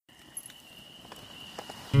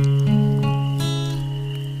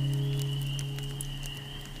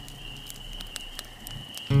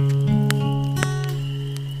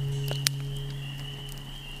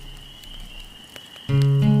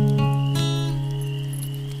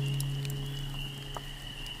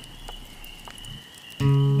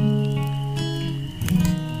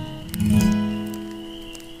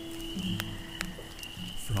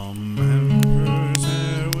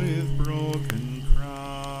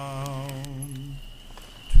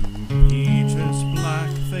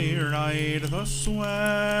a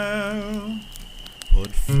swell,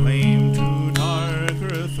 put flame to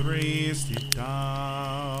darker thrace deep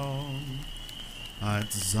down.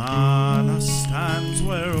 At Zana stands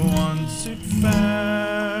where once it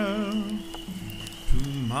fell, to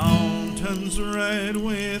mountains red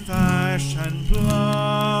with ash and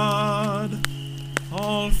blood,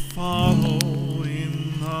 all follow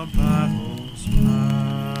in the battle's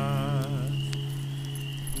path.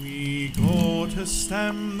 We go to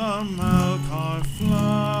stem the Malkar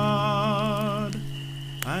flood,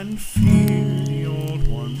 and fear the old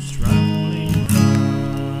one's trembling wrath.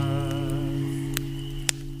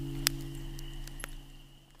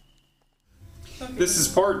 This is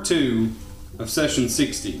part 2 of session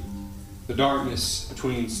 60, The Darkness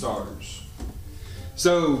Between Stars.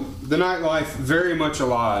 So, the nightlife very much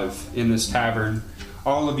alive in this tavern.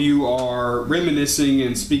 All of you are reminiscing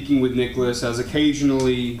and speaking with Nicholas as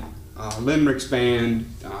occasionally Limerick's band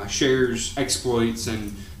shares exploits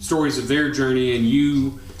and stories of their journey, and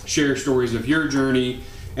you share stories of your journey.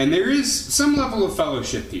 And there is some level of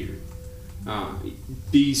fellowship here.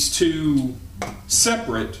 These two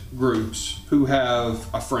separate groups who have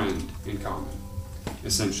a friend in common,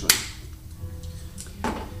 essentially.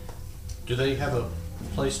 Do they have a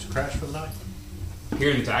place to crash for the night? Here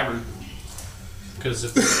in the tavern. Because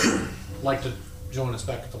if they'd like to join us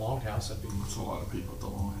back at the Longhouse, that'd be... That's a lot of people at the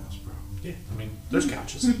Longhouse, bro. Yeah, I mean, there's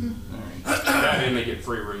couches. Yeah, and they get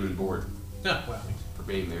free room and board Yeah, well, I mean, for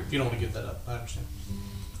being there. if you don't want to give that up, I understand.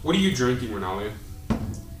 What are you drinking, Renalia?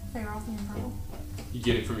 Feyrothie and purple. You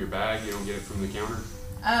get it from your bag, you don't get it from the counter?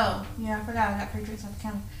 Oh, yeah, I forgot I got free drinks at the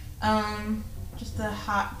counter. Just the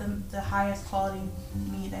highest quality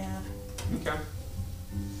meat they have. Okay.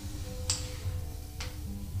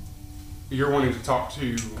 You're wanting to talk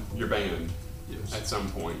to your band at some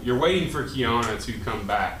point. You're waiting for Kiana to come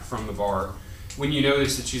back from the bar when you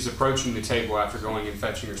notice that she's approaching the table after going and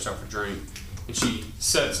fetching herself a drink. And she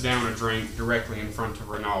sets down a drink directly in front of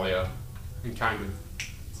Renalia and kind of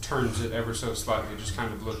turns it ever so slightly, just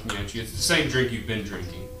kind of looking at you. It's the same drink you've been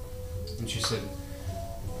drinking. And she said,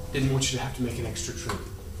 didn't want you to have to make an extra trip.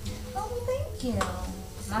 Oh, thank you.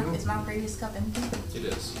 Is my previous cup empty? It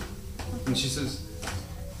is. And she says,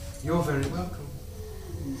 you're very welcome.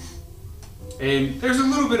 And there's a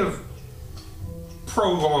little bit of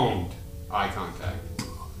prolonged eye contact.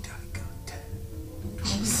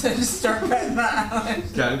 Just start patting my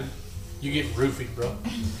eyes. Okay. You get roofied, bro.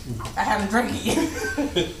 I haven't drank it yet.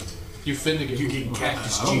 You finna get getting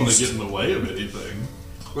cactus juice. I don't want to get in the way of anything.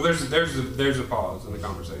 Well, there's a pause in the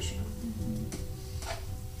conversation.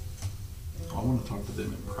 I want to talk to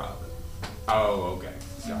them in private. Oh, okay.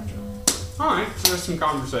 Gotcha. All right. So there's some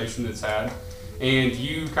conversation that's had. And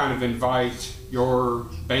you kind of invite your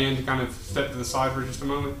band to kind of step to the side for just a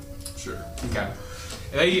moment? Sure. Okay.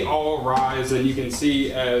 They all rise, and you can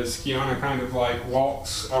see as Kiana kind of like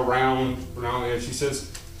walks around Renalia, and she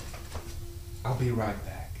says, I'll be right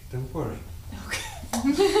back. Don't worry. Okay.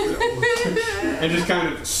 And just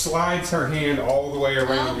kind of slides her hand all the way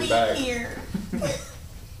around I'll your be back. here.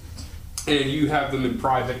 And you have them in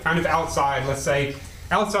private, kind of outside, let's say,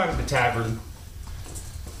 outside of the tavern.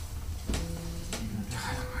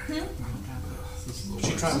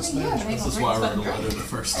 She trying to smash, bro. This is why I wrote a letter the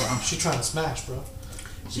first time. She trying to smash, bro.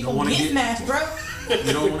 She gonna get smashed, bro.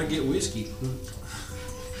 You don't want to get whiskey.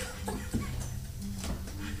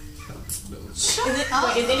 Is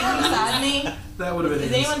anyone beside me? That would have been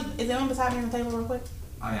Is anyone beside me on the table real quick?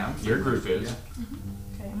 I am. Your group is. Yeah.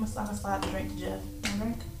 Okay, I'm gonna slide the drink to Jeff. Want a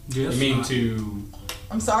drink? Yes. You mean to...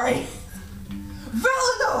 I'm sorry.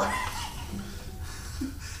 Valinor!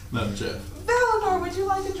 No, Jeff. Valinor, would you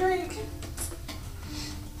like a drink?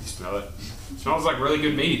 You smell it. It smells like really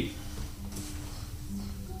good meat.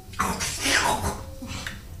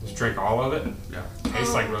 Just drink all of it? Yeah.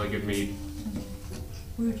 Tastes like really good meat.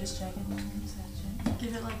 We were just checking.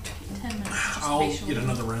 Give it like 10 minutes. Just I'll to be sure. get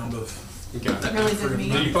another round of. Okay. Really good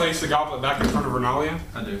meat. Do you place the goblet back in front of Renalia?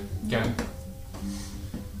 I do. Okay.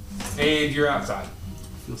 And you're outside. I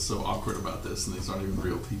feel so awkward about this, and these aren't even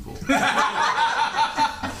real people.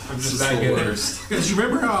 I'm This just is that the good. worst. Because you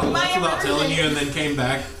remember how I left without immersion. telling you and then came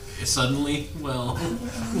back suddenly? Well,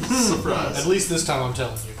 Surprise. At least this time I'm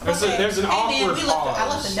telling you. There's an awkward I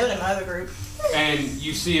pause. left a note in my other group. And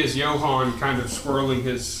you see as Johan kind of swirling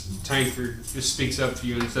his tankard just speaks up to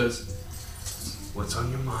you and says, what's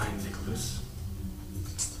on your mind, Nicholas?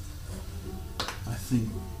 I think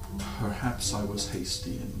perhaps I was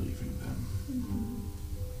hasty in leaving them.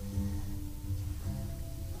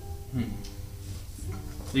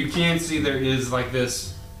 You can see there is like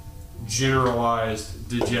this generalized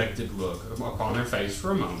dejected look upon their face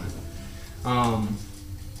for a moment.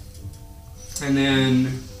 And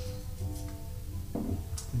then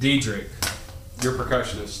Diedrich, your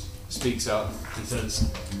percussionist, speaks up and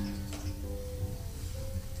says,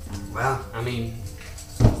 well, I mean,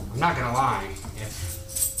 I'm not gonna lie.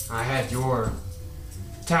 If I had your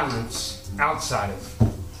talents outside of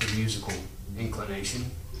the musical inclination,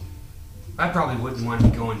 I probably wouldn't want to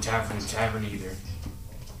be going tavern to tavern either.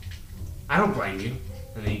 I don't blame you.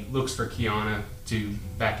 And he looks for Kiana to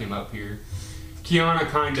back him up here. Kiana,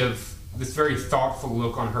 kind of, this very thoughtful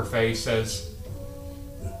look on her face, says,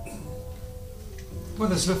 well,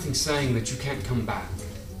 there's nothing saying that you can't come back.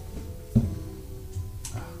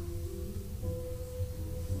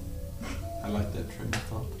 I like that train of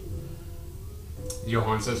thought.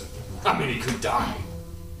 Johann says, I mean, he could die.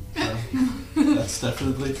 That's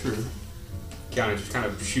definitely true. Kiana just kind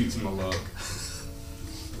of shoots him a look.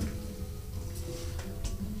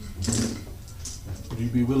 Would you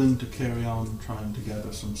be willing to carry on trying to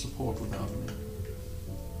gather some support without me?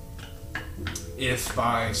 If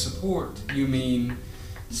by support you mean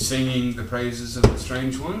singing the praises of the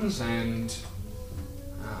strange ones and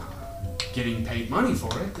getting paid money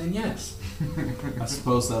for it, then yes. I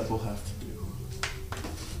suppose that will have to do.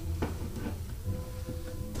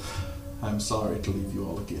 I'm sorry to leave you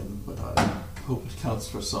all again, but I hope it counts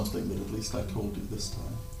for something that at least I told you this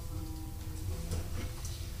time.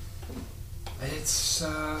 It's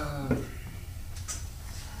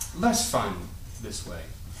less fun this way,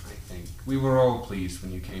 I think. We were all pleased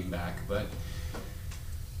when you came back, but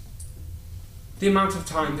the amount of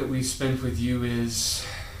time that we spent with you is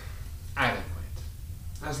adequate,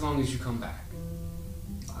 as long as you come back.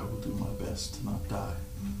 I will do my best to not die.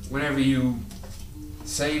 Whenever you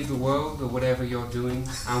save the world or whatever you're doing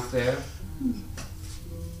out there,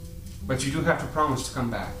 but you do have to promise to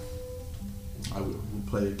come back. I will. We'll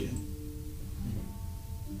play again.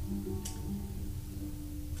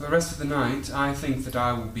 For the rest of the night, I think that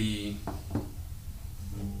I will be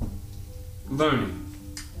learning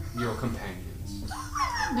your companions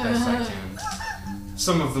best I can.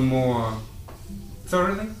 Some of them more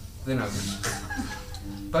thoroughly than others.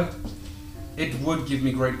 But it would give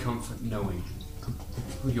me great comfort knowing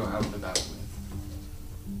who you're out and about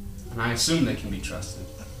with. And I assume they can be trusted.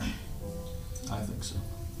 I think so.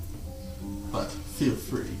 But feel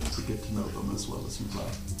free to get to know them as well as you'd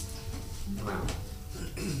like. Well,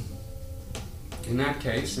 in that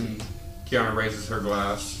case, and Kiana raises her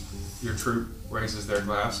glass, your troop raises their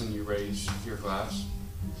glass, and you raise your glass.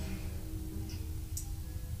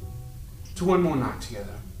 To one more night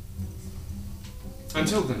together.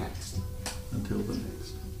 Until the next. Until the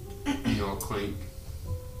next. And you all clink,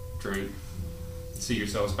 drink, see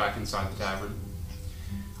yourselves back inside the tavern.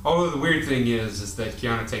 Although the weird thing is that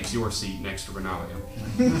Kiana takes your seat next to Renalia.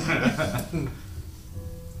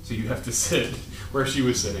 So you have to sit where she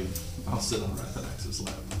was sitting. I'll sit on Rathanax's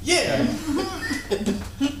lap. Yeah!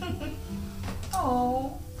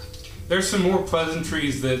 Oh. There's some more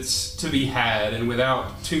pleasantries that's to be had, and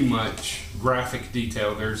without too much graphic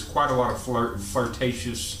detail, there's quite a lot of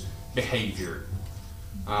flirtatious behavior.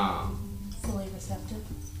 Fully receptive.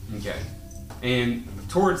 Okay. And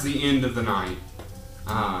towards the end of the night,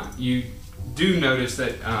 you do notice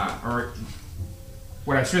that, or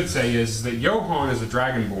what I should say is that Johann is a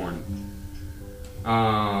dragonborn.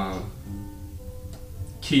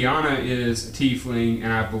 Kiana is a tiefling,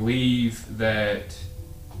 and I believe that,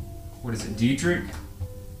 what is it, Diedrich?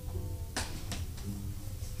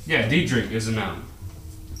 Yeah, Diedrich is a gnome.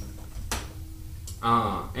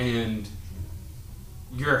 And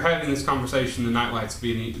you're having this conversation, the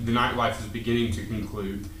nightlife is beginning to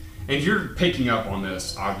conclude. And you're picking up on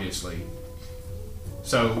this, obviously.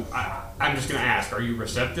 So, I'm just going to ask, are you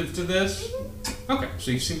receptive to this? Okay,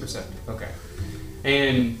 so you seem receptive. Okay.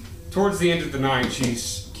 And towards the end of the night,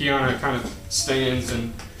 Kiana kind of stands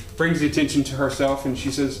and brings the attention to herself, and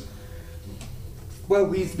she says, well,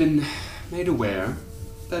 we've been made aware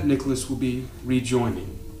that Nicholas will be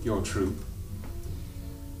rejoining your troop.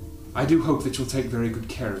 I do hope that you'll take very good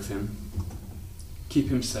care of him. Keep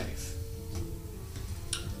him safe.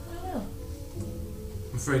 I will.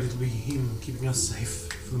 I'm afraid it'll be him keeping us safe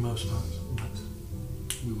for the most part, but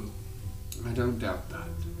we will. I don't doubt that.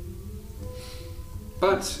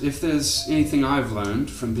 But if there's anything I've learned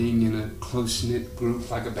from being in a close-knit group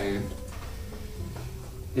like a band,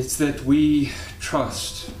 it's that we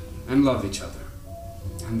trust and love each other,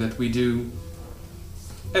 and that we do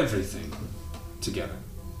everything together.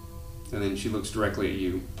 And then she looks directly at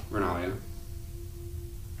you, Renalia.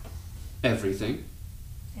 Everything.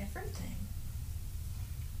 Everything.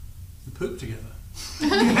 We poop together.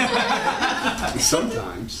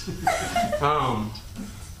 Sometimes.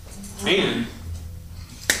 And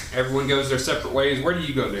everyone goes their separate ways. Where do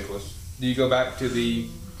you go, Nicholas? Do you go back to the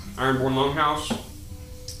Ironborn Longhouse?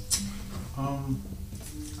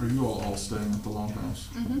 Are you all staying at the Longhouse?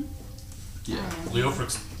 Mm-hmm. Yeah.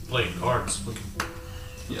 Leofric's playing cards.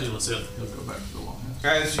 Yeah. Deal us in. He'll go back to the Longhouse.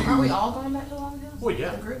 As you, Are we all going back to the Longhouse? Well,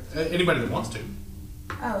 yeah. The group? Anybody that wants to.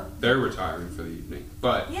 Oh. they're retiring for the evening,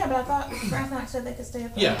 but Yeah, but I thought Rathnack said they could stay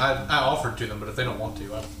up there. Yeah, I offered to them, but if they don't want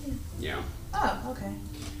to, yeah. Oh, okay.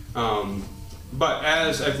 But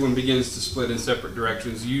as everyone begins to split in separate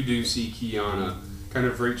directions, you do see Kiana kind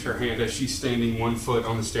of reach her hand as she's standing 1 foot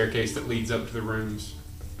on the staircase that leads up to the rooms.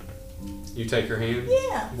 You take her hand,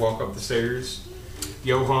 Yeah. walk up the stairs.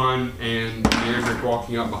 Johan and Erdrick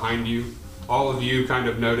walking up behind you. All of you kind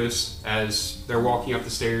of notice as they're walking up the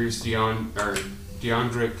stairs,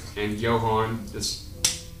 Deandric and Johan just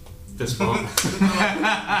fist bump.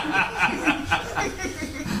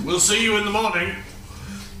 we'll see you in the morning.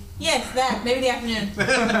 Yes, that. Maybe the afternoon.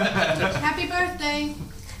 Happy birthday.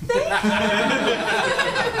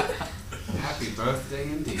 Happy birthday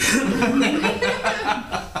indeed.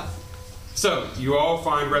 So, you all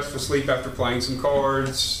find restful sleep after playing some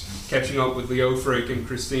cards, catching up with Leofric and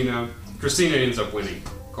Christina. Christina ends up winning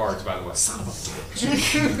cards, by the way. Son of a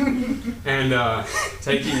bitch. And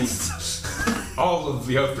taking all of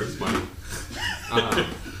Leofric's money.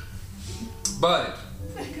 But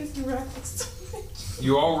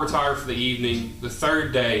you all retire for the evening. The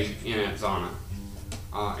third day in Atzana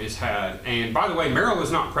is had. And by the way, Merrill is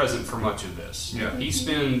not present for much of this. Yeah. He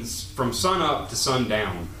spends from sun up to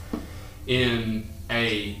sundown in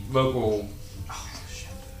a local,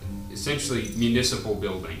 essentially municipal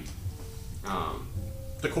building.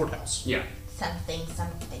 The courthouse. Yeah. Something.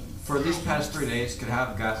 For these past 3 days, could I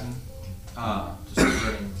have gotten just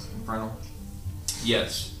running Infernal?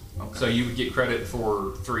 Yes. Okay. So you would get credit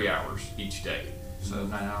for 3 hours each day. So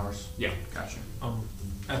 9 hours? Yeah. Gotcha.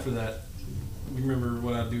 After that, you remember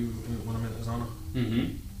what I do when I'm in Azana?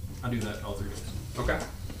 Mm-hmm. I do that all 3 days. Okay.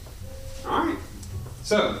 All right.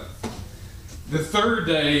 So, the third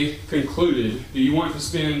day concluded. Do you want to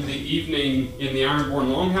spend the evening in the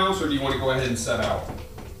Ironborn Longhouse, or do you want to go ahead and set out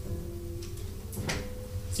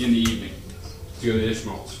in the evening to go to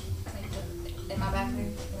Ishmael's? Am I back there?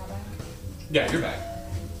 Am I back? Yeah, you're back.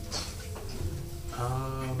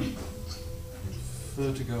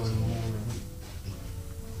 Prefer to go in the morning.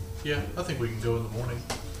 Yeah, I think we can go in the morning.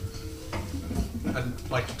 I'd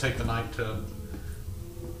like to take the night to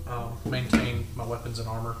maintain my weapons and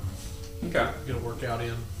armor. Okay. Get a workout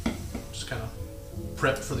in. Just kind of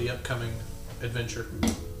prep for the upcoming adventure.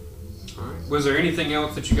 All right. Was there anything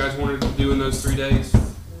else that you guys wanted to do in those 3 days?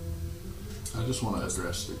 I just want to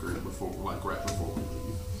address the group before, like right before we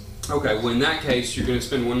leave. Okay, well in that case, you're going to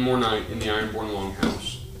spend one more night in the Ironborn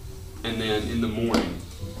Longhouse. And then in the morning,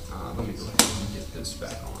 let me go ahead and get this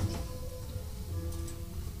back on.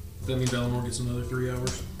 That means Eleanor gets another 3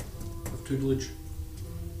 hours of tutelage.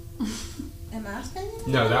 Am I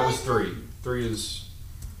spending? No, that was another 3. 3 is...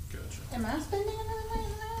 Gotcha. night? Am I spending another night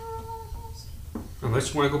in the house?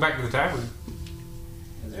 Unless you want to go back to the tavern.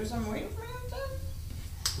 Is there some waiting for me up there?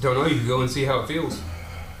 Don't know, you can go and see how it feels.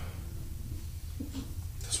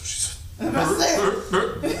 That's what she said. Am I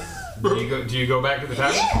there? Do you go back to the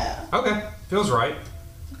tavern? Yeah. Okay, feels right.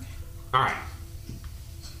 Alright.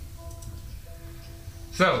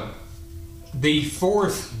 So, the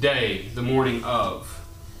 4th day, the morning of,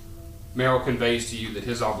 Merrill conveys to you that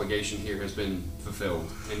his obligation here has been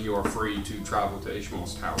fulfilled, and you are free to travel to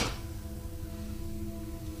Ishmael's Tower.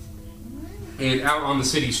 And out on the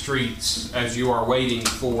city streets, as you are waiting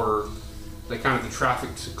for the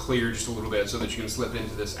traffic to clear just a little bit so that you can slip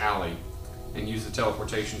into this alley and use the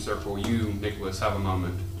teleportation circle, you, Nicholas, have a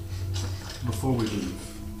moment. Before we leave,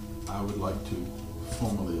 I would like to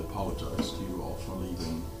formally apologize to you all for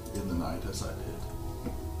leaving in the night as I did.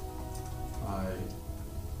 I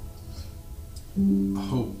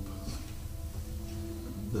hope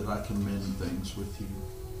that I can mend things with you,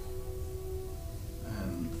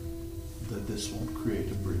 and that this won't create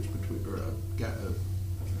a bridge between, or a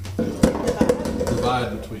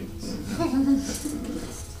divide between us.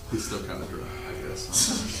 He's still kind of dry, I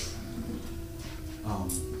guess.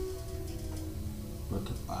 But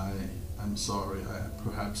I'm sorry, I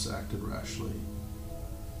perhaps acted rashly,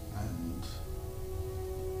 and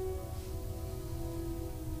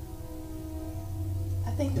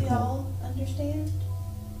I think we all understand,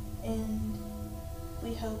 and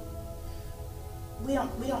we hope we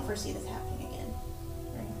don't foresee this happening again.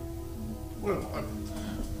 Right? Well,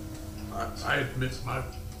 I admit my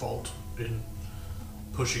fault in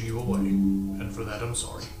pushing you away, and for that I'm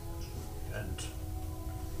sorry. And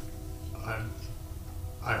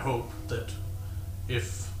I hope that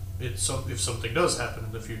if if something does happen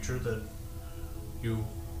in the future, that you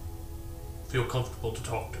feel comfortable to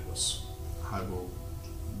talk to us. I will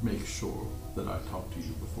make sure that I talk to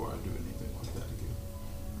you before I do anything like that again.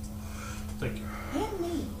 Thank you. And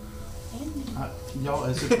me. And me. Y'all,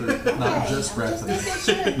 as if we're not just I'm just Rathanex. making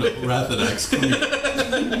sure. No, Rathanex, come here.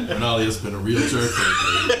 Renalia's been a real jerk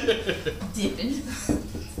lately. Dipping.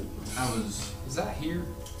 Is that here?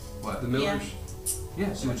 What? The Millers?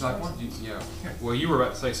 Yeah, so would you like one? Yeah. Well, you were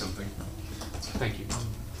about to say something. Thank you.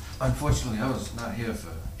 Unfortunately, I was not here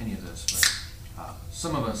for any of this, but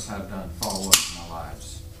some of us have done far worse in our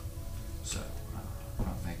lives. So, I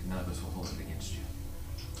don't think none of us will hold it against you.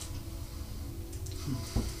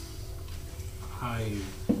 I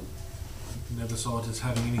never saw it as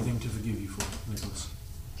having anything to forgive you for, Nicholas.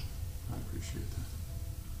 I appreciate that.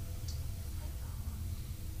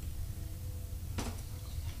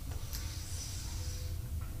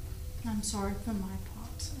 I'm sorry for my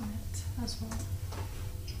part in it as well.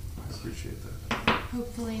 I appreciate that.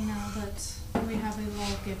 Hopefully now that we have a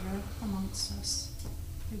lawgiver amongst us,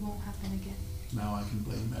 it won't happen again. Now I can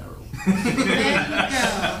blame Meryl. There you go.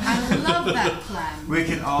 I love that plan. We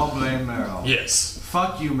can all blame Meryl. Yes.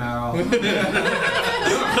 Fuck you, Meryl.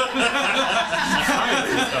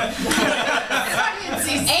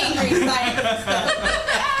 Angry science.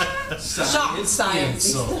 Shocked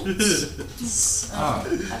science.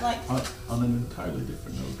 I'd like On an entirely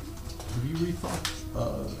different note, have you rethought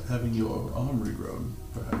having your arm regrown,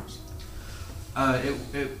 perhaps?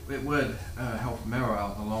 It would help Meryl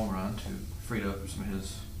out in the long run to free up some of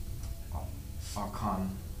his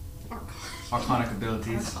arcanic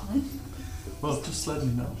abilities. Well, just let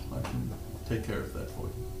me know. I can take care of that for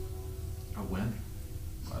you. A win?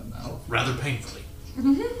 Now. Rather painfully.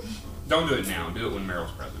 Don't do it now. Do it when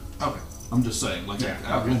Meryl's present. Okay. I'm just saying, like,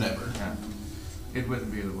 Yeah. whenever. Yeah. It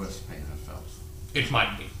wouldn't be the worst pain I've felt. It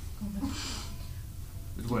might be.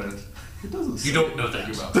 It wouldn't. It doesn't. You don't know that.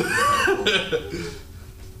 About that.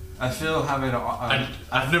 I feel having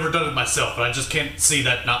I've never done it myself, but I just can't see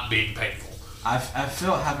that not being painful. I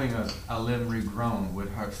feel having a limb regrown would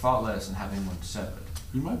hurt far less than having one severed.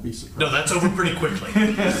 You might be surprised. No, that's over pretty quickly.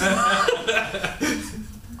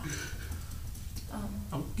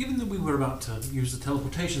 Given that we were about to use the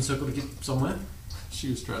teleportation circle to get somewhere, She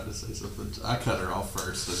was trying to say something. I cut her off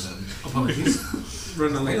first, and then apologies.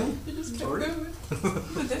 Run a little. You just kept going.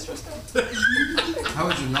 The disrespect. How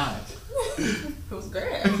was your night? It was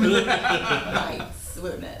great. Nice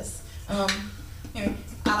with an S. Anyway,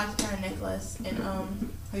 I like to turn to Nicholas and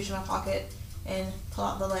reach in my pocket and pull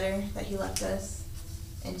out the letter that he left us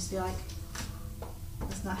and just be like,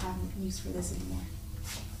 let's not have use for this anymore.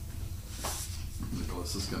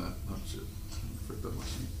 Nicholas is gonna. Oh shit! I fricked up my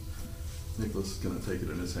sheet. Nicholas is gonna take it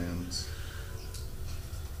in his hands,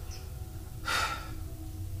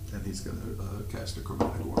 and he's gonna cast a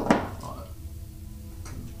chromatic orb on it.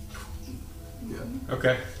 Yeah.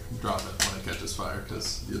 Okay. Drop it when it catches fire,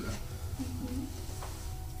 because you know.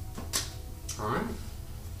 Alright.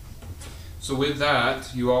 So with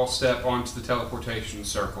that, you all step onto the teleportation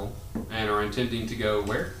circle and are intending to go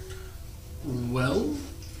where? Well,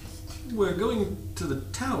 we're going to the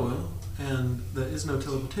tower, and there is no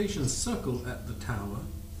teleportation circle at the tower.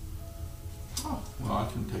 Oh, well, I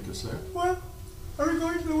can take us there. What? Are we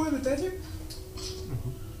going to the one in the desert?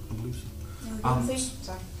 I believe so. Yeah,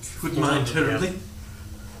 sorry. Wouldn't mind terribly.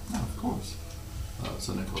 No, of course.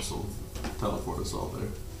 So Nicholas will teleport us all there.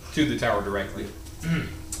 To the tower directly.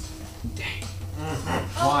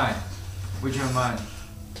 Why? Would you mind?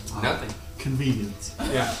 Nothing. Convenience.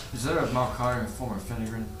 Yeah. Is there a Malkaria form of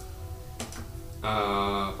Finnegan?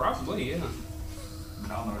 Probably, yeah.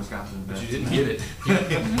 Malnor's got them But best. you didn't get it.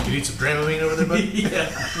 You need some Dramamine over there, buddy?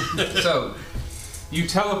 So, you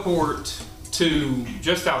teleport to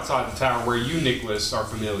just outside the tower where you, Nicholas, are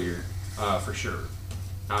familiar, for sure.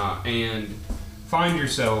 And find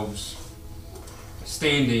yourselves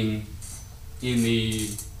standing in the,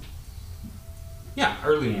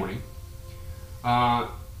 early morning.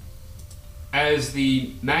 As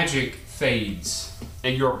the magic fades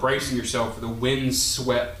and you're bracing yourself for the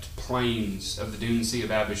wind-swept plains of the Dune Sea of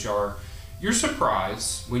Abishar, you're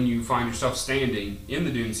surprised when you find yourself standing in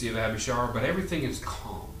the Dune Sea of Abishar, but everything is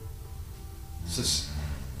calm. It's this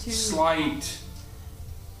slight,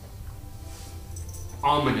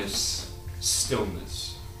 ominous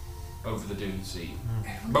stillness over the Dune Sea.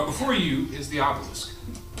 But before you is the obelisk.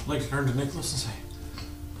 I'd like to turn to Nicholas and say,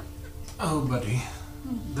 "Oh, buddy,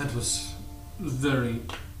 that was very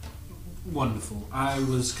wonderful. I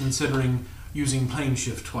was considering using plane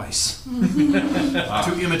shift twice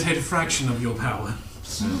to imitate a fraction of your power."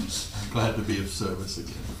 I'm glad to be of service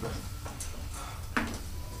again.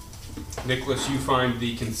 Nicholas, you find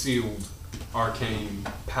the concealed arcane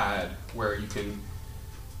pad where you can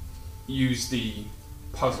use the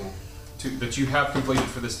puzzle that you have completed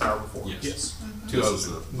for this tower before. Yes. To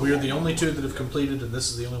open. We're the only two that have completed, and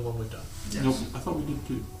this is the only one we've done. Yes. Nope, I thought we did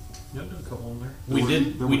two. Yeah, did a couple on there. There We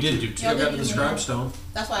were did two. do two. Yeah, I got did the you scribe win? stone.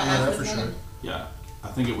 That's why I Yeah, asked that for which sure. one. Yeah, I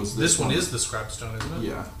think it was This one is the scribe stone, isn't it?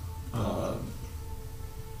 Yeah.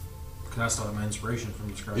 Because I started my inspiration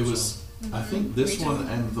from the scribe It stone. was, I think this Me too. one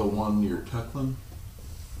and the one near Tucklin.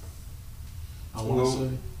 I want Well, to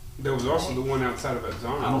say. There was also the one outside of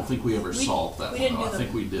Azana. I don't think we ever solved that We one. didn't though. do I the.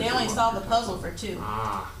 think we did. They only one solved the near puzzle Tucklin. for 2.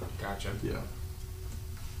 Ah, gotcha. Yeah.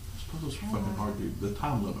 Those puzzles were fucking hard, dude. The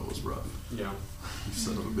time limit was rough. Yeah. You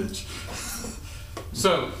son of a bitch.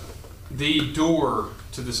 So, the door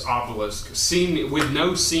to this obelisk, with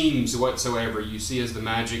no seams whatsoever, you see as the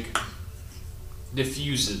magic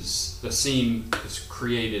diffuses, the seam is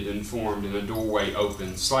created and formed, and the doorway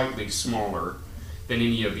opens, slightly smaller than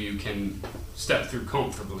any of you can step through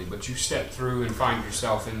comfortably. But you step through and find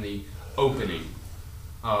yourself in the opening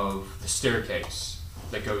of the staircase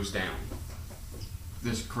that goes down.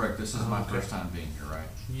 This is correct. This is my first time being here, right?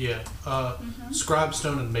 Yeah. Scribe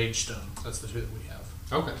stone and mage stone. That's the two that we have.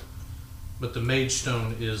 Okay. But the mage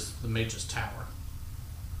stone is the mage's tower.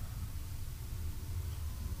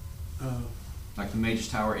 Like the Mage's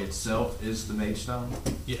Tower itself is the Mage Stone?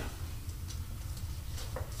 Yeah.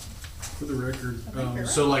 For the record, I think you're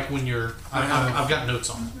so like when you're, I've got notes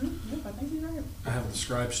on it. Yep, I think you're right. I have the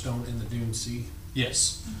scribe stone in the Dune Sea.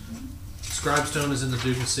 Yes. Scribe stone is in the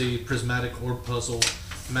Dune Sea. Prismatic orb puzzle.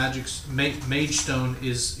 Mage stone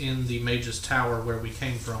is in the Mage's Tower where we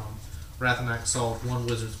came from. Rathanak solved one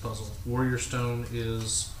wizard's puzzle. Warrior stone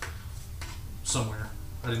is somewhere.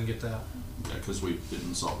 I didn't get that. Yeah, because we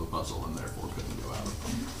didn't solve the puzzle and therefore couldn't go out.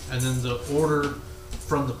 And then the order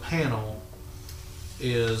from the panel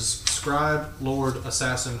is scribe, lord,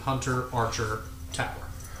 assassin, hunter, archer, tower.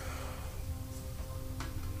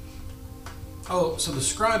 Oh, so the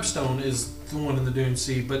scribe stone is the one in the Dune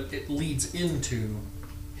Sea, but it leads into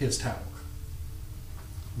his tower.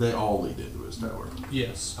 They all lead into his tower.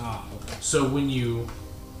 Yes. Ah, okay. So when you,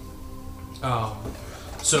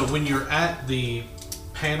 when you're at the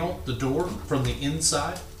panel, the door from the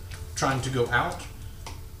inside, trying to go out,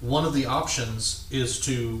 one of the options is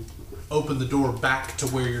to open the door back to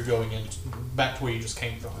where you're going in, back to where you just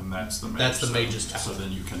came from. And that's the mage's tower. So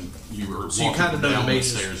then you were So you walking kinda know the down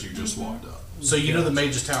mage's- stairs you just walked up. So you know the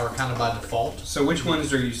mage's tower kind of by default. So which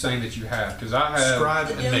ones are you saying that you have? Because I have... Scribe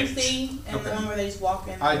The and Dune mage. Sea and the Okay. one where they just walk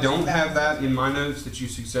in. I don't have that in my notes that you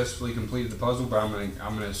successfully completed the puzzle, but I'm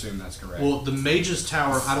gonna assume that's correct. Well, the mage's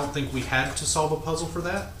tower, I don't think we had to solve a puzzle for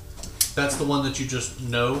that. That's the one that you just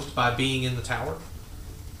know by being in the tower.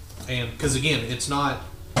 And because again, it's not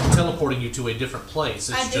teleporting you to a different place.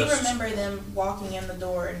 It's I do just remember them walking in the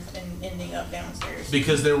door and ending up downstairs.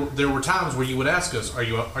 because there were times where you would ask us, "Are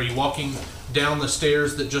you walking down the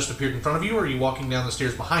stairs that just appeared in front of you, or are you walking down the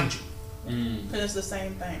stairs behind you?" But it's the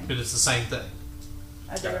same thing. But it's the same thing.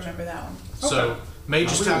 I do remember that one. So I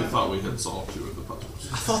mage's really tower. thought we had solved two of the puzzles.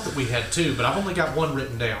 I thought that we had two, but I've only got one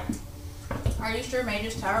written down. Are you sure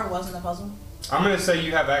Mage's Tower wasn't a puzzle? I'm gonna say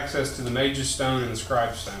you have access to the Mage's Stone and the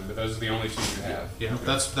Scribe Stone, but those are the only two you have. Yeah,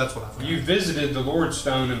 that's what I found. You visited the Lord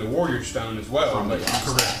Stone and the Warrior Stone as well, but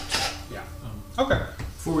correct. yeah. Okay.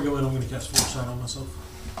 Before we go in, I'm going to cast foresight on myself.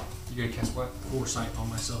 You gonna cast what? Foresight on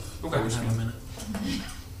myself. Okay. Just have a minute.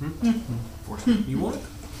 Foresight. You want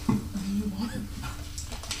it?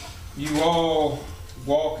 You all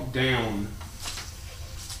walk down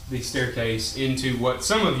the staircase into what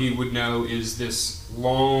some of you would know is this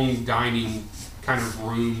long dining kind of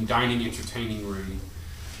room, dining entertaining room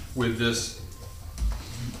with this.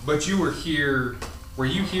 But you were here, were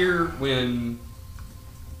you here when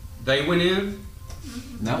they went in?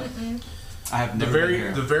 No. I have The never been very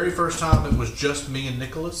here. the very first time it was just me and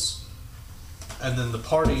Nicholas, and then the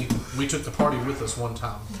party we took the party with us one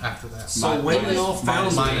time after that. So when y'all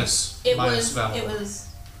found minus It minus was Valor. it was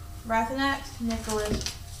Rathanac, Nicholas,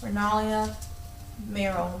 Renalia,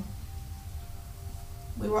 Meryl.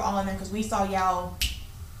 We were all in there because we saw y'all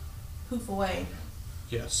poof away.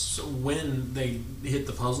 Yes. So when they hit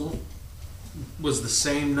the puzzle was the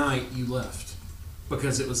same night you left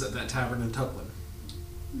because it was at that tavern in Tucklin.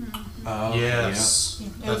 Oh, Yes. It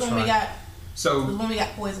was That's when we right. got So,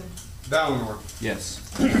 poisoned. Valinor, yeah. Yes.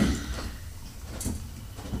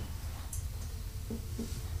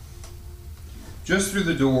 just through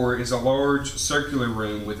the door is a large circular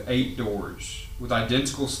room with 8 doors, with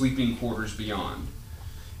identical sleeping quarters beyond.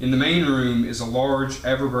 In the main room is a large,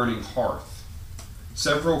 ever-burning hearth,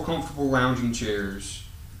 several comfortable lounging chairs,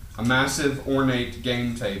 a massive, ornate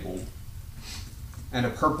game table, and a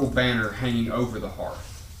purple banner hanging over the hearth.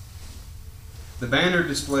 The banner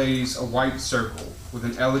displays a white circle with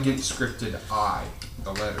an elegant scripted I,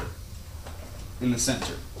 the letter, in the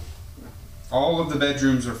center. All of the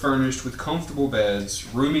bedrooms are furnished with comfortable beds,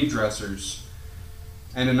 roomy dressers,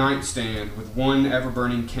 and a nightstand with one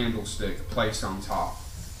ever-burning candlestick placed on top.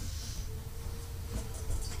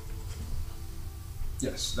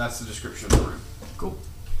 Yes, that's the description of the room. Cool.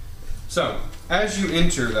 So, as you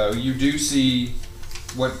enter, though, you do see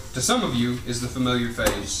what, to some of you, is the familiar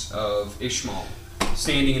face of Ishmael,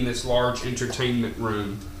 standing in this large entertainment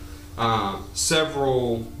room.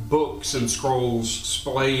 Several books and scrolls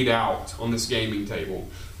splayed out on this gaming table.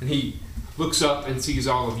 And he looks up and sees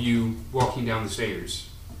all of you walking down the stairs.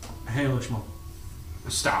 Hail, Ishmael.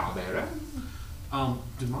 A star bearer?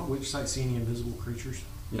 Did my witch sight see any invisible creatures?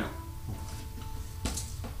 No.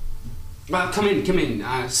 Well, come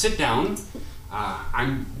in. Sit down.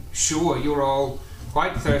 I'm sure you're all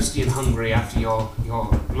quite thirsty and hungry after your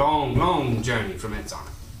long journey from Edzon.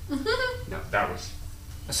 No, that was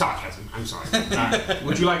a sarcasm. I'm sorry.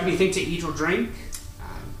 Would you like anything to eat or drink?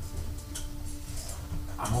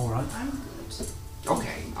 I'm all right. I'm good.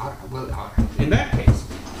 Okay. All right. Well, all right. In that case,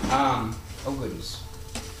 oh goodness.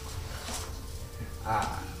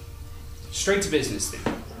 Straight to business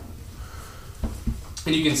then.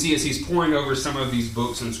 And you can see as he's poring over some of these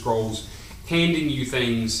books and scrolls, handing you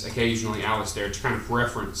things occasionally, Alistair, to kind of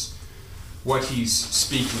reference what he's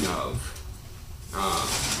speaking of.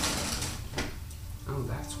 Oh,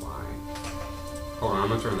 that's why. Hold on, I'm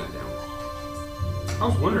going to turn that down. I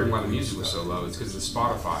was wondering why the music was so low. It's because the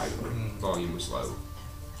Spotify volume was low.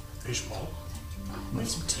 Ishmael. Need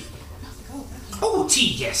some tea. Oh,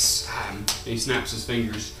 tea, yes! He snaps his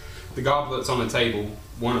fingers. The goblet's on the table,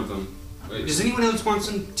 one of them. Does anyone else want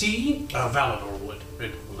some tea? Valador would.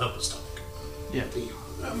 It will help his stomach. Yeah.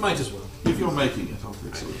 Might as well. If you're making it, I'll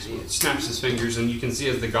fix it as well. He snaps his fingers, and you can see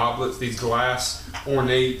as the goblets, these glass,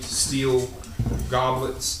 ornate, steel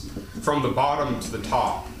goblets, from the bottom to the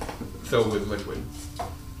top, fill with liquid.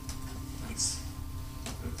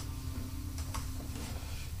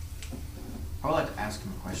 I would like to ask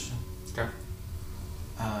him a question. Okay.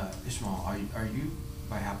 Ishmael, are you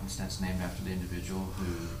by happenstance named after the individual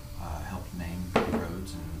who helped name the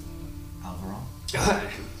roads in Alvaron?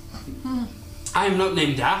 I am not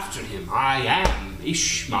named after him. I am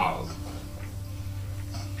Ishmael.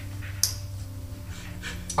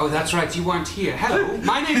 Oh, that's right. You weren't here. Hello,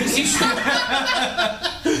 my name is Ishmael.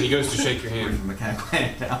 And he goes to shake your hand. From Mechanical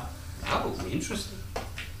Hand now. Oh, interesting.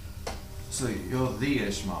 So you're the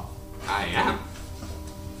Ishmael. I am.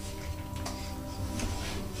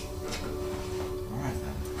 Alright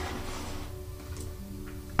then.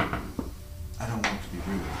 I don't want to be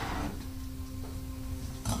rude,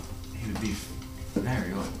 but he would be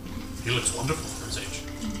very old. He looks wonderful for his age.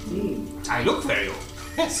 I look very old.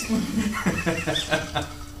 Yes.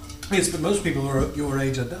 Yes, but most people are your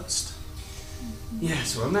age are dust.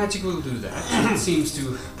 Yes, well, magic will do that. It seems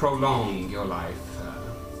to prolong your life.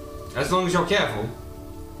 As long as you're careful.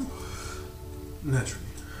 Naturally.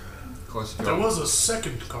 Of course, if There you're... was a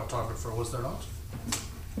second cartographer, was there not?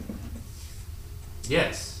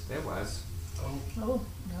 Yes, there was. Oh, no.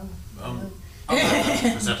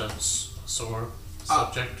 Is that a sore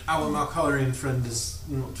subject? Our Malkarian friend is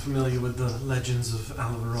not familiar with the legends of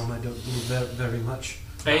Alvaron. I don't believe very much.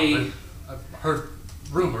 A I've heard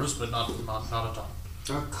rumors, but not a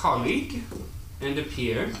ton. colleague and a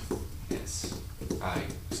peer. Yes.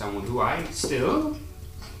 Someone who I still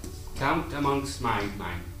count amongst my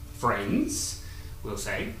friends, we'll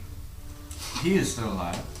say. He is still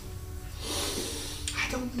alive.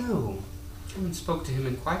 I don't know. I haven't spoke to him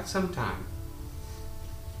in quite some time.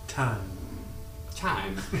 Time.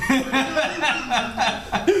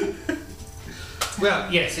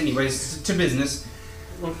 Well, yes, anyways, to business.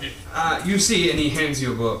 Okay. You see, and he hands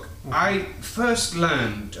you a book. I first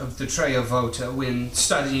learned of the Triavota when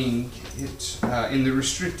studying it in the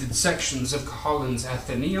restricted sections of Holland's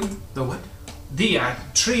Athenaeum. The what? The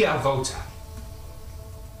Triavota.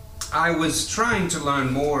 I was trying to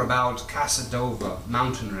learn more about Casadova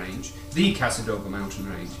mountain range, the Casadova mountain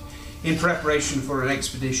range, in preparation for an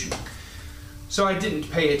expedition. So I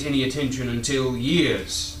didn't pay it any attention until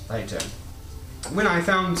years later. When I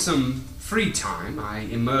found some free time, I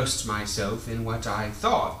immersed myself in what I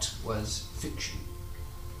thought was fiction.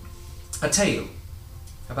 A tale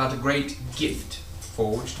about a great gift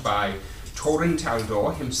forged by Torin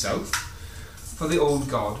Taldor himself for the old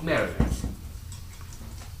god Meredith.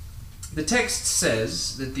 The text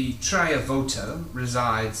says that the Triavota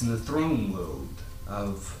resides in the throne world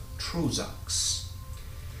of Trozax,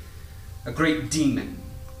 a great demon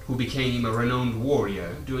who became a renowned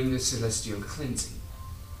warrior during the celestial cleansing.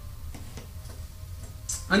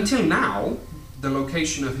 Until now, the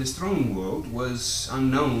location of his throne world was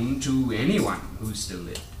unknown to anyone who still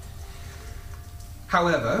lived.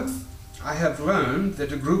 However, I have learned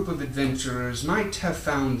that a group of adventurers might have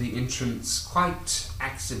found the entrance quite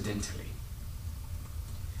accidentally.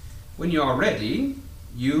 When you are ready,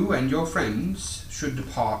 you and your friends should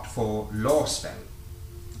depart for Lawspell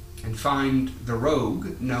and find the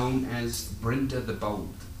rogue known as Brenda the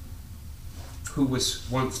Bold, who was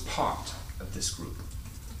once part of this group.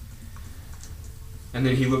 And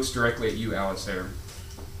then he looks directly at you, Alistair.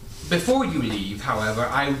 Before you leave, however,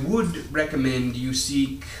 I would recommend you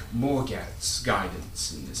seek Morgat's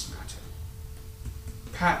guidance in this matter.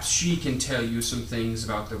 Perhaps she can tell you some things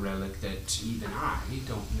about the relic that even I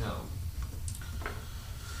don't know.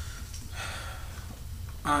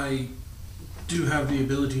 I do have the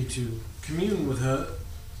ability to commune with her.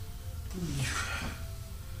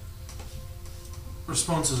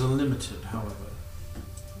 Responses are limited, however.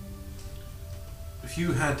 If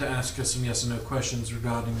you had to ask us some yes or no questions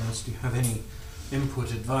regarding this, do you have any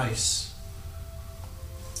input, advice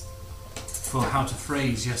for how to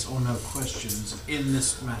phrase yes or no questions in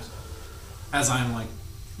this matter? As I'm like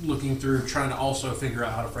looking through, trying to also figure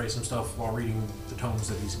out how to phrase some stuff while reading the tomes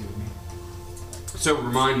that he's given me. So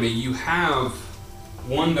remind me, you have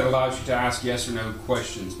one that allows you to ask yes or no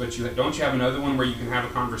questions, but don't you have another one where you can have a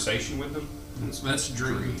conversation with them? That's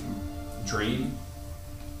Dream. Dream?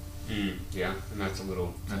 Yeah, and that's a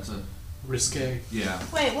Risque. Yeah.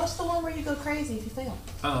 Wait, what's the one where you go crazy if you fail?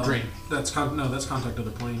 Dream. That's Contact of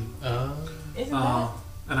the Plane. Isn't that?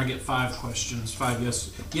 And I get 5 questions. 5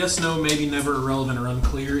 yes, no, maybe, never, irrelevant, or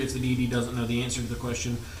unclear. If the deity doesn't know the answer to the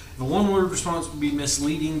question, if a one-word response would be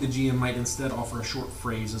misleading, the GM might instead offer a short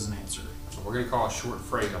phrase as an answer. So we're going to call a short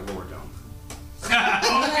phrase a lore dome.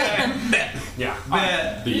 Okay. Bet. Yeah.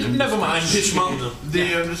 Bet. Never mind, Fishmong.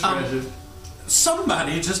 DM discretion.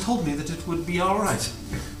 Somebody just told me that it would be alright.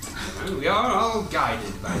 Well, we are all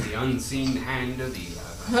guided by the unseen hand of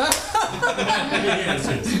Eli.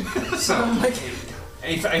 So,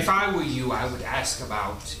 if I were you, I would ask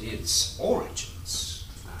about its origins.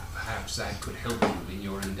 Perhaps that could help you in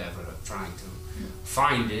your endeavor of trying to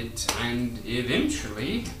find it and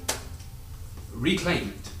eventually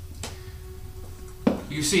reclaim it.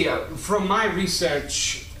 You see, from my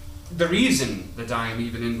research, the reason that I am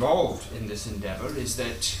even involved in this endeavor is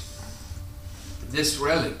that this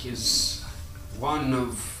relic is one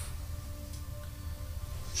of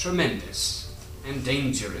tremendous and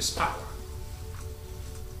dangerous power.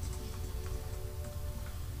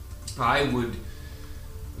 I would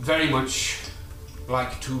very much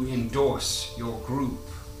like to endorse your group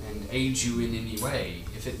and aid you in any way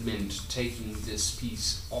if it meant taking this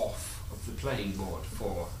piece off of the playing board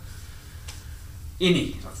for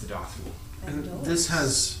any of the Dartmoor. And this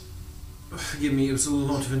has, forgive me, it was a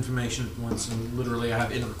lot of information at once, and literally I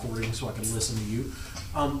have in recording so I can listen to you.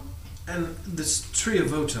 And this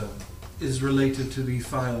Triavota is related to the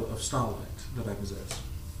file of Starlight that I possess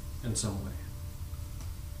in some way.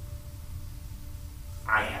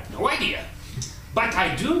 I have no idea. But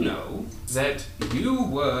I do know that you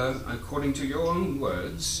were, according to your own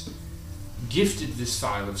words, gifted this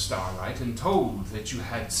file of Starlight and told that you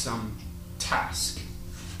had some task.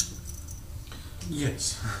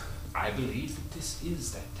 Yes. I believe that this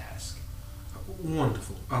is that task.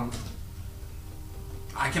 Wonderful.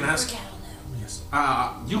 I can ask. Yes.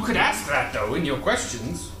 You could ask that though in your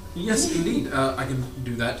questions. Yes, indeed. I can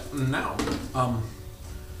do that now.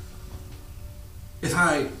 If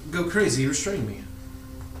I go crazy, restrain me.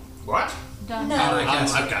 What? Done. No. And I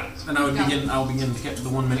cast I've it. got it. And I'll begin to get the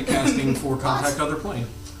 1-minute casting for contact other plane.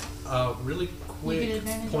 Really You quick get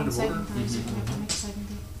advantage point on of order. saving throws if you have to make a saving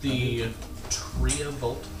throw. The Tria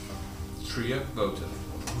Bolt. Triavota.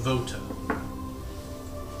 Vota.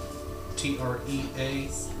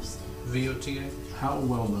 Treavota. How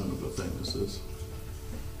well known of a thing is this?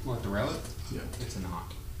 What, the relic? Yeah. It's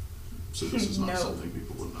not. So this is not No. something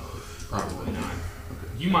people would know of. Probably not. Okay.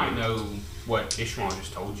 You might know what Ishmael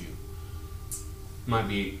just told you. Might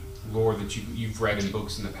be lore that you've read in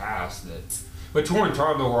books in the past. But Tor and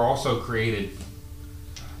Tardor were also created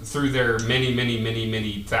through their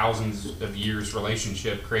many thousands of years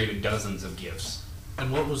relationship, created dozens of gifts.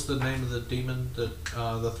 And what was the name of the demon that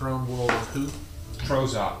the throne world of who?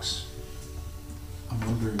 Trozox. I'm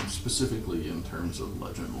wondering specifically in terms of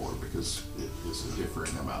legend lore, because it is a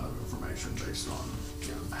differing amount of information based on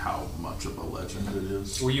how much of a legend it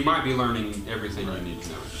is. Well, you might be learning everything Right. you need to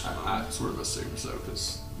know. I sort of assume so,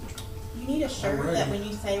 because You need a shirt Alrighty. that when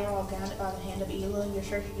you say we're all guided by the hand of Ela, your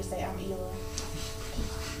shirt should just say I'm Ela.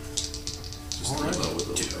 Just All right. keep up with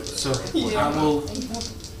it. So I will.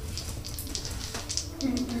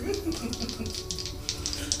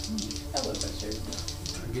 I love that shirt.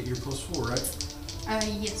 Get your +4, right?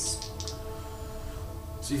 Yes.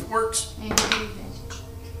 See if it works. And the advantage.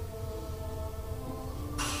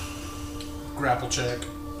 Grapple check.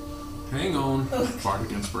 Hang on.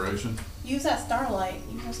 Bardic Inspiration. Use that starlight.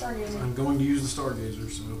 Use that stargazer. I'm going to use the Stargazer,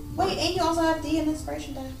 so. Wait, and you also have DM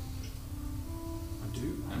inspiration die. I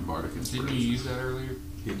do. And Bardic Inspiration. Didn't you use that earlier?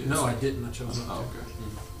 He did. No, I didn't. I chose not to. Oh, okay.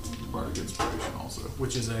 Bardic Inspiration also.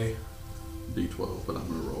 Which is a. D12, but I'm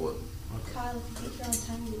going to roll it. Kyle, if you get your own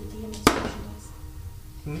time, you get a DM inspiration dice.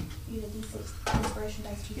 You get a D6 inspiration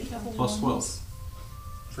dice to get double Plus 12.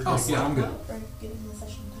 Oh, yeah, I'm good. For getting in the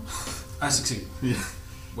session time. I succeed. Yeah.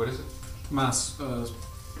 What is it? My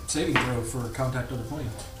saving throw for contact other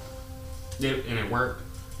planes. Yeah, and it worked.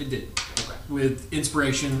 It did. Okay. With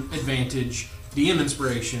inspiration, advantage, DM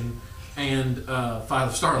inspiration, and 5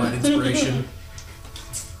 of Starlight inspiration,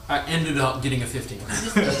 I ended up getting a 15.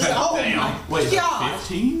 Oh Damn. my Wait, god!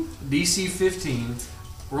 15? DC 15,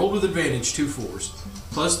 rolled with advantage, 2 4s,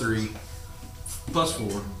 plus 3, plus 4,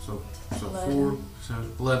 so 4, so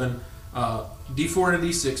 11. D4 and a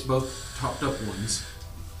D6, both topped up ones,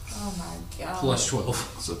 Oh my god. plus 12.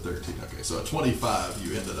 So 13. Okay, so a 25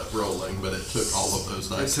 you ended up rolling, but it took all of those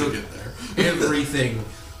dice to took- get there. Everything.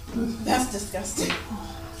 That's disgusting.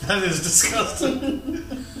 That is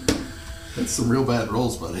disgusting. That's some real bad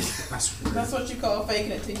rolls, buddy. That's what you call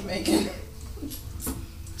faking it till you make it.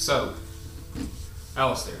 So,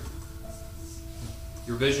 Alistair,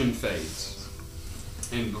 your vision fades.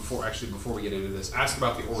 And before we get into this, ask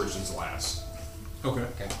about the origins last. Okay.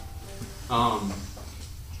 Okay.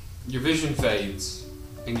 Your vision fades,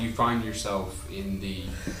 and you find yourself in the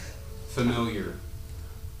familiar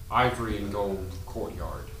ivory and gold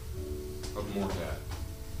courtyard of Morgat.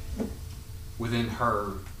 Within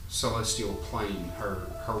her celestial plane, her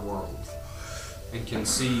world, and can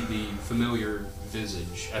see the familiar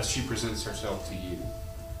visage as she presents herself to you,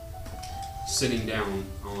 sitting down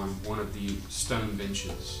on one of the stone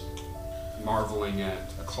benches, marveling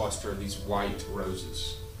at a cluster of these white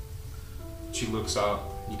roses. She looks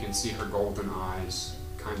up, you can see her golden eyes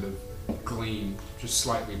kind of gleam just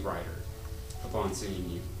slightly brighter upon seeing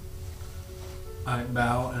you. I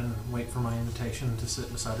bow and wait for my invitation to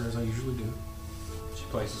sit beside her as I usually do. She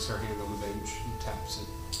places her hand on the bench and taps it.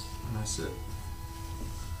 And I sit.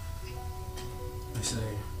 I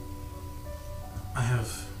say, I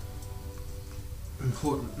have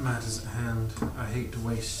important matters at hand. I hate to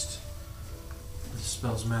waste the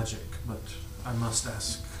spell's magic, but I must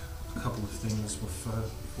ask a couple of things before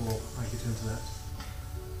I get into that.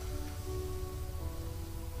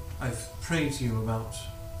 I've prayed to you about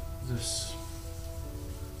this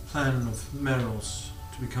plan of Meryl's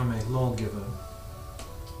to become a lawgiver,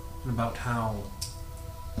 and about how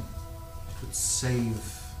it would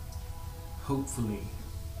save, hopefully,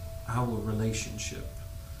 our relationship,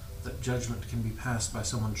 that judgment can be passed by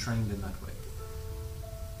someone trained in that way.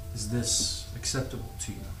 Is this acceptable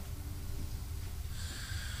to you?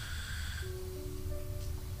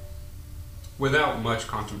 Without much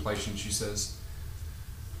contemplation, she says,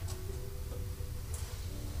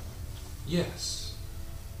 yes,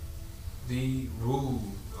 the rule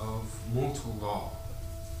of mortal law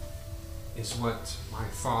is what my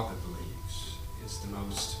father believes is the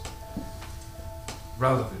most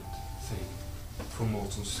relevant thing for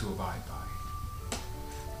mortals to abide by.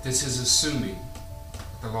 This is assuming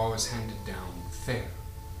the law is handed down fair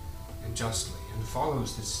and justly and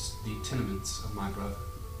follows the tenements of my brother.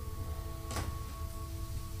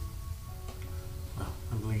 Well,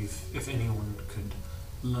 I believe if anyone could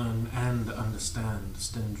learn and understand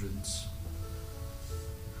Stendrid's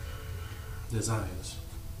desires,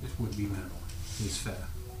 it would be Meryl. He's fair.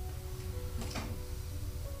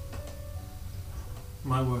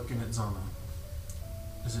 My work in Itzana,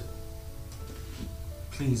 is it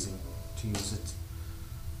pleasing to you? Is it...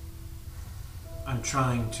 I'm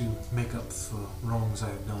trying to make up for wrongs I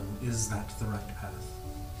have done. Is that the right path?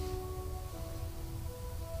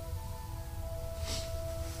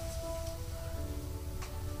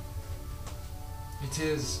 It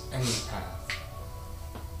is a path,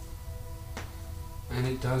 and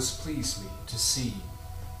it does please me to see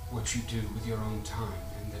what you do with your own time,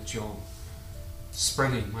 and that you're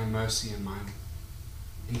spreading my mercy and my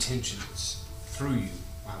intentions through you,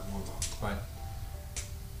 my warlock. But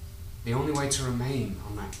the only way to remain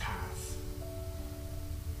on that path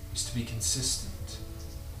is to be consistent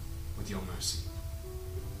with your mercy.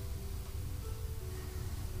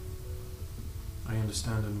 I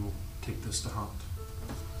understand and will take this to heart.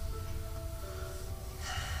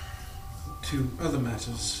 to other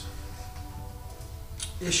matters.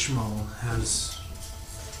 Ishmael has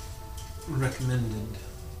recommended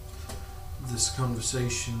this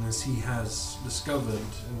conversation as he has discovered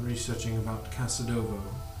in researching about Casadovo,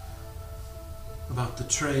 about the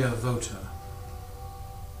Trea Vota.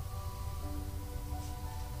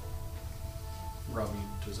 Robbie,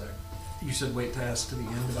 does that? You said wait to ask to the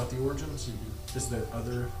end about the origins? Is there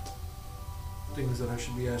other things that I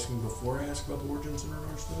should be asking before I ask about the origins in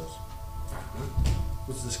regards to this?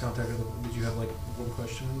 Was this contact of the, did you have like one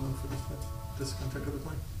question in mind for this contact of the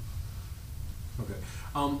plane? Okay.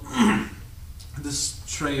 This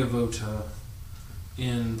Trea Vota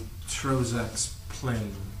in Trozak's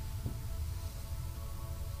plane,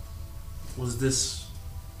 was this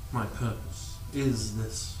my purpose? Is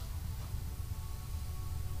this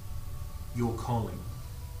your calling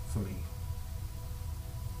for me?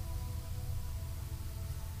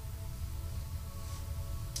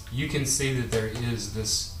 You can see that there is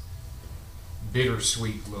this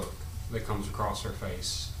bittersweet look that comes across her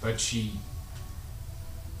face, but she,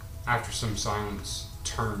 after some silence,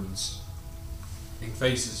 turns and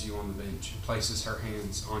faces you on the bench and places her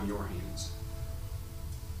hands on your hands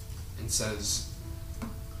and says,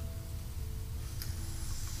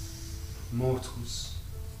 "Mortals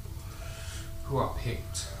who are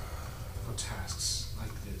picked for tasks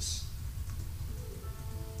like this,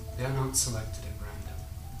 they are not selected at random.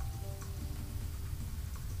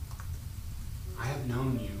 I have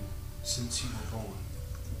known you since you were born.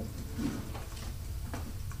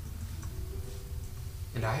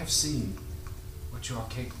 And I have seen what you are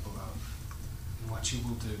capable of and what you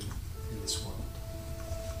will do in this world.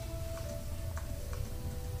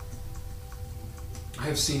 I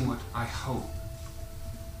have seen what I hope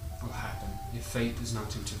will happen if fate does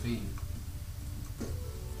not intervene.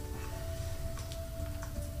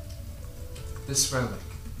 This relic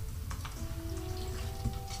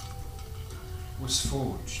was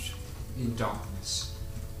forged in darkness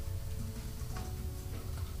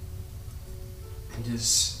and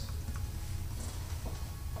is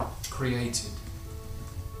created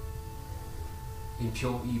in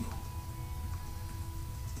pure evil.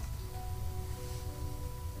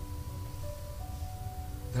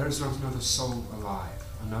 There is not another soul alive,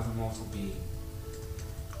 another mortal being,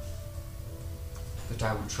 that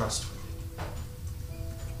I would trust with it.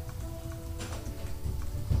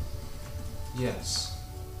 Yes,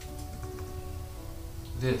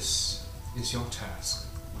 this is your task,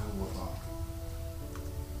 my warlock.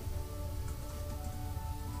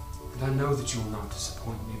 And I know that you will not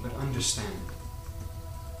disappoint me, but understand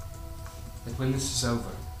that when this is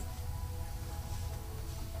over,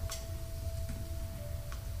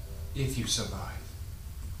 if you survive,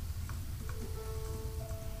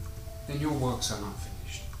 then your works are not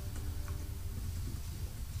finished.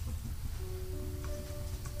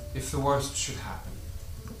 If the worst should happen,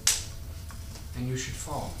 and you should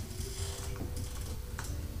fall,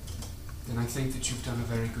 then I think that you've done a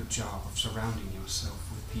very good job of surrounding yourself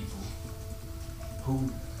with people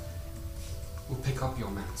who will pick up your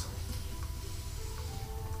mantle.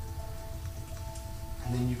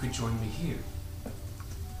 And then you could join me here.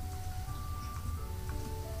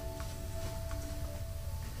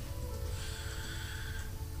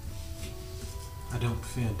 I don't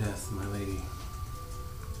fear death, my lady.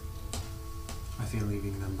 I fear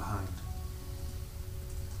leaving them behind.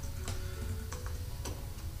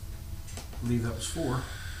 I believe that was 4.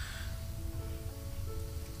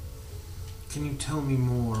 Can you tell me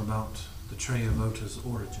more about the Trea Vota's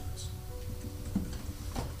origins?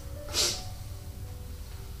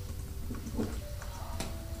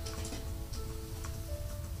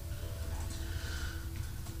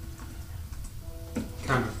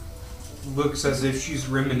 Kind of looks as if she's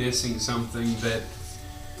reminiscing something that,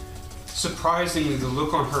 surprisingly, the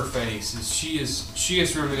look on her face is she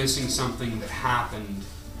is reminiscing something that happened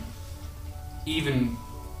even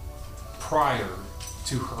prior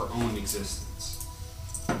to her own existence.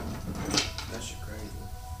 That's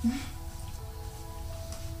crazy.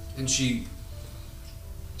 And she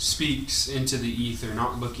speaks into the ether,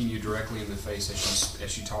 not looking you directly in the face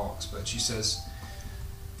as she talks, but she says,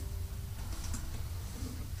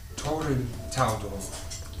 Torin Taldor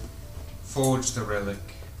forged the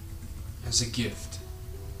relic as a gift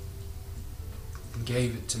and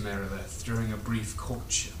gave it to Merileth during a brief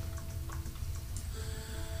courtship.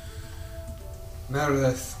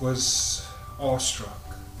 Merileth was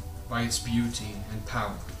awestruck by its beauty and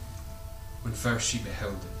power when first she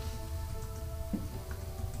beheld it.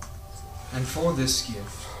 And for this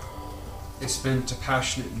gift, it spent a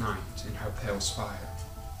passionate night in her pale spire.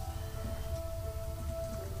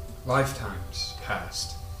 Lifetimes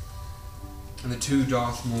passed, and the two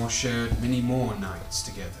Dartmoor shared many more nights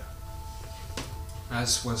together,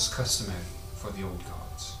 as was customary for the old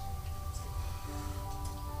gods.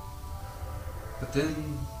 But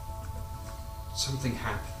then something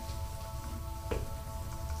happened.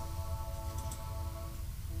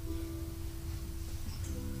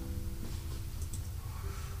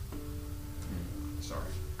 Sorry.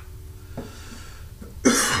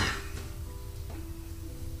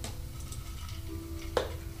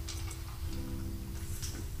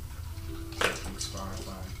 Expired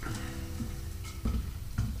by.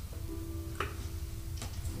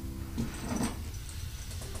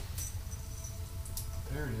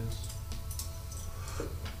 There it is.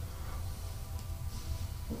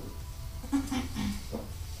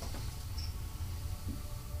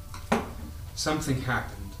 Something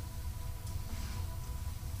happened.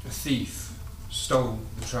 A thief stole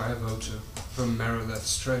the Triavota from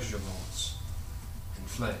Merileth's treasure vaults and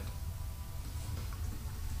fled.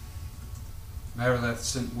 Merileth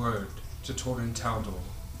sent word to Torin Taldor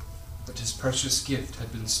that his precious gift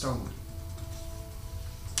had been stolen.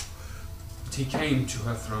 But he came to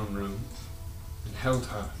her throne room and held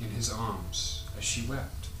her in his arms as she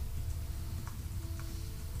wept.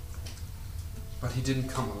 But he didn't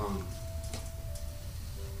come alone.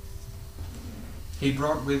 He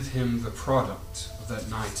brought with him the product of that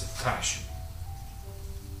night of passion.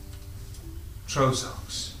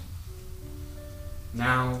 Trozox,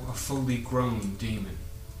 now a fully grown demon,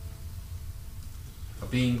 a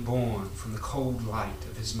being born from the cold light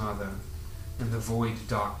of his mother and the void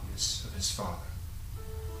darkness of his father.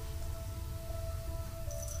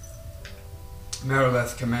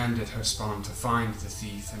 Merileth commanded her spawn to find the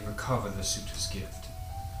thief and recover the suitor's gift.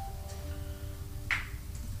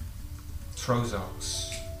 Trozox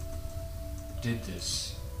did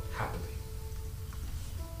this happily.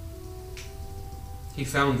 He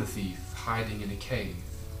found the thief hiding in a cave,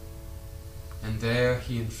 and there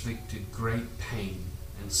he inflicted great pain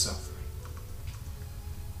and suffering.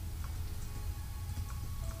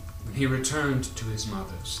 When he returned to his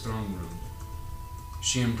mother's throne room,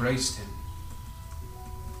 she embraced him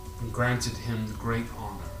and granted him the great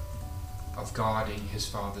honor of guarding his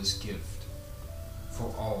father's gift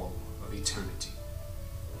for all of eternity.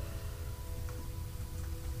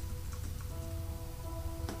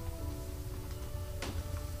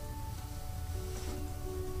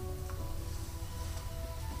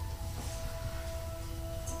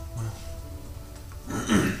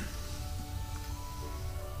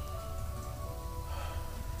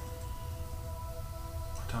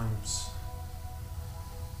 Time's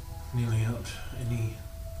nearly up. Any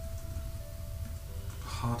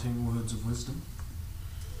parting words of wisdom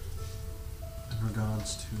in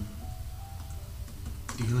regards to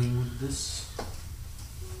dealing with this?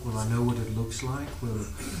 Will I know what it looks like?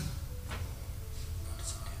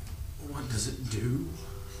 What does it do?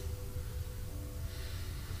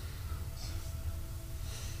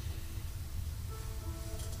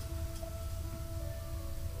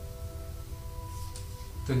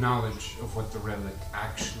 The knowledge of what the relic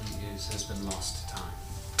actually is has been lost to time.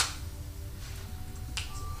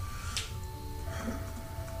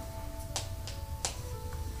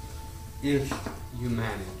 If you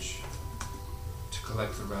manage to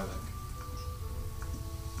collect the relic,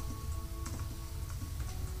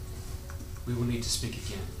 we will need to speak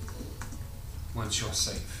again once you're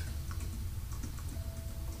safe.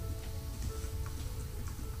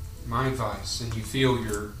 My advice, and you feel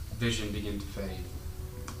your vision begin to fade,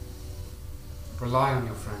 rely on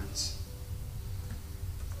your friends.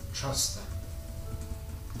 Trust them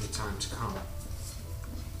in the time to come.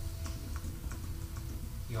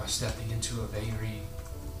 You are stepping into a very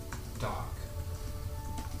dark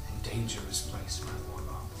and dangerous place, my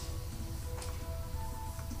warlock.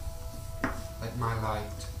 Let my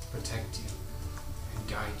light protect you and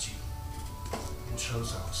guide you in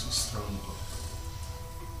Trozox's throne book.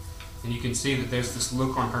 And you can see that there's this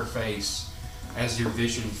look on her face as your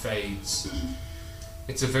vision fades.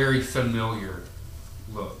 It's a very familiar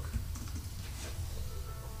look.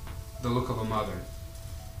 The look of a mother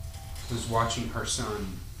who's watching her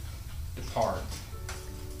son depart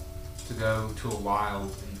to go to a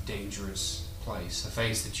wild and dangerous place. A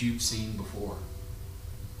face that you've seen before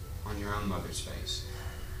on your own mother's face.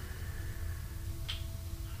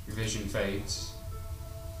 Your vision fades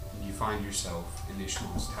and you find yourself in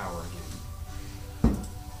Ishmael's tower again.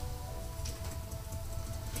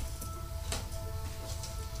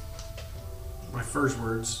 My first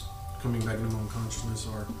words coming back into my consciousness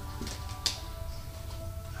are,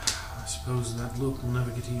 I suppose that look will never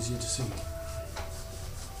get easier to see.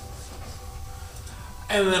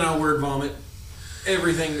 And then I'll word vomit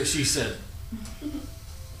everything that she said.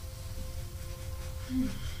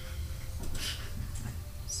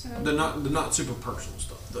 So The not super personal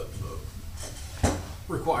stuff. The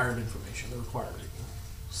required information. The required reading.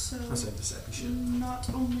 so I said the sappy shit. not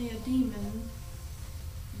only a demon,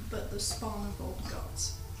 but the spawn of old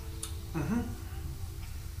gods. Mm-hmm.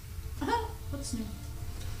 What's new?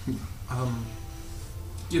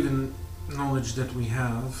 Given knowledge that we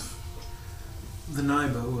have, the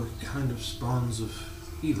Naibo are kind of spawns of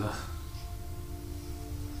Eva.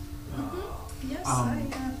 Yes,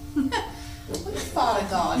 We fought a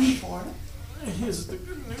god before. Here's the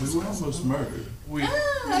good news. We were almost murdered. We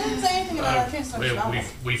I didn't say anything about our transformation.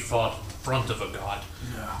 we fought front of a god.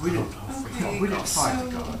 Yeah, We didn't, Okay, we didn't fight so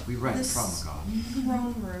a god. We ran this- from a god.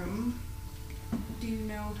 throne room. Do you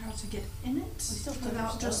know how to get in it still took our without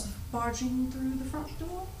stuff. just barging through the front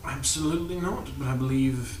door? Absolutely not, but I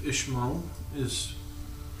believe Ishmael is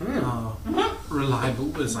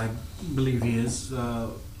reliable, as I believe he is.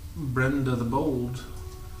 Brenda the Bold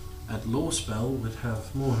at Lawspell would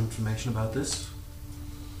have more information about this.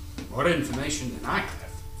 More information than I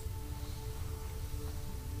have.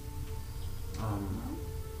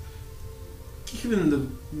 Given the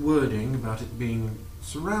wording about it being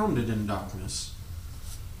surrounded in darkness,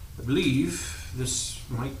 I believe this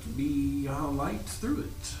might be our light through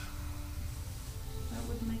it. That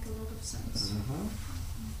would make a lot of sense. Mm-hmm.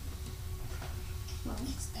 Well,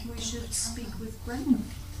 we should speak with Brenda.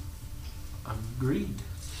 Agreed.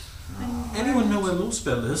 And Anyone know where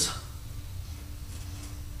Lawspell is?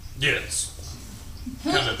 Yes.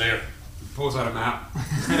 Kind of there. Pulls out a map.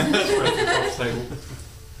 Spreads it across the table.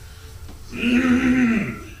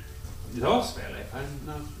 Lawspell, if I'm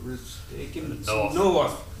not mistaken. It's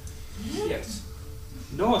north. Yes.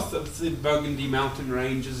 North of the Burgundy mountain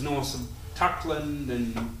ranges, north of Tuckland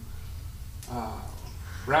and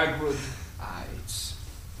Ragwood.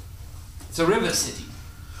 It's a river city.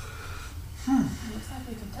 Looks like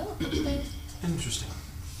we can teleport things. Interesting.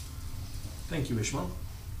 Thank you, Ishmael.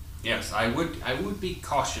 Yes, I would be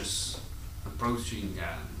cautious approaching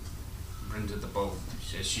Brenda the Bold.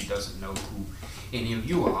 She doesn't know who any of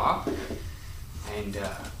you are, and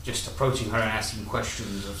just approaching her and asking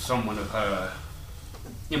questions of someone of her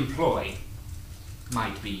employ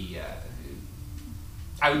might be.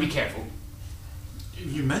 I would be careful.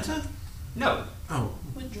 You met her? No. Oh,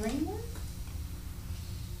 Would dream work?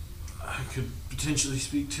 I could potentially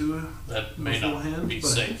speak to her That may not beforehand, be but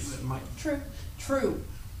safe. it might. True.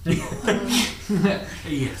 Yes,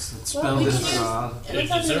 that spell Well, we is. can use, it looks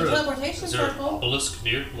like Is there's a there teleportation Is there an circle. obelisk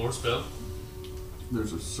near Lorspell?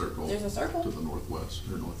 There's a circle There's a circle. to the northwest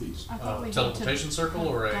or northeast. I thought we had Teleportation to circle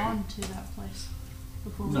or a... gone to that place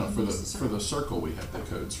before No, we for used the circle we have the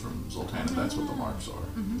codes from Zoltana. That's what the marks are.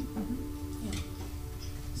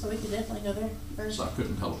 So we could definitely go there first. So I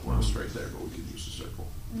couldn't teleport us straight there, but we could use the circle.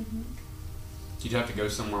 You'd have to go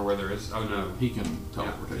somewhere where there is. Oh no. He can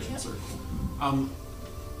teleportation Yeah. circle.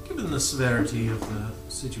 Given the severity of the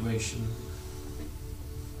situation,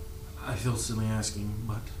 I feel silly asking,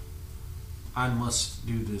 but I must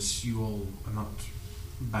do this. You all are not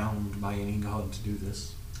bound by any god to do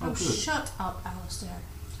this. Oh, good. shut up, Alistair.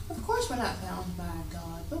 Of course we're not bound by a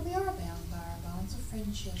god, but we are bound by our bonds of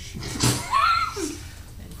friendship.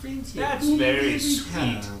 That's very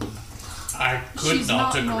sweet. I could She's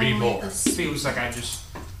not agree normally more. this- Feels like I just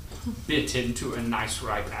bit into a nice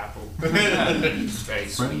ripe apple. It's very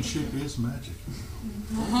sweet. Friendship is magic.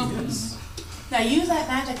 Yes. Now use that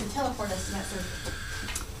magic to teleport us to that circle.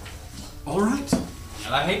 All right.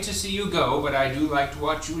 Well, I hate to see you go, but I do like to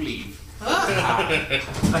watch you leave.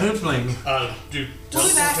 I don't blame you. Do We'll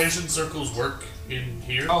be back. teleportation circles work in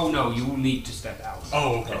here? Oh no, you will need to step out.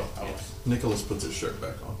 Oh, okay. Yes. Nicholas puts his shirt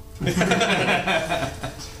back on.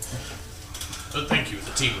 Thank you.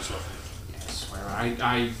 The tea was lovely. Yes, well,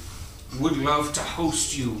 I would love to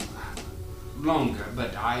host you longer,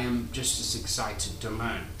 but I am just as excited to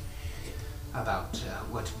learn about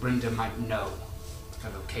what Brenda might know, the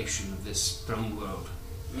location of this throne world.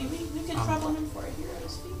 Maybe we could trouble him for a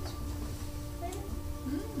hero's feat.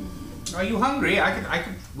 Are you hungry? I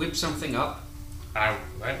could whip something up.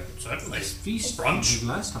 Certainly. This feast Brunch. we did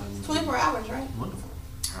last time. 24 hours, right? Wonderful.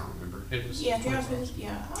 I don't remember. It was Yeah, hero's feat.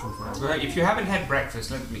 Yeah. Well, if you haven't had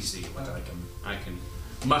breakfast, let me see what I can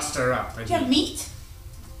muster up. And Do you have he meat?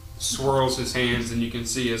 swirls his hands, and you can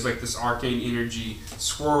see as like this arcane energy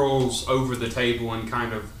swirls over the table and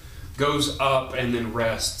kind of goes up and then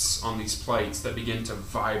rests on these plates that begin to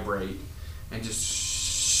vibrate, and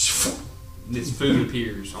just this food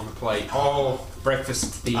appears on the plate, all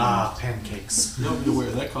breakfast themed. Pancakes. You'll be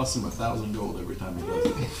aware that costs him 1,000 gold every time he does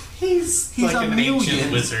it. He He's like a an million.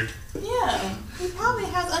 ancient wizard. Yeah, he probably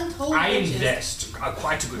has untold I riches. invest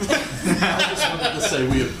quite a good. I just wanted to say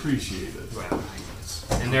we appreciate it. Well, I guess.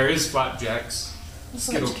 And there is flapjacks,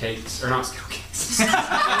 Skittle cakes, or not Skittle cakes.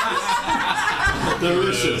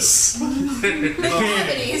 Delicious. The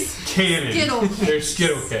cavities. Cannon. Skittle There's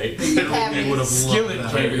Skittle cakes. He would have loved Skillet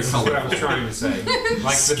that. cake is what I was trying to say.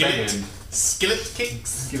 Like the band. Skillet cakes.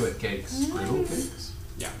 Skillet cakes. Griddle cakes?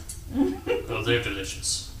 Yeah. Oh, they're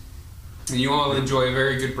delicious. And you all enjoy a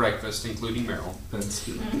very good breakfast, including Meryl. And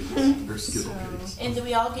Skittle cakes. Or Skittle cakes. And do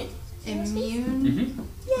we all get immune,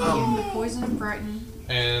 Mm-hmm. immune to poison, frighten.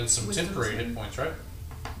 And some Wisdom temporary saving. hit points, right?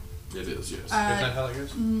 It is, yes. Isn't that how it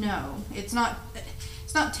goes? No, it's not.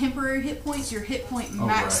 It's not temporary hit points. Your hit point Oh, right.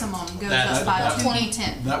 maximum goes That- up by that-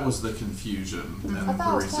 2d10. That was the confusion. And I the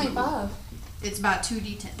thought it was reason 25. It's by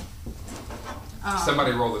 2d10.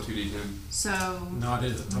 Somebody roll a 2d10. So. Not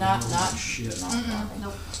it. Not shit.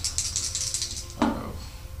 Nope. Uh-oh.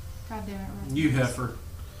 God damn it, right. You heifer.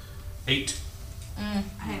 8.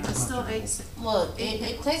 Hey, that's still 8. Look,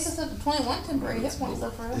 it takes us up to 21 temporary hit points though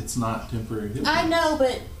for us. It's not temporary hit I points. know,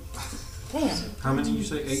 but damn. How many did you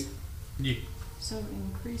say? 8? Yeah. So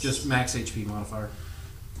increase. Just max HP modifier.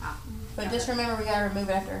 But just remember, we gotta remove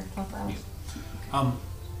it after 24 hours.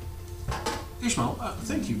 Ishmael,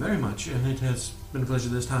 thank you very much, and it has been a pleasure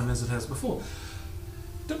this time as it has before.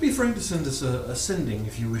 Don't be afraid to send us a sending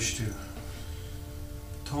if you wish to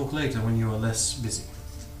talk later when you are less busy.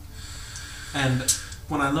 And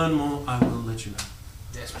when I learn more, I will let you know.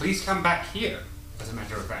 Yes, please come back here, as a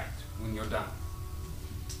matter of fact, when you're done.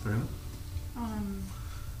 Very well.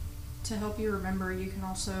 To help you remember, you can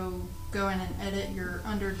also go in and edit your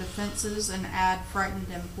under defenses and add frightened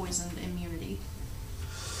and poisoned immunity.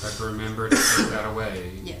 Have to remember to take that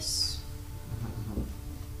away. Yes.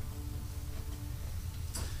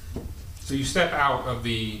 So you step out of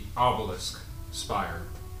the obelisk spire,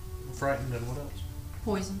 Frightened and what else?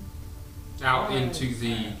 Poison. out into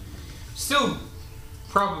the still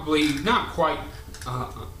probably not quite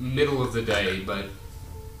middle of the day, but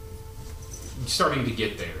starting to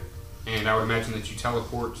get there. And I would imagine that you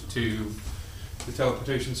teleport to the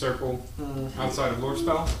teleportation circle outside of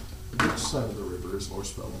Lorespell. Which side of the river is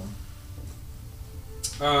Lorespell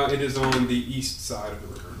on? It is on the east side of the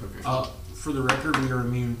river. Okay. For the record, we are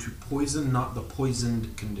immune to poison, not the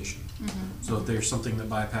poisoned condition. So if there's something that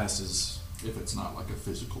bypasses, If it's not like a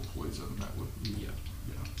physical poison, that would. yeah.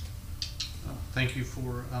 Thank you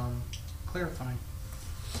for clarifying.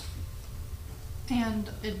 And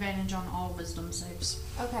advantage on all wisdom saves.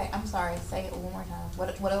 Okay, I'm sorry. Say it one more time.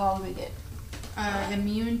 What do all we get?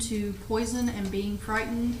 Immune to poison and being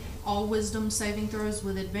frightened, all wisdom saving throws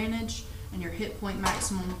with advantage, and your hit point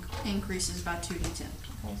maximum increases by 2d10.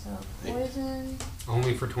 Okay, so poison,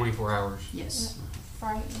 Only for 24 hours. Yes.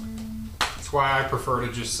 frighten. That's why I prefer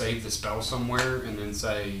to just save the spell somewhere and then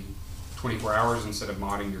say 24 hours instead of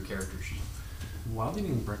modding your character sheet. While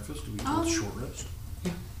eating breakfast, do we do a short rest?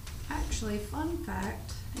 Actually, fun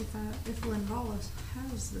fact, if Linvala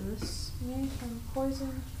has this. Yeah, from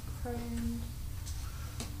poison, frightened.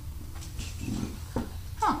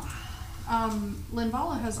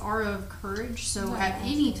 Linvala has Aura of Courage, so Right, at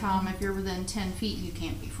any absolutely. time, if you're within 10 feet, you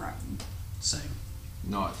can't be frightened. Same.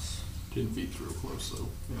 Not 10 feet through close, though.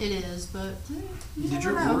 It is, but you Did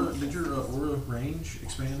never your know. aura, did your aura range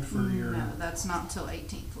expand for your? No, that's not until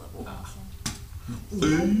 18th level.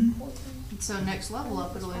 So next level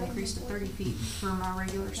up, it'll increase to 30 feet for my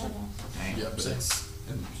regular circle. Dang. Yeah, but it's.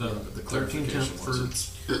 And, So, but the 13 clarification temp was for-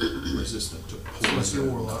 it's resistant to Plus your poison,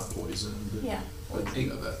 aura. not poisoned. Yeah. But you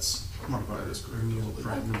know, that's. That is correct. Immune,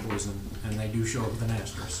 frightened, and poison, and they do show up with an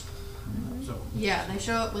asterisk. So, Yeah, they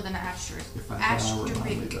show up with an asterisk. If I Asterisk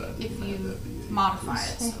remind me that I if didn't you have that VA, modify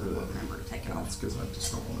it, so please. we'll remember to take it That's off. because I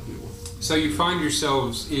just don't want to deal with. So you find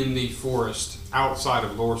yourselves in the forest outside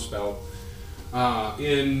of Lorespell,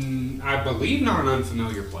 in, I believe, not an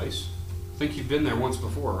unfamiliar place. I think you've been there once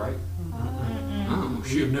before, right? Oh,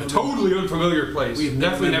 shoot. never A been- totally unfamiliar place. We've never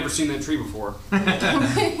definitely been- never seen that tree before.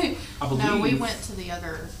 I believe. No, we went to the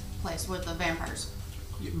other place with the vampires.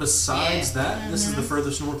 Besides Yeah. that, this is the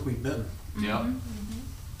furthest north we've been. Yep.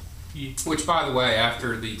 Which, by the way,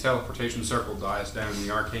 after the teleportation circle dies down in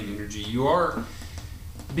the arcane energy, you are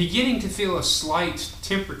beginning to feel a slight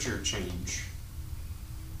temperature change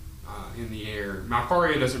in the air.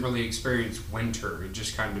 Malkaria doesn't really experience winter. It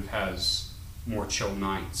just kind of has more chill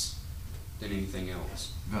nights than anything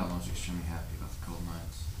else. Velma's extremely happy about the cold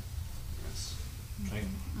nights. Yes.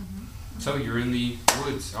 So you're in the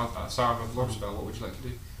woods outside of Lorespell. What would you like to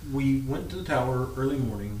do? We went to the tower early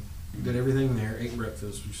morning, did everything there, ate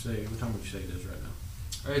breakfast. What time would you say it is right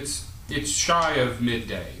now? It's It's shy of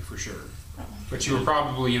midday for sure. But you were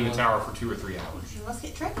probably in the tower for 2 or 3 hours. Let's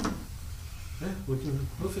get trekking. Yeah, we can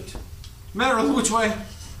move it. Meryl, which way?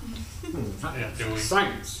 Yeah, do we?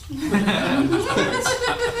 Science.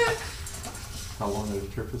 How long of a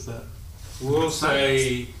trip is that? We'll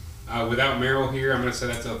say, without Meryl here, I'm going to say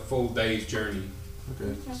that's a full day's journey.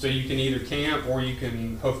 Okay. So you can either camp or you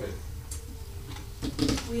can hoof it.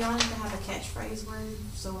 We all need to have a catchphrase word,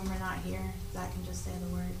 so when we're not here, Zach can just say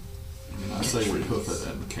the word. I say we hoof it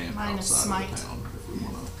and camp Mine is outside smite. of town if we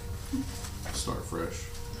want to start fresh.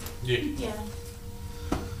 Yeah. Yeah.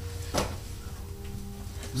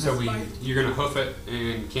 So you're going to hoof it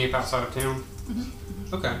and camp outside of town?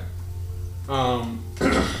 Mm-hmm. Okay.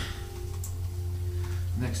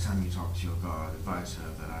 Next time you talk to your god, advise her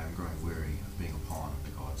that I am growing weary of being a pawn of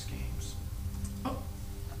the god's games.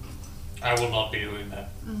 I will not be doing that.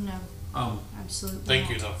 No, absolutely. Thank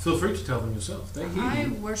not. you, though. Feel free to tell them yourself. They hear I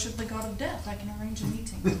you. worship the god of death. I can arrange a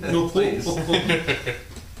meeting. No, please.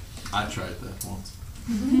 I tried that once.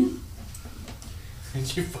 You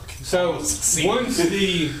fucking So succeed. once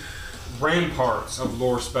the ramparts of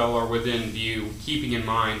Lorespell are within view, keeping in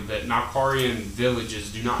mind that Malkarian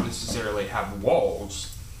villages do not necessarily have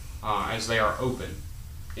walls, as they are open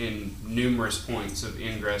in numerous points of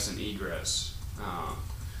ingress and egress.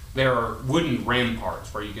 There are wooden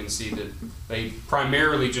ramparts where you can see that they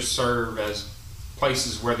primarily just serve as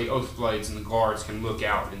places where the Oathblades and the guards can look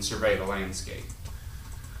out and survey the landscape.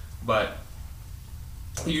 But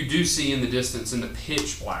you do see in the distance, in the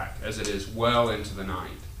pitch black, as it is well into the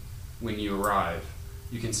night, when you arrive,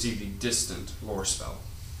 you can see the distant Lorespell.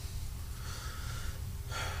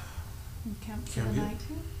 Camp for Can the we? night.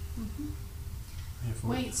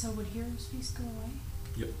 Wait, so would Heroes Feast go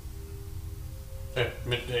away? At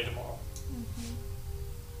midday tomorrow.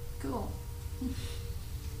 Cool.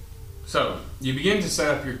 So, you begin to set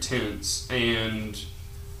up your tents, and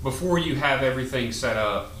before you have everything set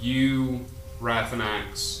up, you,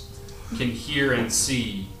 Rathanax, can hear and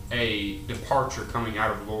see a departure coming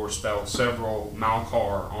out of Lorespell, several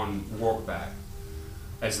Malkar on walkback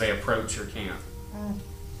as they approach your camp.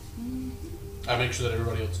 I make sure that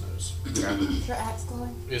everybody else knows. Okay. Is your axe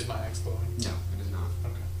glowing? Is my axe glowing? No, it is not.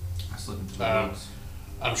 Okay. I slip into the woods.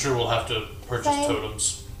 I'm sure we'll have to purchase Same.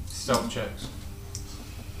 totems. Stealth checks.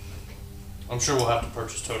 I'm sure we'll have to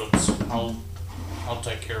purchase totems. I'll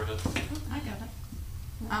take care of it. I got it.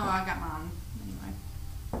 Oh, I got mine. Anyway.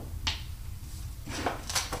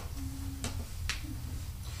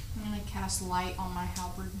 I'm gonna cast light on my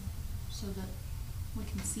halberd so that we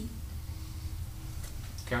can see.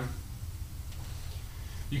 Okay.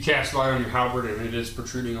 You cast light on your halberd and it is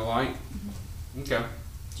protruding a light. Okay.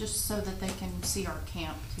 Just so that they can see our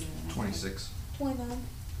camp too. and everything. 26. 29.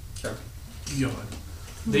 Okay. Yawn.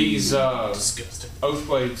 These Disgusting.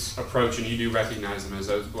 Oathblades approach, and you do recognize them as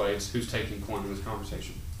Oathblades. Who's taking point in this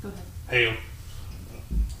conversation? Go ahead. Hail.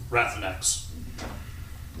 Rathanax.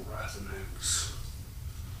 Rathanax.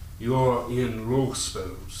 You're in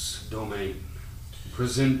Lorespell's domain.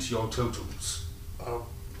 Present your totals.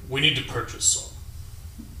 We need to purchase some.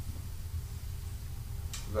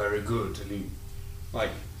 Very good. And he,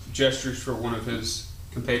 gestures for one of his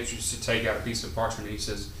compatriots to take out a piece of parchment, and he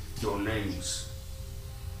says, your names.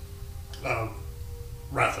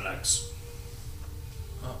 Rathanax.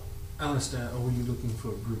 Alistair, are we looking for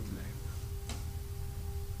a group name?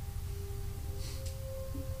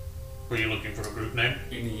 Were you looking for a group name?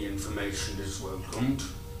 Any information is welcomed.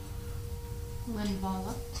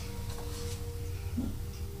 Linvala.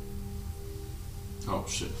 Oh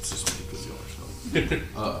shit, it's just me because y'all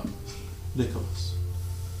are so. Nicholas.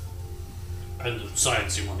 And the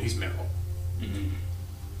sciencey one, he's Meryl. Mm-hmm.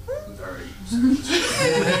 Very.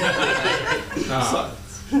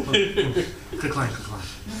 Click line, click line.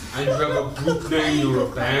 And you have a group name or a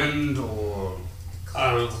band or...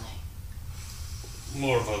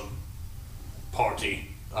 More of a party.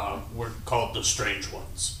 We're called the Strange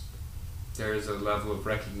Ones. There is a level of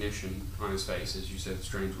recognition on his face as you said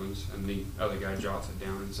strange ones, and the other guy jots it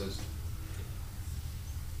down and says,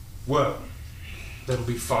 well, that'll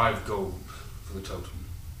be 5 gold for the totem.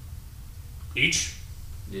 Each?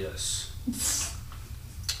 Yes.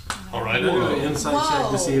 Alright. We'll do an insight check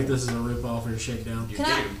Whoa. to see if this is a rip-off or a shakedown. You Can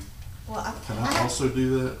I- can. Well, Can I also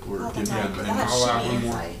do that, or Oh, give me thank God, 'cause I had I'll allow shitty one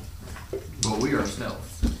more. insight. Well, we are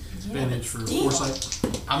stealth. Advantage for Damn. foresight.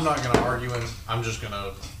 I'm not gonna argue him. I'm just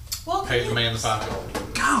gonna Well, pay can the you- man the 5 gold.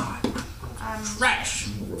 Trash!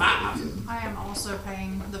 5! I am also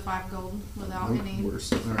paying the 5 gold without any.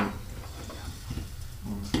 Worse. Alright.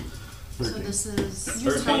 So this is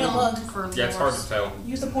Use the point of luck. for Yeah, it's hard to Lorespell. tell.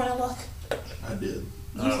 Use the point of luck. I did.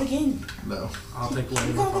 Use it again. No. I'll take one.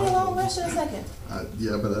 You're gonna get a long rest in a second.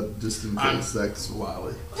 Yeah, but just in case Zach's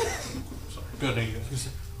wily. Sorry. Go ahead.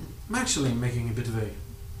 I'm actually making a bit of a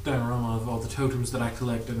diorama of all the totems that I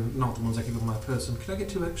collect and not the ones I keep in my person. Could I get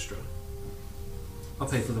 2 extra? I'll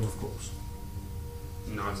pay for them, of course.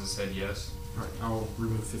 Nods his head yes. Alright, I'll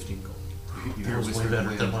remove 15 gold. You That hear was way whispering better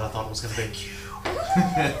wind. than what I thought it was going to be.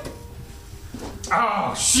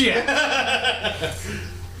 Oh shit!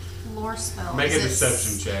 Lore spell. Make a Is it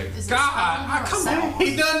deception check. Is it God, spell or come sound?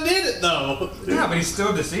 He done did it though. Yeah, but he's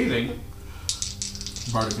still deceiving.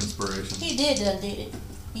 Bardic inspiration. He did it.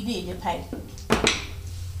 He did get paid.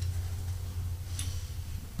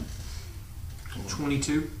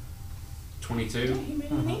 22. 22. He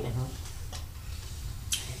made me need it.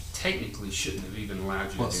 Technically shouldn't have even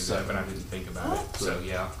allowed you Plus to do that, but I 7. didn't think about it. So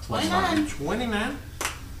yeah. 29. 29?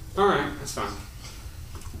 Alright, that's fine.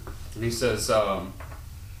 And he says,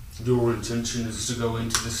 your intention is to go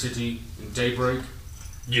into the city in daybreak?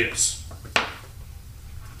 Yes.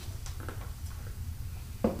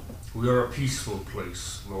 We are a peaceful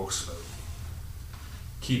place, Lorso.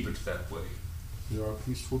 Keep it that way. We are a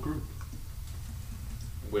peaceful group.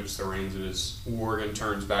 Which the reins of his org and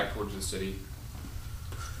turns back towards the city.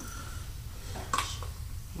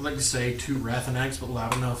 I'd like to say 2 Rathanags, but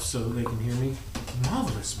loud enough so they can hear me.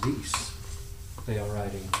 Marvelous beasts they are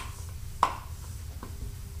riding.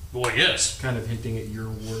 Boy, yes. Kind of hinting at your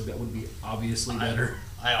word that would be obviously better.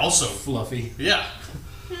 I also. Fluffy. Yeah.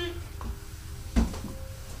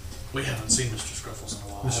 We haven't seen Mr. Scruffles in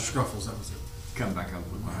a while. Mr. Scruffles, that was it. Come back up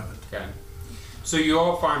with I my have it. Okay. So you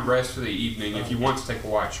all find rest for the evening. If you want to take a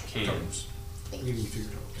watch, you can. Give me 2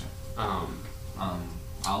 tokens.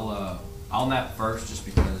 I'll nap first just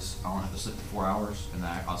because I won't have to sleep for 4 hours, and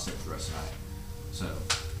then I'll sleep for the rest of the night. So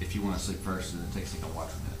if you want to sleep first and then take a second watch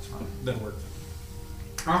from me, that's fine. That'll work.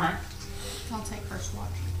 Alright. I'll take first watch.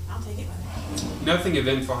 I'll take it by now. Nothing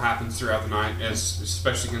eventful happens throughout the night,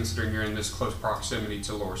 especially considering you're in this close proximity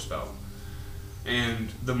to Lorspell. And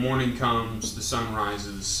the morning comes, the sun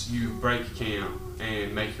rises, you break camp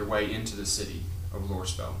and make your way into the city of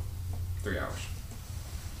Lorspell. 3 hours.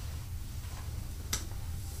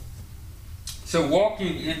 So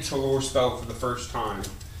walking into Lorspell for the first time,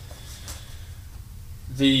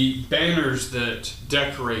 the banners that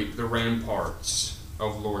decorate the ramparts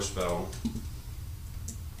of Lorspell. Let me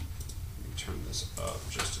turn this up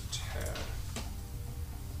just a tad.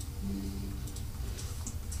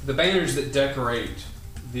 The banners that decorate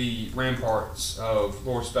the ramparts of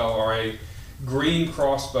Lorspell are a green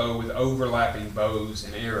crossbow with overlapping bows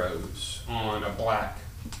and arrows on a black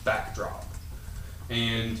backdrop.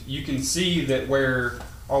 And you can see that where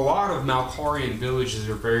a lot of Malkarian villages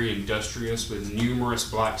are very industrious with numerous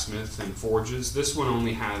blacksmiths and forges, this one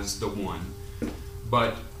only has the one.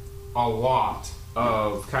 But a lot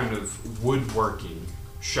of kind of woodworking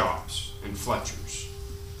shops and Fletchers.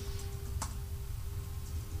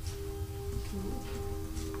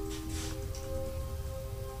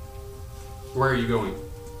 Where are you going?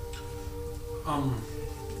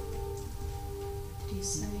 Do you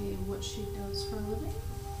say what she does for a living?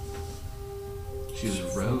 She's a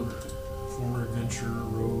rogue. Former adventurer,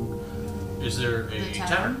 rogue. Is there The a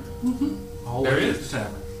tavern? tavern? All There the way is. to the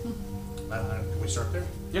tavern. Can we start there?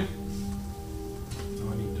 Yeah.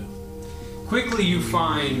 Oh, I need to. Quickly you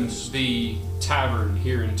find the tavern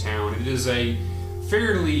here in town. It is a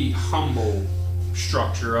fairly humble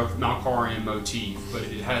structure of Malkarian motif, but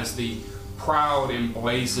it has the proud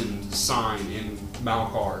emblazoned sign in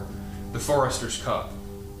Malkar, the Forester's Cup.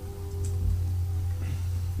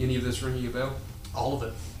 Any of this ringing a bell? All of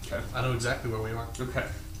it. Okay. I know exactly where we are. Okay.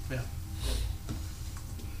 Yeah.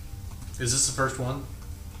 Is this the first one?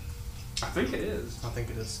 I think it is. I think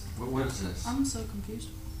it is. What is this? I'm so confused.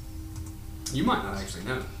 You might not actually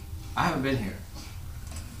know. I haven't been here.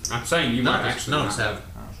 I'm saying you might actually no, not it's know. happened.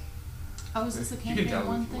 Oh, is this the You can campaign tell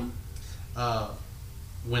one if you thing?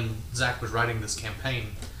 When Zach was writing this campaign,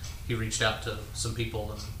 he reached out to some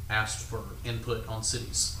people and asked for input on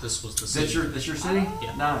cities. This was the city. That's your city?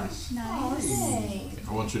 Yeah. Nice. Oh, Nice. yay.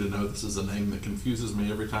 I want you to know this is a name that confuses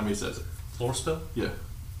me every time he says it. Floor spill? Yeah.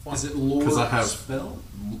 Is it lore 'Cause I have- spell?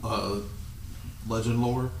 Legend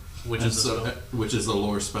lore. Which and is the spell? which is a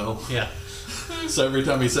lore spell. Yeah. So every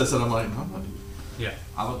time he says it, I'm like, I'm not. Yeah.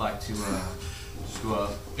 I would like to just go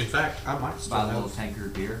up, In fact, I might still buy a little have. tanker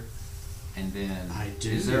of beer, and then I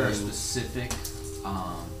is there a do. specific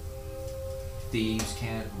thieves'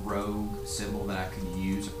 camp rogue symbol that I could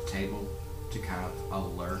use at the table to kind of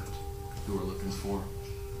alert who we're looking for?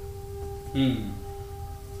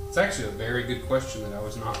 It's actually a very good question that I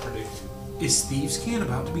was not predicting. Is Thieves' Can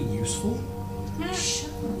about to be useful? No, it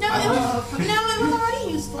was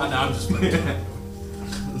already useful. I know, I'm just playing.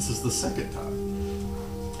 This is the second time.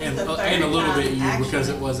 And, The third and a little bit time, you actually. because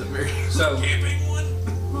it wasn't very So- camping one.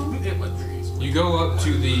 It wasn't very useful. You go up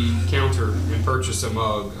to the counter and purchase a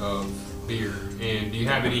mug of beer. And do you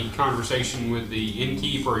have any conversation with the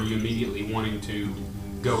innkeep, or are you immediately wanting to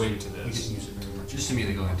go into We this? didn't use it very much. Just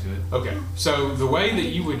immediately go into it. Okay, so the way that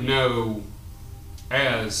you would know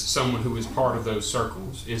as someone who is part of those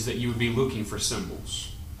circles is that you would be looking for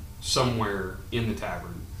symbols somewhere in the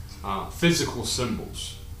tavern, physical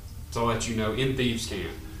symbols to let you know in Thieves'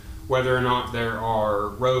 Camp whether or not there are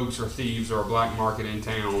rogues or thieves or a black market in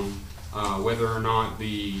town, whether or not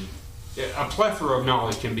a plethora of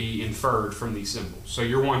knowledge can be inferred from these symbols. So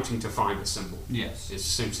you're wanting to find a symbol. Yes. Is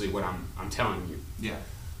essentially what I'm telling you. Yeah.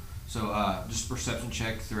 So just a perception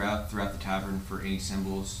check throughout the tavern for any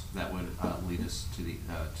symbols that would lead us to the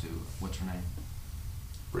to what's her name?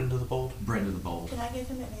 Brenda the Bold. Brenda the Bold. Can I give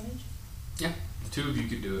him advantage? Yeah, the two of you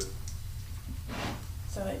could do it.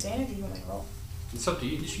 So advantage or you want me to roll? It's up to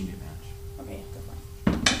you. She can do match. Okay, go for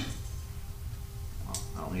it. Well,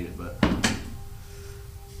 I don't need it, but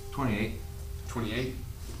 28. 28.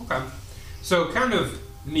 Okay. So kind of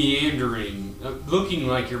meandering, looking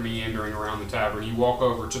like you're meandering around the tavern, you walk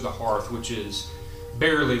over to the hearth, which is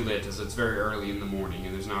barely lit as it's very early in the morning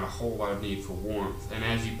and there's not a whole lot of need for warmth. And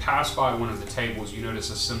as you pass by one of the tables, you notice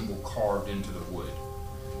a symbol carved into the wood.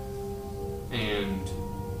 And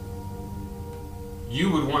you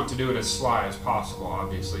would want to do it as sly as possible,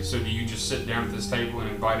 obviously. So do you just sit down at this table and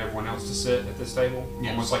invite everyone else to sit at this table?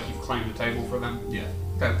 Yes. Almost like you've claimed a table for them? Yeah.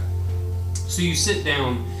 Okay. So you sit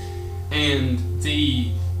down, and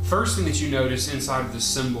the first thing that you notice inside of this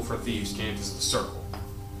symbol for Thieves' Camp is the circle.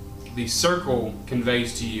 The circle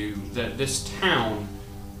conveys to you that this town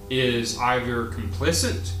is either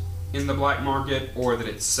complicit in the black market or that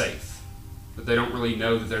it's safe. But they don't really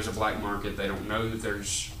know that there's a black market. They don't know that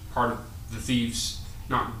there's part of the thieves,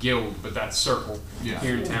 not guild, but that circle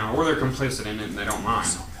here in town, or they're complicit in it and they don't mind.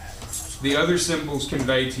 The other symbols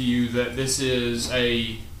convey to you that this is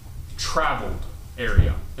a traveled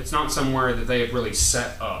area. It's not somewhere that they have really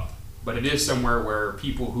set up, but it is somewhere where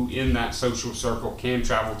people who in that social circle can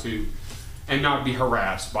travel to and not be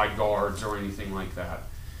harassed by guards or anything like that.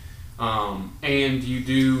 And you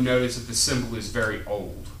do notice that the symbol is very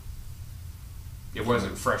old. It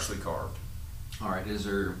wasn't freshly carved. All right. Is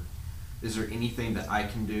there anything that I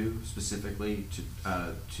can do specifically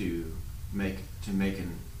to make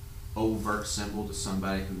an overt symbol to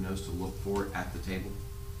somebody who knows to look for it at the table?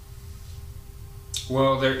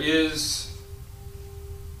 Well, there is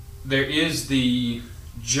the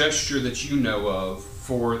gesture that you know of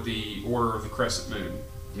for the Order of the Crescent Moon.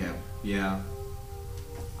 Yeah.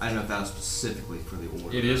 I don't know if that was specifically for the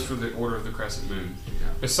order. It is for the Order of the Crescent Moon. Yeah.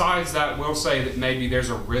 Besides that, we'll say that maybe there's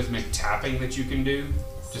a rhythmic tapping that you can do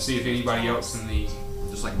to see if anybody else in the...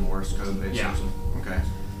 Just like Morse code, basically. Yeah. Okay.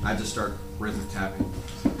 I just start rhythmic tapping.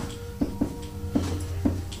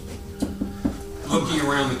 Looking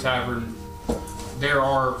around the tavern, there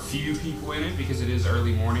are few people in it because it is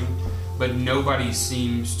early morning, but nobody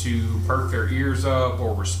seems to perk their ears up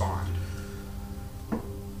or respond.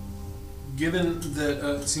 Given that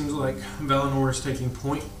it seems like Valinor is taking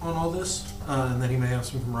point on all this, and that he may have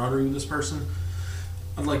some camaraderie with this person,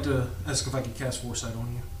 I'd like to ask if I could cast Foresight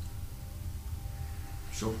on you.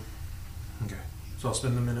 Sure. Okay. So I'll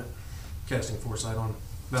spend a minute casting Foresight on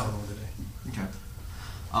Valinor today. Okay.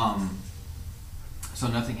 So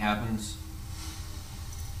nothing happens.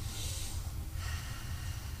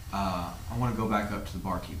 I want to go back up to the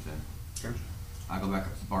barkeep then. Okay. I go back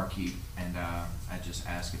up to the barkeep and I just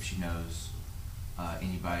ask if she knows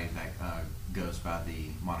anybody that goes by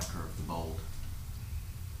the moniker of the Bold.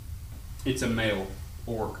 It's a male,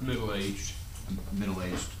 orc, middle-aged. A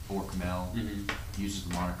middle-aged orc male uses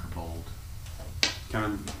the moniker Bold. Kind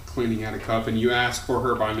of cleaning out a cup, and you ask for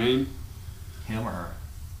her by name? Him or her?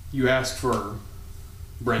 You ask for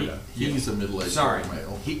Brenda. He's a middle-aged Sorry.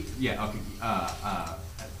 male. Yeah, okay.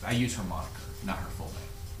 I use her moniker, not her full name.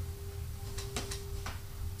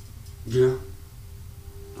 Yeah.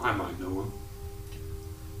 I might know him.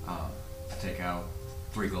 I take out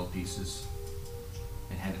 3 gold pieces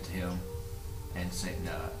and hand it to him and say,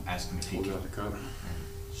 ask him if he Hold can, out the cup. and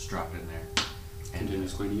just drop it in there. And,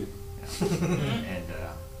 Continues cleaning it. and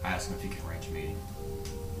I ask him if he can arrange a meeting.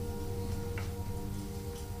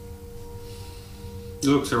 He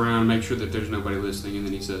looks around, makes sure that there's nobody listening, and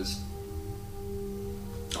then he says,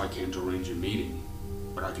 I can't arrange a meeting,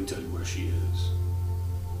 but I can tell you where she is.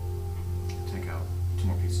 Take out 2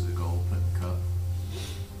 more pieces of gold, put in the cup.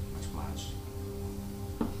 Much obliged.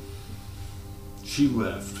 She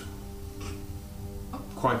left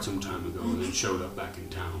quite some time ago and then showed up back in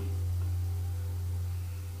town.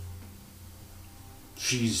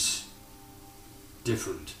 She's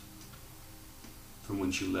different from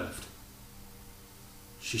when she left.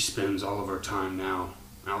 She spends all of her time now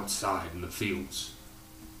outside in the fields,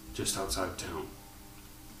 just outside of town.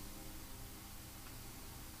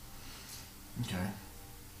 Okay.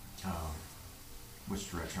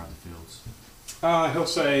 Which direction are the fields? He'll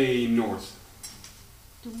say north.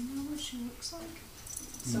 Do we know what she looks like?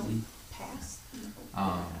 So we pass.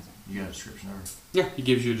 You got a description of her? Yeah, he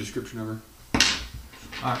gives you a description of her.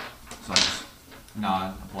 Alright. So I just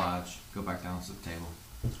nod, oblige, go back down to the table.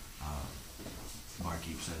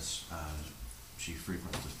 Barkeep says she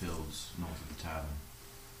frequents the fields north of the tavern,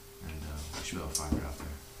 and we should be able to find her out there.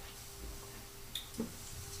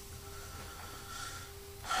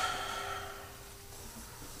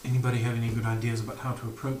 Anybody have any good ideas about how to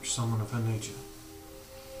approach someone of her nature?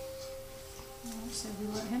 Well, I say we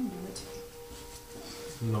let him do it.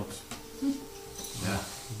 Not Yeah.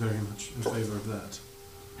 very much in favor of that.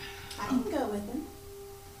 I can go with him.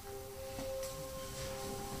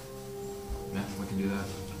 Yeah, we can do that.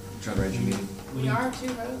 Try to arrange a meeting. We are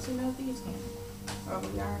two rogues who know thieves' camp. Or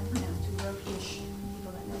we are now two rogue-ish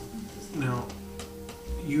people that know thieves' camp. Now,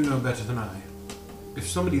 you know better than I. If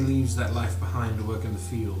somebody leaves that life behind to work in the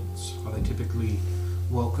fields, are they typically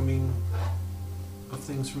welcoming of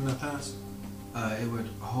things from their past? It would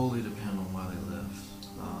wholly depend on why they left.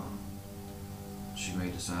 She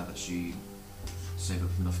may decide that she saved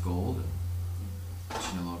up enough gold and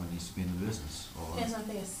she no longer needs to be in the business. Or Depends on if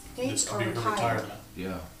they This escaped could or be her retired. retirement.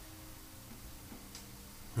 yeah.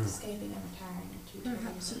 Escaping and retiring are two different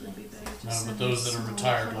Perhaps it would be things. better to No, send but those that us are some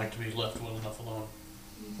retired more like to be left well enough alone.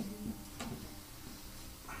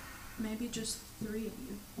 Maybe just 3 of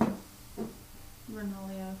you.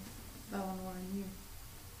 Renalia, Eleanor, and you.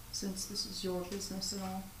 Since this is your business and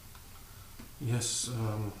all. Yes,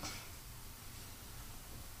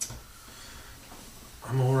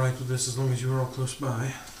 I'm alright with this as long as you're all close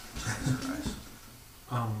by.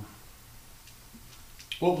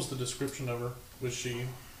 What was the description of her? Was she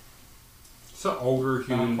It's an older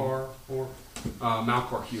human. Malkar or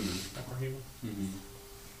Malkar human. Malkar human?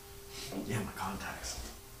 Yeah, my contacts.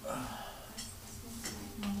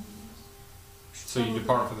 So you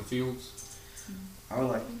depart for the fields? I would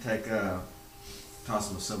like to take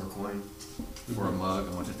toss him a silver coin for a mug.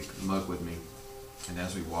 I want to take the mug with me, and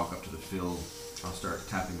as we walk up to the field, I'll start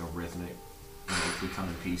tapping a rhythmic, and we come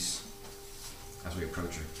in peace as we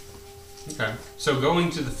approach her. Okay. So going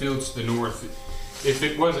to the fields to the north, if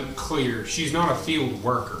it wasn't clear, she's not a field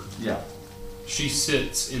worker. Yeah. She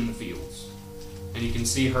sits in the fields. And you can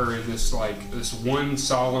see her in this one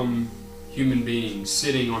solemn human being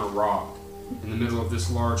sitting on a rock in the middle of this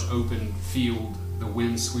large open field, the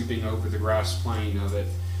wind sweeping over the grass plain of it,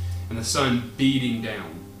 and the sun beating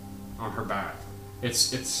down on her back.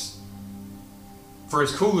 It's for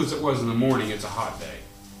as cool as it was in the morning, it's a hot day.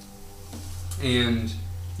 And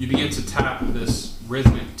you begin to tap this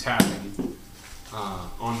rhythmic tapping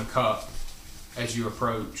on the cup as you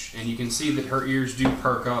approach, and you can see that her ears do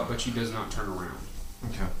perk up, but she does not turn around.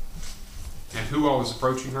 Okay. And who all is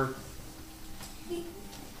approaching her?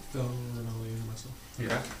 Eleanor, Renalia, and myself.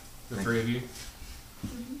 Okay. The three of you.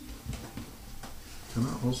 Can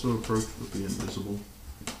I also approach with the invisible?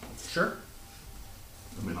 Sure.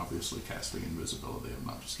 I mean, obviously casting invisibility, I'm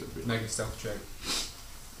not just going to be Make a stealth check.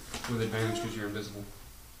 With advantage because you're invisible.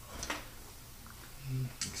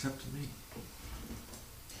 Except to me.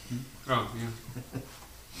 Oh, yeah.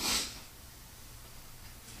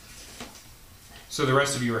 So the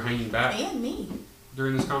rest of you are hanging back And me.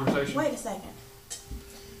 during this conversation? Wait a second.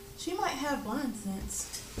 She might have blind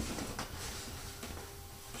sense.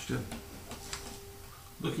 She did.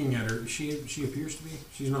 Looking at her, she appears to be.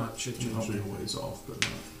 She's not shit-changed. I'll be a ways off, but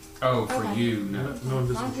not. Oh, for Okay. you, No, no. no As long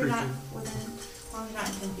invisible as you're not creature. within, as long as you're not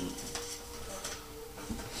in 10 feet.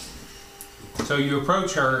 So you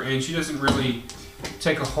approach her, and she doesn't really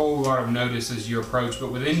take a whole lot of notice as you approach,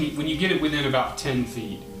 but when you get it within about 10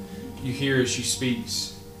 feet, you hear as she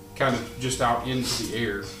speaks, kind of just out into the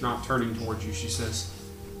air, not turning towards you, she says,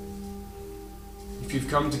 "If you've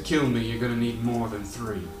come to kill me, you're going to need more than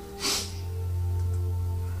 3.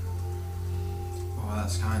 Well,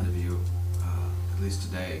 that's kind of you. At least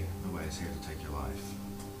today, nobody's here to take your life.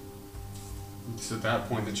 It's at that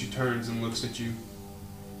point that she turns and looks at you.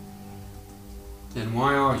 "And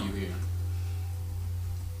why are you here?"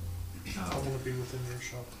 I want to be within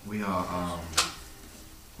earshot. We are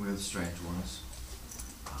the strange ones.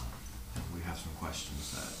 And we have some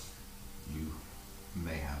questions that you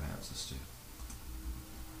may have answers to.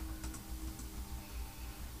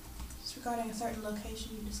 It's regarding a certain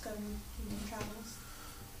location you discovered in your travels.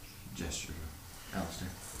 Gesture, Alistair.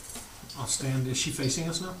 I'll stand. Is she facing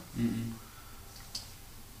us now? Mm-mm.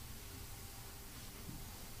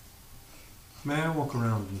 May I walk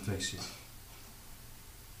around and face you?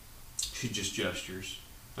 She just gestures,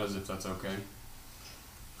 as if that's okay.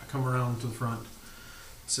 I come around to the front,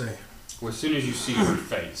 say, Well, as soon as you see her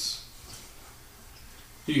face,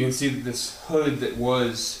 you can see that this hood that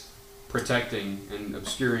was protecting and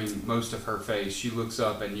obscuring most of her face, she looks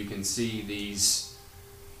up and you can see these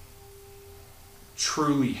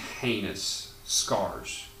truly heinous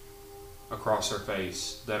scars across her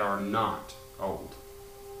face that are not old.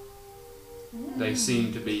 They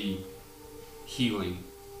seem to be healing,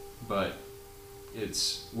 but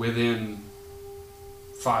it's within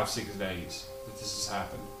 5-6 days that this has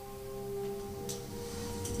happened.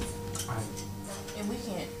 And we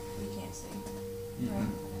can't see. Right?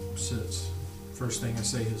 Sits. First thing I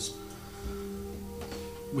say is,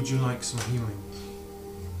 would you like some healing?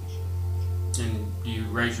 And do you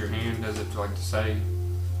raise your hand as if like to say?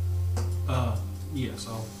 Yes,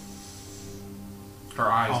 I'll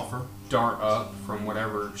Her eyes offer. dart up from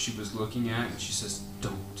whatever she was looking at, and she says,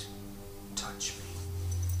 "Don't touch me."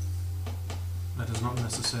 That is not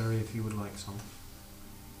necessary if you would like some.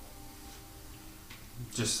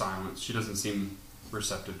 Just silence. She doesn't seem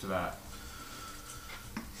receptive to that.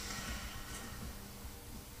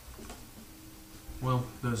 Well,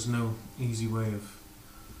 there's no easy way of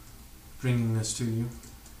bringing this to you,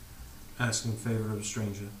 asking favor of a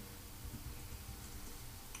stranger.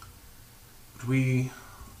 But we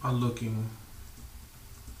are looking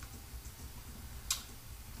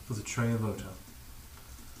for the Tray of Ota.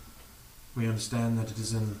 We understand that it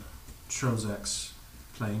is in Trozak's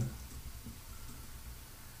plane,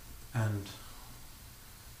 and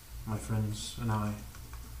my friends and I are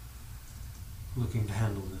looking to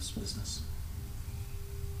handle this business.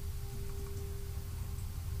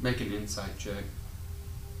 Make an insight check.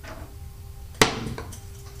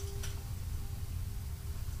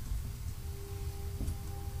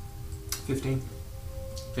 15.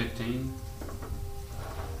 15.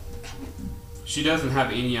 She doesn't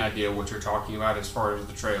have any idea what you're talking about as far as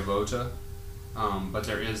the Tray of Ota, but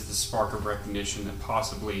there is the spark of recognition that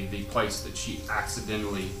possibly the place that she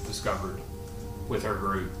accidentally discovered with her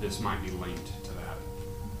group, this might be linked to that.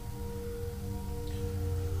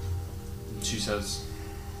 She says,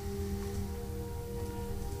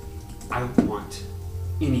 "I don't want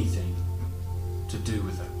anything to do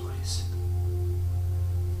with that place.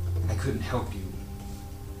 I couldn't help you,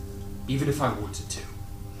 even if I wanted to.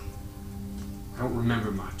 I don't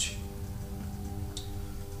remember much."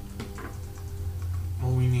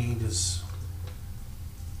 All we need is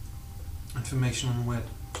information on where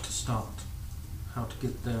to start, how to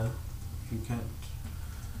get there. If you can't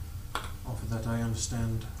offer that, I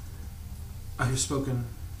understand. I have spoken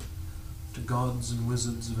to gods and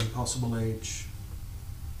wizards of impossible age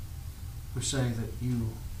who say that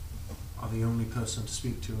you are the only person to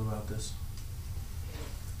speak to about this.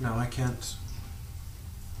 Now, I can't,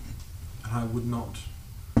 and I would not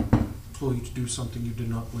implore you to do something you do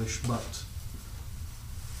not wish, but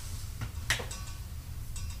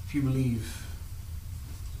if you believe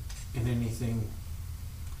in anything,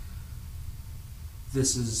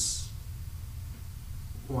 this is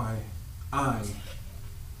why I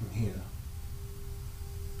am here.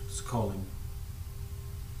 It's calling.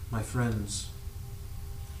 My friends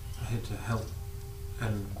are here to help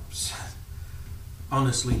and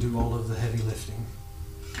honestly do all of the heavy lifting.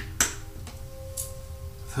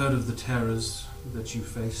 I've heard of the terrors that you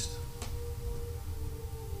faced,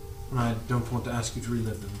 and I don't want to ask you to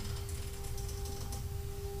relive them.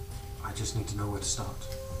 I just need to know where to start.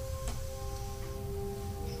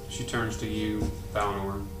 She turns to you,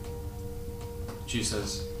 Balnor. She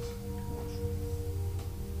says,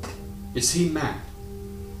 "Is he mad?"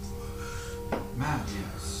 Mad,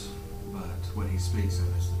 yes, but what he speaks of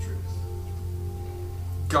is the truth.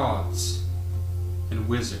 Gods and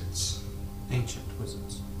wizards. Ancient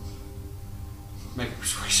wizards. Make a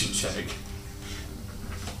persuasion check.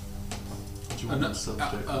 Do you want my stuff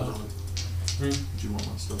check, by the way? Do you want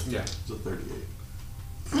my stuff? Yeah. It's a 38.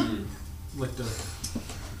 Mm. I'd like to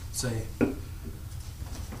say,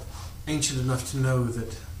 ancient enough to know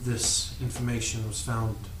that this information was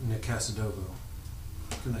found near Casadovo.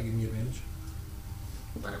 Can that give me advantage?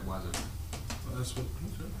 But it wasn't. Well, that's what he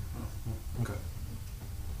said. Oh, okay.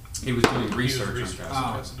 He was doing research on research.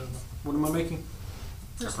 Casadova. What am I making?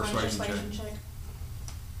 Persuasion check.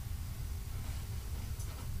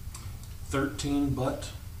 13, but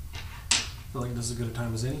I feel like this is as good a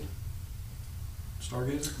time as any.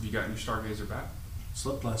 Stargazer? Have you gotten your Stargazer back?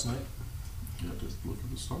 Slept last night. You have to look at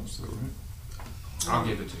the stars, though, right? I'll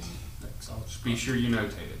give it to you. Thanks. I'll Just be sure you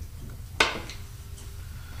notate it.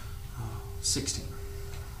 16.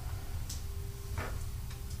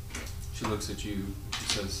 She looks at you and she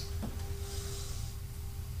says,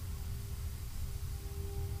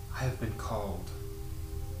 I have been called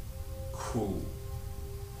cruel,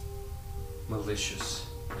 malicious,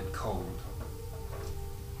 and cold.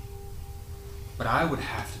 But I would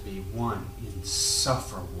have to be one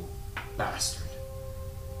insufferable bastard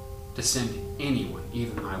to send anyone,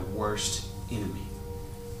 even my worst enemy,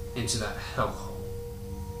 into that hellhole.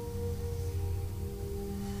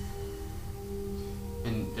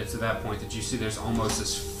 And it's at that point that you see there's almost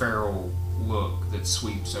this feral look that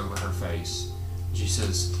sweeps over her face. She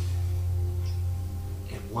says,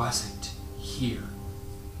 it wasn't here.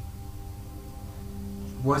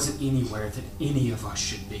 It wasn't anywhere that any of us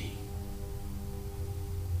should be.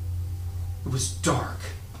 It was dark.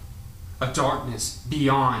 A darkness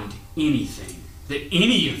beyond anything that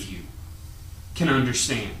any of you can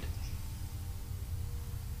understand.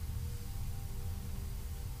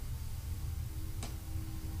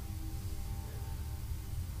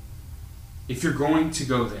 If you're going to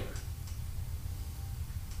go there,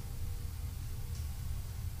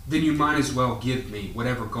 then you might as well give me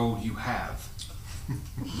whatever gold you have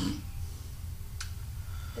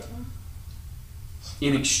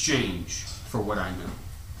in exchange for what I know.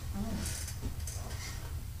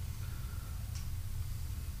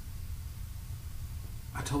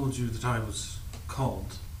 I told you that I was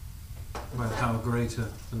called by a power greater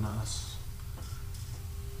than us.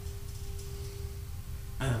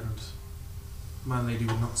 And my lady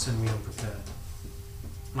would not send me unprepared.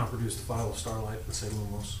 And I produced the vial of starlight and say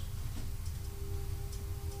Lumos.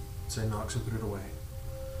 Say Nox and put it away.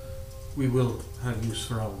 We will have use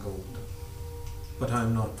for our gold. But I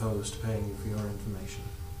am not opposed to paying you for your information.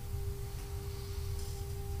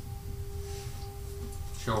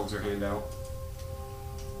 She holds her hand out.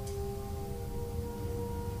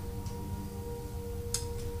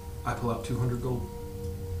 I pull out 200 gold.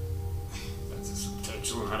 That's a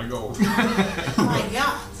substantial amount of gold. Oh my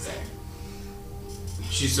God, sir.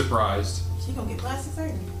 She's surprised. She gonna get plastic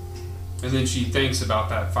surgery. And then she thinks about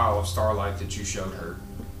that vial of starlight that you showed her.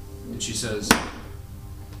 And she says,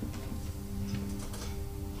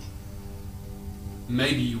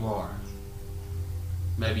 maybe you are.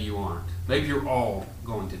 Maybe you aren't. Maybe you're all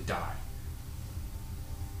going to die.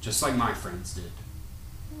 Just like my friends did.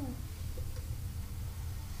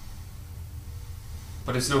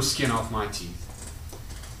 But it's no skin off my teeth.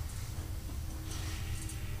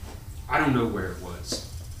 I don't know where it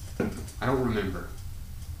was. I don't remember.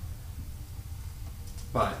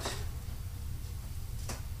 But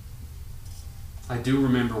I do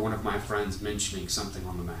remember one of my friends mentioning something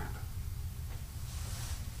on the map.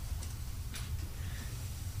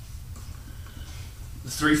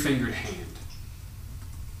 The three-fingered hand.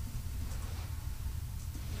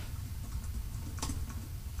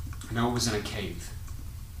 I know it was in a cave.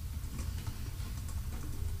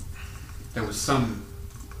 There was some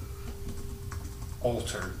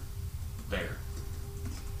altar there.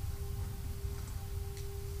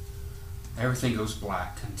 Everything goes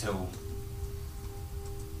black until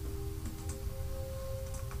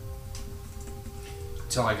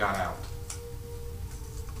I got out.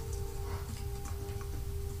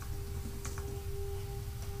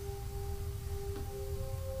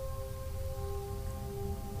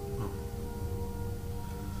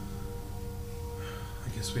 I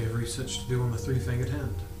guess we have research to do on the three-fingered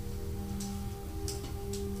hand.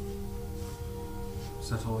 Is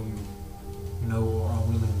that all you know or are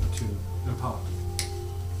willing to impart?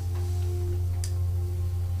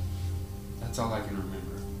 That's all I can remember.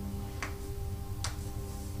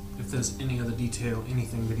 If there's any other detail,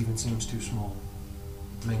 anything that even seems too small,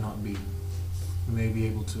 may not be. We may be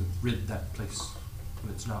able to rid that place of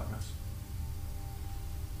its darkness.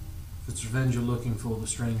 If it's revenge you're looking for, the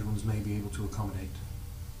strange ones may be able to accommodate.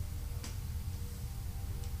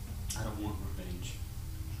 I don't want revenge.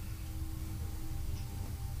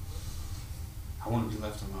 I want to be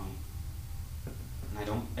left alone. And I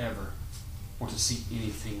don't ever want to see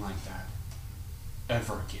anything like that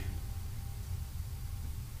ever again.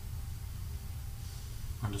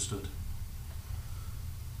 Understood.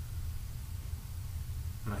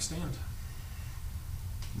 And I stand.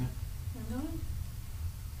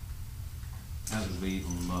 As we leave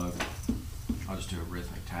on the mug, I'll just do a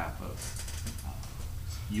rhythmic tap of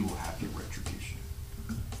you will have your retribution.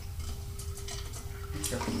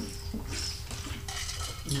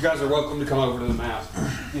 You guys are welcome to come over to the map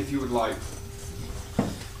if you would like.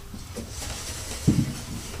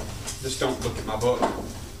 Just don't look at my book.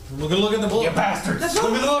 We're gonna look at the book. You bastards! Look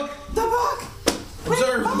at the book. The book!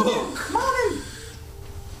 Observe the book. Marvin!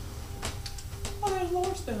 Oh, there's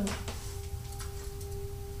more spell.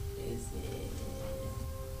 Is it...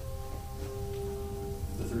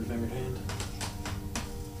 The three-fingered hand.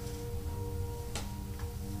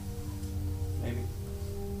 Maybe.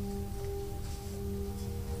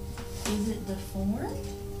 Is it the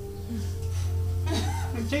fourth?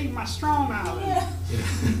 Gee, my strong island.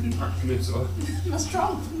 Yeah. Or peninsula. My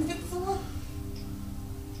strong peninsula.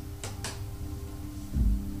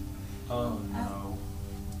 Oh no.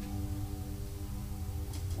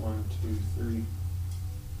 1, 2, 3.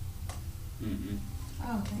 Mm-mm. I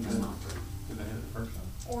don't think That's so. not true. Did they hit it the first time?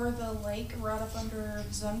 Or the lake right up under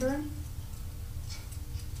Zundern.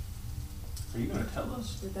 Are you gonna tell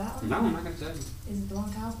us? Did that one? No, I'm not gonna tell you. Is it the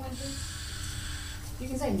one Kyle's pointing to? You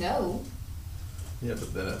can say no, Yeah,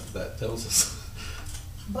 but then that tells us.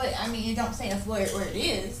 But, I mean, you don't say us where it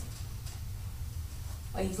is.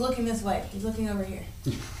 Like, he's looking this way. He's looking over here.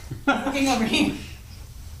 He's looking over here.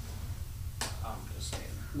 I'm just saying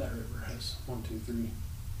that river has 1, 2, 3.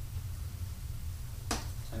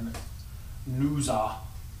 Saying it. Nooza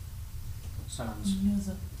sounds.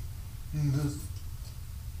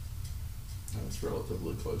 That's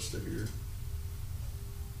relatively close to here.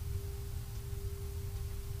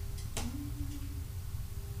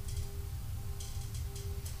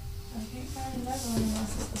 I can't find another one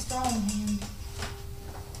unless it's the strong hand.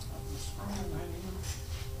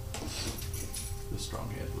 The strong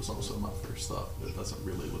hand was also my first thought, but it doesn't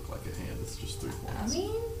really look like a hand, it's just 3 I points.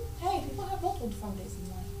 mean, hey, people have multiple deformities in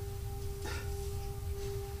life.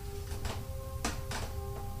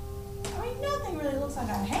 I mean, nothing really looks like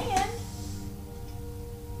a hand.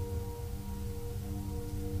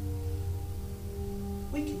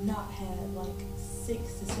 We could not have like 6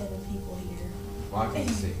 to 7 people here. Well, I can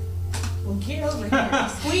see. Well, get over here.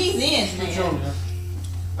 Squeeze in, man.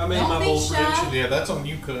 I made Don't my be bold shy. prediction. Yeah, that's on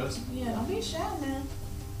you, cuz. Yeah, don't be shy now.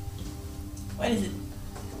 What is it?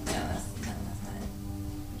 No, that's not it.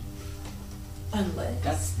 Unless.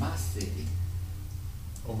 That's my city.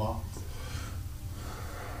 Oma.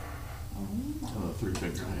 Oh,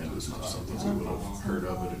 3-finger hand is not something we would have heard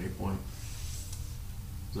of at any point.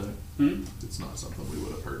 Is that? Hmm? It's not something we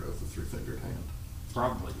would have heard of, the 3-fingered hand.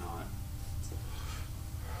 Probably not.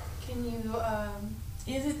 Can you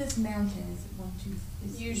Is it this mountain? Is it 1, 2?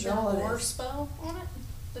 Is use is your all of lore this? spell on it?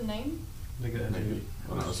 The name? Maybe. And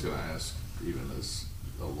I was gonna ask, even as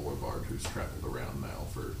a lore bard who's traveled around now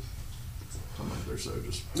for a month or so,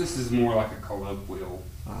 just This is more like a colloquial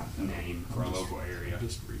I name for a local area.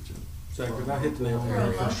 just reaching. Because I hit the nail on For the a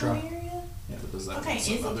head first local try. area? Yeah, but does that Okay, mean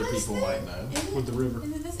some is it other this people then? might know? Is it- With the river.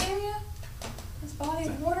 Is it this area? This body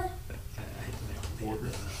of water?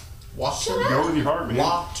 Water. Go with your heart, man.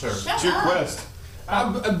 Water. Shut It's your up. quest.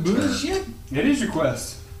 Bullshit. It is your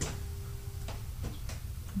quest.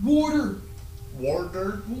 Water.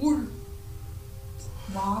 Water. Water.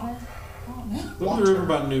 Water? I don't know. Look at the river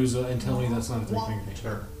by Nooza and tell me that's not a 3-fingered hand.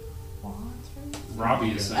 Water. Water?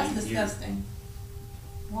 Robbie is That's saying here. disgusting.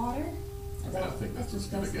 Water? I mean, I think that's as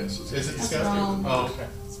good a guess as Is it any. That's wrong. Oh, okay.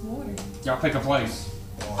 It's water. Y'all pick a place.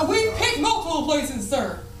 We picked multiple places,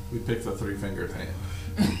 sir. We picked the 3-fingered hand.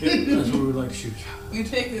 That's what we would like to shoot. We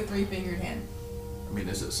picked the 3-fingered hand. I mean,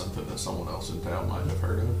 is it something that someone else in town might have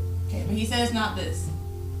heard of? Okay, but he says not this.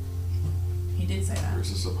 He did say Or that.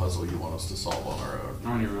 is this a puzzle you want us to solve on our own?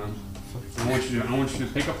 On your own. I want you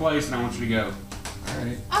to pick a place and I want you to go.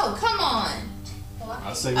 Alright. Oh, come on.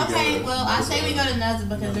 I say we go Okay, to well, I say we go Nuzza. to Nuzza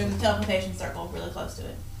because there's a teleportation circle really close to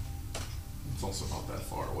it. It's also not that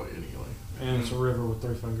far away anyway. And it's a river with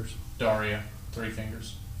 3 fingers. Daria, 3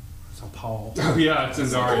 fingers. It's a paw. Oh yeah, it's in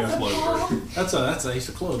Daria. That's Ace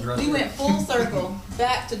of Clubs right We there. went full circle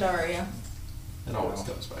back to Daria. It always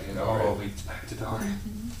comes back. It all leads back to Daria.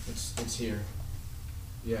 It's here.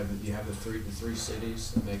 You have the three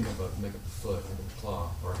cities that make up a foot, a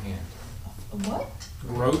claw, or a hand. What?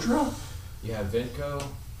 Rodra? You have Vinco,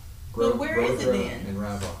 But where is it Grodra, then? and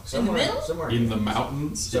Ravok. In the Somewhere, middle? somewhere In the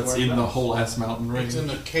mountains? Somewhere It's in in the the mountains. whole ass mountain range? It's in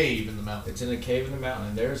a cave in the mountain. It's in a cave in the mountain,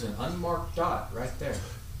 and there's an unmarked dot right there.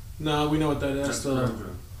 No, we know what that is. That's That's the. Rodra.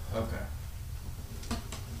 Okay.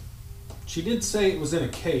 She did say it was in a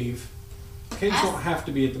cave. Caves I- don't have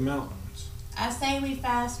to be at the mountains. I say we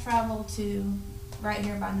fast travel to right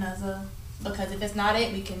here by Nuzza because if it's not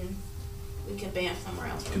it, we can bamf somewhere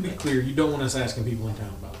else. To real be quick. clear, you don't want us asking people in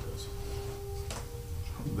town about this.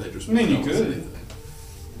 They just I mean, you don't say could. anything.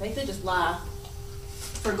 They could just lie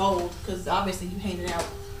for gold because obviously you handed out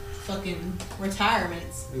fucking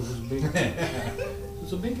retirements. It was a big. It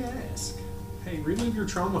was a big ask. Hey, relive your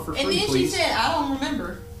trauma for And free, then please. she said, "I don't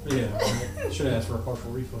remember." Yeah, should have asked for a partial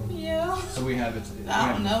refund. Yeah. So we have it.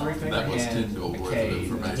 I don't know. Three-finger That was hand, 10 gold a worth of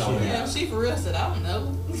cave, and that's all we Yeah, have, she for real said, I don't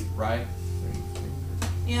know. right?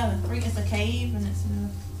 Yeah, the three, it's a cave and it's a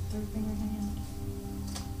three-finger hand.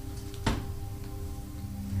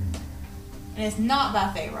 And it's not by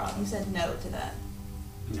Feyron. You said no to that.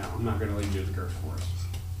 No, I'm not going to lead you to the curse forest.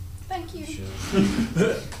 Thank you.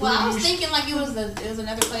 Well, I was thinking like it was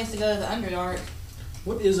another place to go to the Underdark.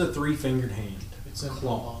 What is a three-fingered hand? It's in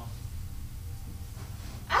claw.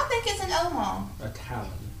 I think it's an Oma. A talon.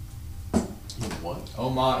 What?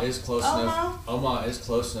 Oma is close Oma? enough. Oma is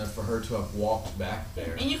close enough for her to have walked back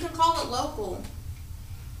there. And you can call it local.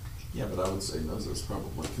 Yeah, but I would say Nuzza's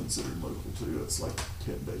probably considered local too. It's like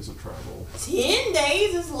 10 days of travel. 10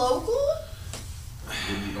 days is local?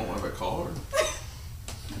 When you don't have a car.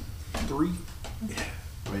 3.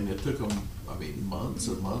 I mean, it took them, months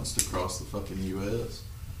and months to cross the fucking U.S.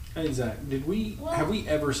 Hey Zach, Well- have we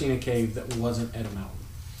ever seen a cave that wasn't at a mountain?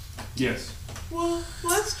 Yes. Well,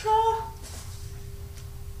 let's try.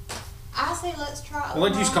 I say let's try. Well,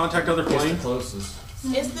 let's use contact other It's the plane. closest.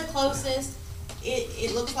 It's the closest.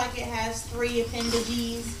 It looks like it has 3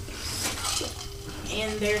 appendages.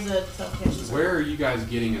 And there's a teleportation. Where are you guys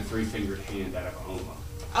getting a three-fingered hand out of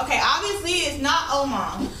Oma? Okay, obviously it's not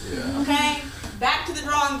Oma. Yeah. Okay? Back to the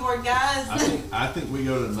drawing board, guys. I think we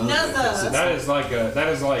go to Nuzza. Nuzza. 'cause it's- That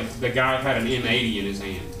is like the guy had an M80 in his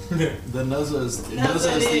hand. The Nuzza is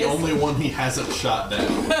Nuzza the is. only one he hasn't shot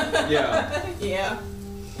down. Yeah. Yeah.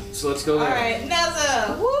 So let's go there. Alright,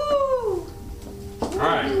 Nuzza! Woo!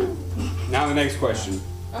 Alright. Now the next question.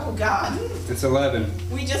 Oh god. It's 11.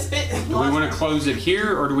 We just spent. Do we want to close it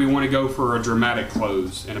here, or do we want to go for a dramatic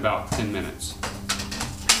close in about 10 minutes?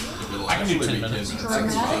 It'll I can do actually 10 be minutes. 10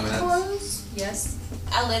 Dramatic close? Yes.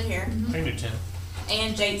 I live here. I can do 10.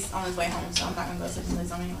 And Jake's on his way home, so I'm not gonna go sit in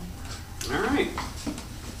his home anyway. Alright.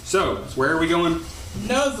 So, where are we going?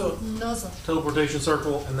 Nuzza. Nuzzle. Teleportation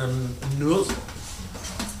circle and then nuzzle.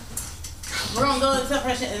 We're gonna go to the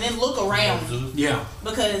teleportation and then look around. Yeah.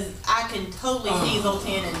 Because I can totally see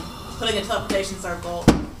Zoltan and putting a teleportation circle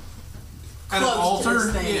At an close to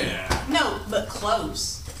altar? this thing. Yeah. No, but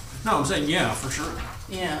close. No, I'm saying yeah, for sure.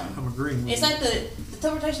 Yeah. I'm agreeing with It's you. like the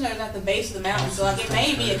teleportation is at the base of the mountain, so like it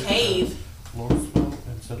may be a cave. Floresville,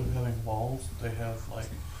 instead of having walls, they have like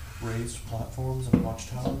raised platforms and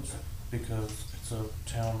watchtowers because it's a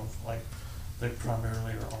town of like, they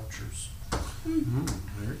primarily are archers.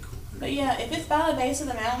 Very cool. But yeah, if it's by the base of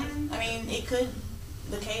the mountain, I mean,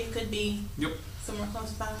 the cave could be Yep. somewhere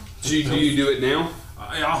close by. Do you do it now?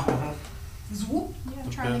 Yeah. Yeah,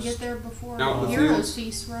 trying to get there before Out in the Heroes fields?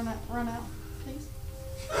 Feast run out, please.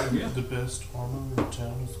 Yeah. The best armor in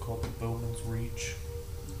town is called the Bowman's Reach.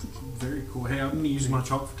 Very cool. Hey, I'm going to use my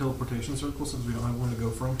chalk for teleportation circle since we don't have one to go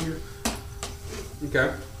from here.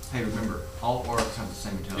 Okay. Hey, remember, all orcs have the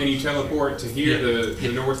same intelligence. And you teleport to here,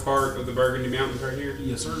 the north part of the Burgundy Mountains right here?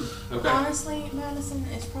 Yes, sir. Okay. Honestly, Madison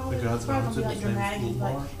is probably The it's God's probably gonna be Mountain, like his name's dramatic. He's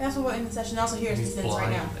like, Lumar. that's what we're in the session. Also, here's He's distance right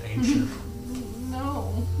blind now. and ancient.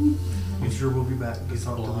 No. I'm sure we'll be back to He's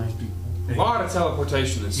talk to those blind. people. A lot of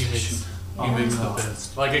teleportation this He session. makes, he makes the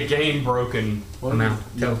best. Like a game broken amount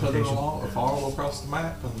of You put it teleportation. along, follow across the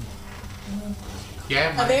map, and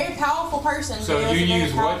Yeah, A very powerful person. So feels you very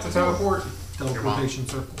use what to powerful. teleport? Teleportation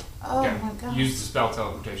circle. Oh Yeah, my god. use the spell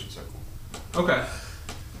teleportation circle. Okay.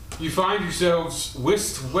 You find yourselves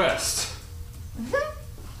west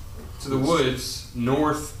to the woods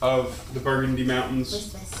north of the Burgundy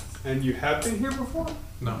Mountains, and you have been here before?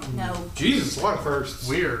 No. No. Jesus, a lot of firsts.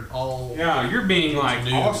 Weird. All. Yeah, you're being like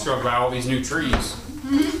New. awestruck by all these new trees.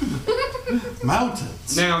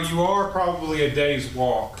 mountains. Now you are probably a day's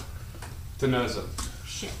walk to Nuzza.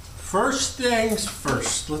 Shit. First things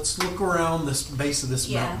first, let's look around this base of this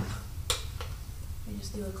Yeah. mountain. We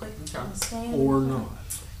just do a quick Okay. scan. Or not.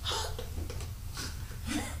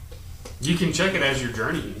 You can check it as you're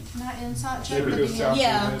journeying. Can I insight check Maybe the go DM? south.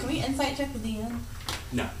 Yeah. Can we insight check with DM?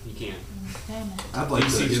 No, you can't. Damn it. I'd like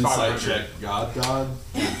DC's to insight 500. check God,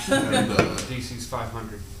 and DC's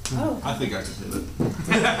 500. Oh. I think I can do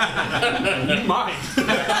it. You might.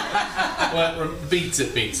 Well, beats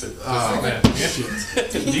it.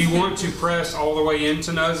 Shit. Do you want to press all the way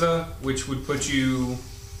into Nuzza, which would put you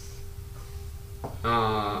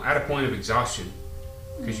at a point of exhaustion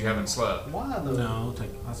because you haven't slept? Why though? No,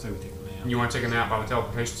 I'll say we take a nap. You want to take a nap by the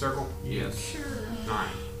teleportation circle? Yes. Sure. Alright.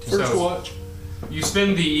 First So, watch. you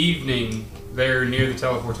spend the evening there near the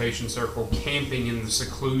teleportation circle, camping in the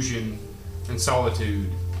seclusion and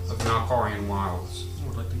solitude of the Malkarian wilds. I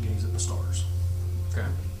would like to gaze at the stars. Okay.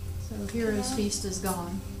 So Heroes Feast is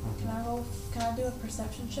gone. Can I do a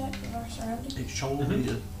perception check of our surroundings? It surely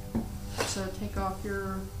did. So take off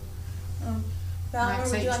your Valerie,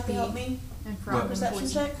 Max would you like to HP. help me? and What? frighten and Perception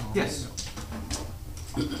poison. check? Yes.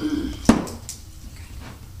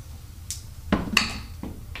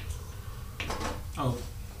 Oh,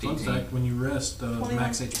 fun 18. fact, when you rest, the 21.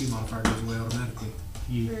 max HP modifier goes away automatically.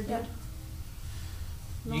 Very good.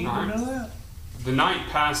 You didn't know that? The night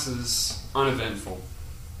passes uneventful,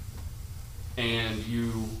 and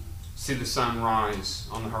you see the sun rise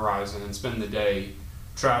on the horizon and spend the day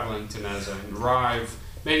traveling to Neza and arrive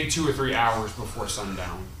maybe 2 or 3 hours before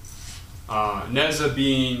sundown. Neza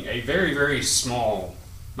being a very, very small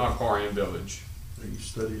Malkarian village, Are you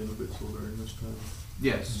studying a bit during this time?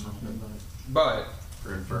 Yes. At night? but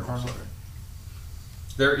Or infernal, sorry.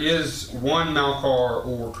 there is one Malkar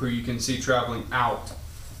orc who you can see traveling out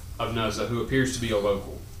of Neza who appears to be a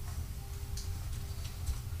local.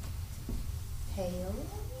 Hail.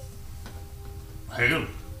 Hail.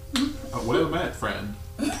 Well met, friend.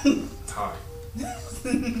 Hi.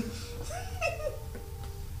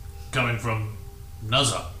 Coming from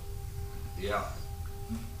Nuzza. Yeah.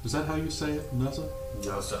 Is that how you say it? Nuzza?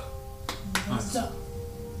 Neza. So,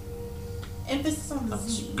 emphasis on the That's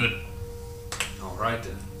Z. good. All right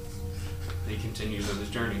then. He continues on his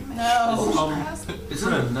journey. No. Is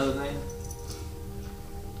that another name?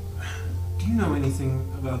 Do you know anything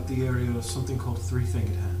about the area of something called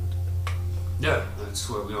Three-Fingered Hand? Yeah, that's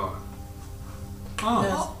where we are. Oh,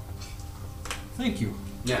 No. thank you.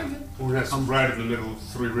 Yeah. We're right in the middle of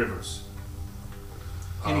 3 rivers.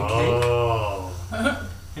 Any Oh.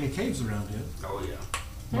 Any caves around here? Oh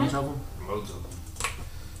yeah. Lots of them? Loads of them.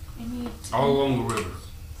 Any All along the river.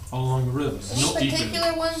 All along the rivers. Any Steep particular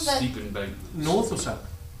and- ones that steep embankments. North or south?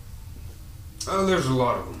 Oh, there's a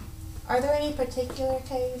lot of them. are there any particular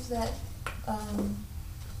caves that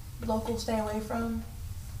locals stay away from?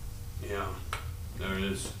 Yeah, there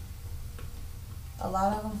is. A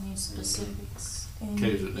lot of them. Any specifics? And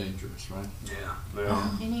Caves are dangerous, right? Yeah, they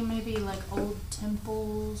are. Any maybe like old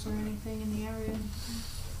temples or anything in the area?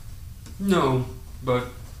 No, but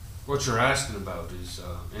what you're asking about is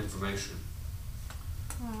information.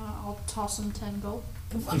 I'll toss him 10 gold.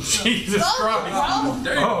 Jesus Christ!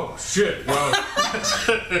 Oh shit! Well,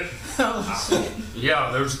 Oh shit.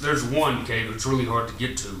 yeah, there's one cave that's really hard to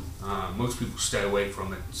get to. Most people stay away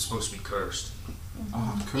from it. It's supposed to be cursed.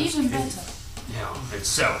 Ah, cursed Even cave. better. Yeah, it's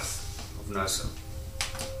south of Nessa.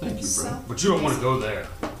 Thank you, friend. But you don't want to go there.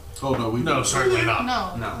 Oh, no, we No, certainly not.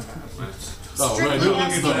 No. No. It's, Oh, Strictly right. We're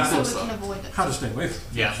asking looking for so the we stuff. can avoid it. How to stay away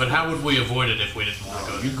from Yeah, but how would we avoid it if we didn't want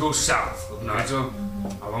to go you there? go south of Nessa,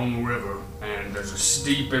 along the river, and there's a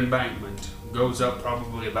steep embankment. Goes up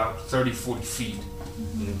probably about 30, 40 feet,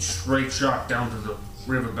 and then straight shot down to the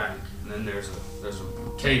riverbank. And then there's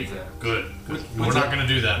a cave there. Good. We're not going to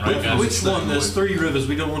do that, right, guys? Which one? There's 3 rivers.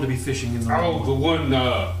 We don't want to be fishing in the Oh, the one,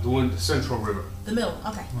 the Central River. The middle.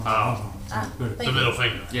 Okay. Oh, Ah, Good. thank the middle you.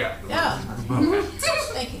 finger. Yeah. Yeah. Well,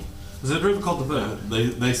 Thank you. is that river called the Bird?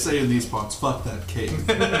 They say in these parts, fuck that cave.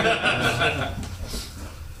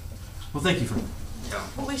 Well, thank you, friend. Yeah.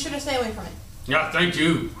 Well, we should have stayed away from it. Yeah, thank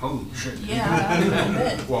you. Holy shit. Yeah, I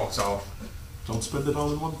bet. Walks off. Don't spend it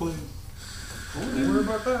all in one place. Don't worry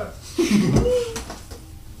about that.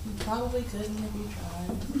 You probably couldn't if you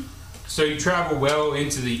tried. So you travel well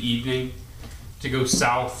into the evening to go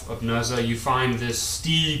south of Nuzza. You find this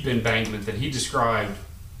steep embankment that he described,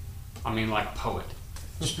 I mean, like a poet,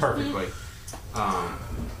 just perfectly. How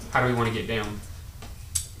do we want to get down?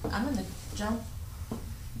 I'm gonna jump.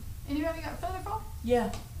 Anybody got feather fall?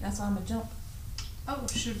 Yeah, that's why I'm gonna jump. Oh,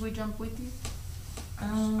 should we jump with you?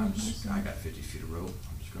 I got 50 feet of rope.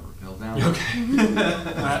 I'm just going to rappel down.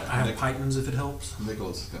 Okay. I have pythons if it helps.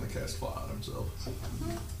 Nicholas is going to cast fly on himself.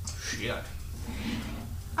 Shit.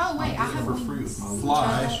 Oh wait, I have For wings. free with my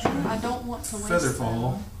Fly. I don't want to waste Feather them.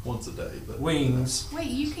 fall. once a day, but Wings. Wait,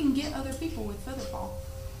 you can get other people with feather fall,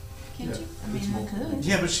 can't Yeah. you? I mean, I could.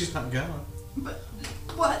 Yeah, but she's not going. But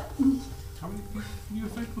what? How many people can you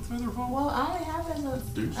affect with feather fall? Well, I only have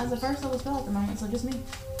it Deuces. as a first level spell at the moment, so just me.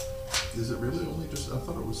 Is it really only just? I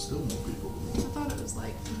thought it was still more people. I thought it was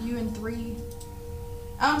like you and 3.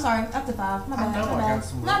 Oh, I'm sorry, up to 5. My bad. I know my I bad. got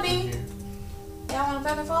some Not rope in me. here. Y'all want a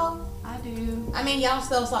feather fall? I do. I mean, y'all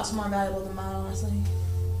spell slots are more valuable than mine, honestly. And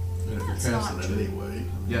if you're That's casting not it true. anyway,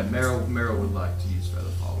 Yeah, Meryl would like to use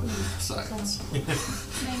Featherfall with you. science.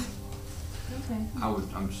 Okay.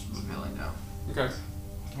 I'm just repelling now. Okay.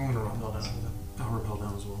 I'm going to rappel down with it. I'll repel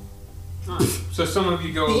down as well. Alright. So some of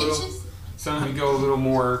you go a little. Bitches. Some of you go a little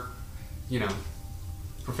more,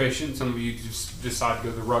 proficient. Some of you just decide to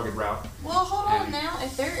go the rugged route. Well, hold on And- now.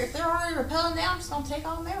 If they're already rappelling down, I'm just gonna take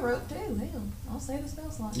on their rope too. Hell, I'll say the spell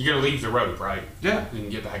slot. You're gonna leave the rope, right? Yeah.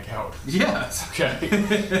 And get back out. Yes.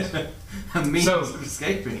 Okay. A means So- of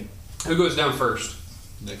escaping. Who goes down first?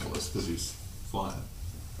 Nicholas, because he's flying.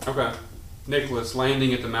 Okay. Nicholas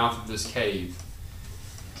landing at the mouth of this cave.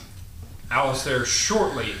 Alistair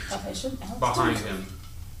shortly Okay, should Alex behind do it? him.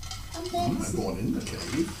 I'm I'm next. not going in the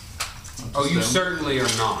cave. Oh, you Them. certainly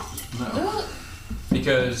are not. No.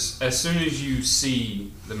 Because as soon as you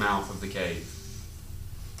see the mouth of the cave,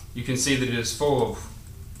 you can see that it is full of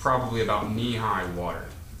probably about knee-high water.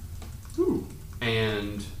 Ooh.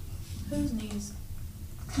 And Whose knees?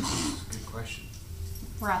 good question.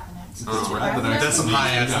 We're at the next. That's some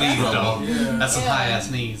high ass knees, dog. Yeah. That's some Yeah. high ass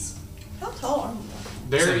knees. How tall are you?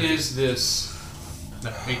 There 7 feet. is this No,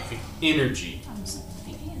 8 feet. energy I'm 7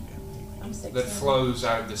 feet. I'm 6'7". that flows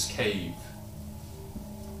out of this cave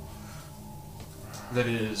that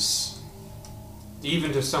is,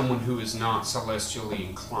 even to someone who is not celestially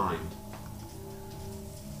inclined,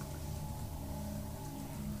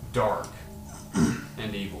 dark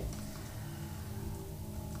and evil.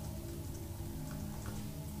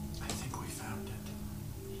 I think we found it.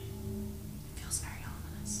 Feels very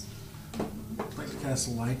ominous. I'd like to cast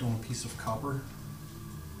light on a piece of copper,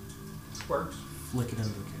 Works. flick it into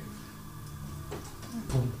the cave.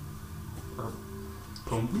 Boom. Or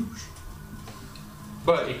boom.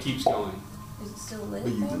 But it keeps going. Is it still lit?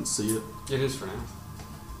 But you though? can see it. It is for now.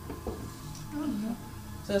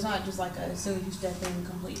 So it's not just like as soon as you step in,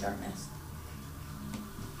 complete darkness.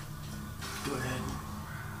 Go ahead.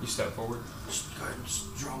 You step forward. Just go ahead and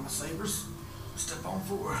just draw my sabers. Step on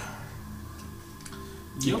forward.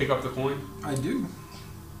 You pick up the coin. I do.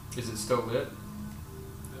 Is it still lit?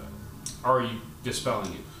 Or are you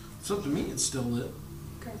dispelling it? It's up to me. It's still lit.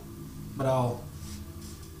 Okay. But I'll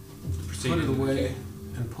Proceed put it into the away cave.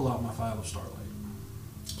 and pull out my file of starlight.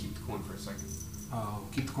 Keep the coin for a second. I'll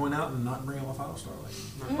keep the coin out and not bring out my file of starlight.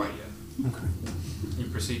 Not quite yet. Okay. You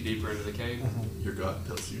proceed deeper into the cave. Your God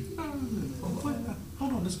tells you.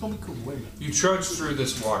 Hold on, this is gonna be cool. Wait a minute. You trudge through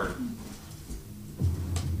this water.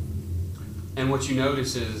 And what you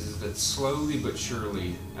notice is that slowly but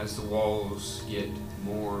surely, as the walls get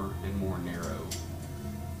more and more narrow,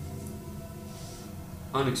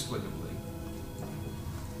 unexplicably,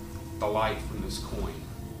 the light from this coin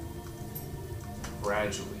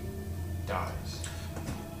gradually dies.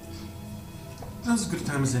 Now's as good a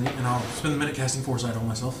time as any, and I'll spend a minute casting foresight on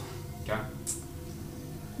myself. Okay?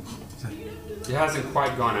 It hasn't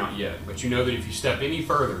quite gone out yet, but you know that if you step any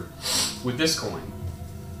further with this coin,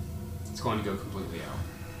 it's going to go completely out.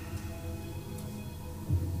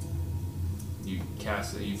 You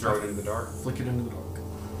cast it, you throw it into the dark. Flick it into the dark.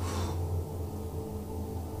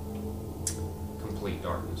 Complete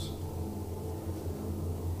darkness.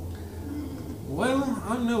 Well,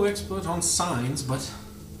 I'm no expert on signs, but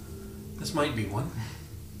this might be one.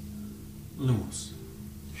 Lumos.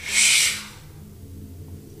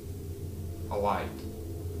 A light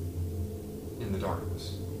in the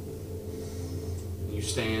darkness. You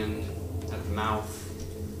stand at the mouth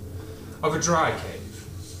of a dry cave.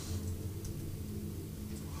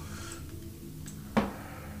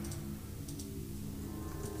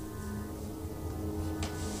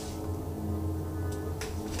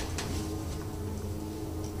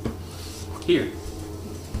 Here.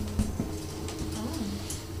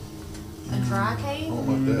 A dry I cave? don't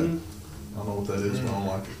like that. I don't know what that is, but I don't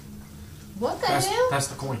like it. What the hell? That's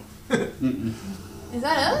the coin. Is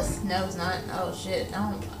that us? No, it's not. Oh shit!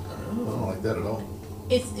 I don't like that at all.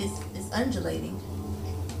 It's undulating.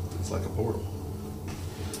 It's like a portal.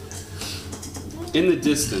 In the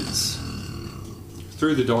distance,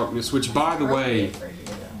 through the darkness, which, by the way,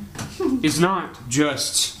 is not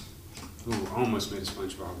just... Ooh, I almost made a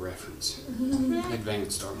SpongeBob reference.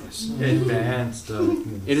 Advanced darkness. Advanced.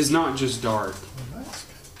 It is not just dark.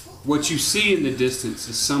 What you see in the distance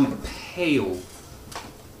is some pale,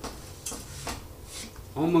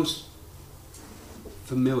 almost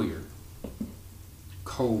familiar,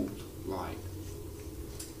 cold light.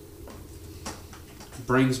 It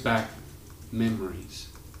brings back memories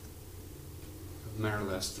of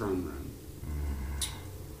Marileth's throne room.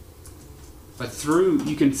 But through,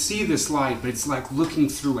 you can see this light, but it's like looking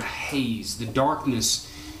through a haze. The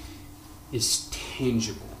darkness is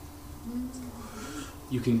tangible.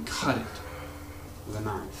 You can cut it with a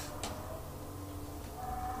knife.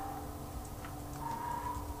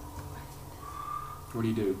 What do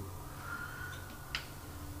you do?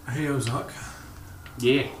 Hey, Ozak.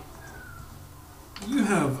 Yeah, You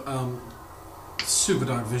have, super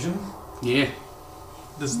dark vision. yeah.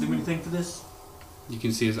 Does it do anything for this? You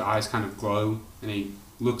can see his eyes kind of glow, and he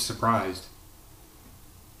looks surprised.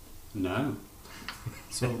 No.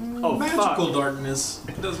 So, magical magical darkness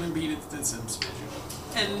doesn't beat its vision.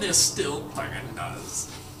 And this still fucking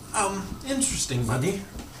does. Interesting, buddy.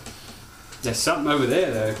 There's something over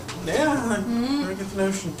there, though. Yeah, I get the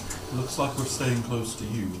notion. Looks like we're staying close to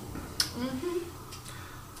you.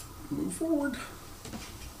 Move forward.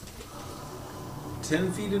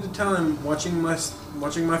 10 feet at a time, watching my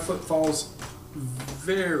footfalls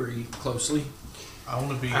very closely. I want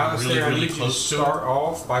to be Alistair, really, I really need you to close to start it.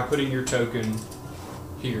 off by putting your token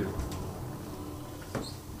here.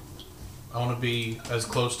 I want to be as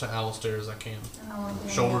close to Alistair as I can. And I wanna be on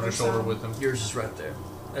the Shoulder other to shoulder side. with him. Yours is right there.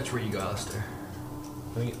 That's where you go, Alistair.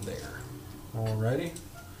 Bring it there. Alrighty.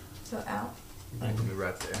 So out. I can be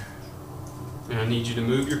right there. And I need you to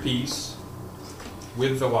move your piece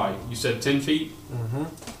with the light. You said 10 feet? Mm-hmm.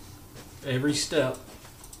 Every step,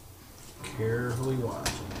 carefully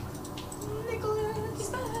watching. Nicholas is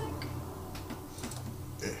back.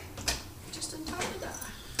 Just in time to die.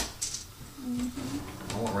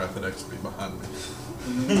 I want Rapid X to be behind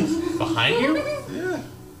me. Behind you? Yeah.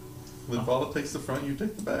 When Vala takes the front, you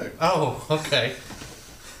take the back. Oh, okay.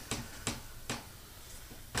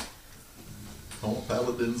 I want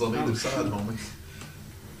paladins on either side, homie.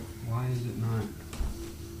 Why is it not?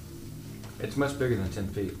 It's much bigger than 10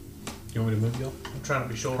 feet. You want me to move y'all? I'm trying to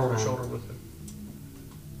be shoulder Hold to on. shoulder with him.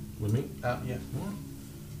 With me? Yeah.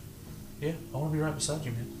 Yeah, I want to be right beside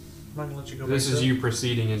you, man. I'm not going to let you go This back is up. you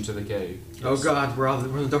proceeding into the cave. Oh God, we're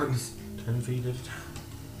in the darkness. 10 feet at a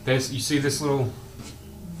time. You see this little...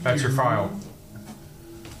 That's your file.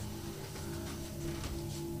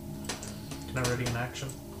 Can I ready an action?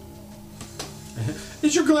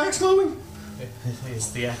 Is your glass glowing?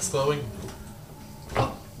 Is the axe glowing?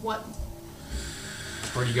 What?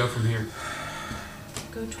 Where do you go from here?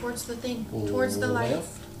 Go towards the thing. Towards the light.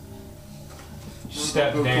 Left.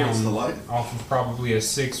 Step Go down towards the light. off of probably a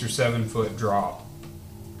 6 or 7 foot drop.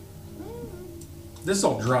 This is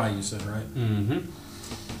all dry, you said, right? Mm-hmm.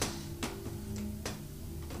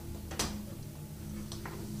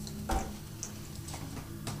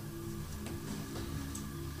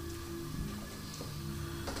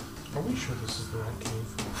 Are we sure this is the right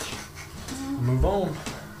cave? Move on.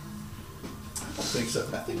 I think so.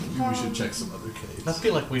 I think maybe we should check some other caves. I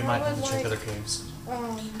feel like we I might would need to check like- other caves.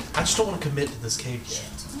 Um, I just don't want to commit to this cave yet.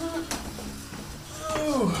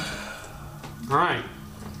 Alright.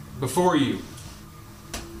 Before you.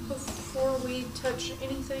 before we touch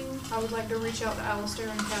anything, I would like to reach out to Alistair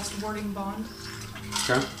and cast Warding Bond.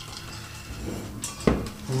 Okay.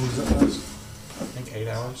 What was that last? I think 8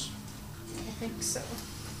 hours. I think so.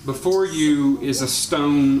 Before you is a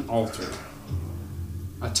stone altar.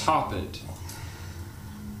 Atop it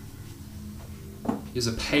is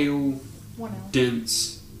a pale, 1 hour.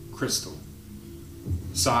 dense crystal,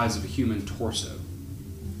 the size of a human torso.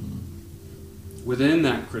 Within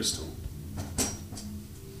that crystal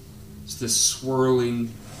is this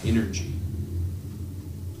swirling energy,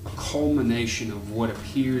 a culmination of what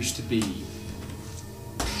appears to be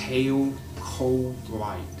pale, cold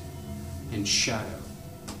light and shadow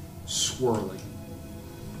swirling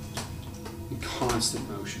in constant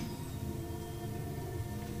motion.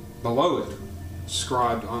 Below it,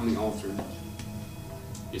 inscribed on the altar,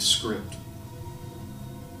 is script.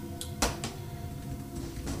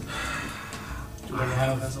 Do I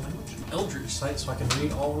have Eldritch sight so I can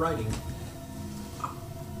read all writing?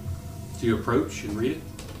 Do you approach and read it?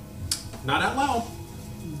 Not out loud,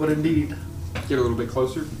 but indeed. Get a little bit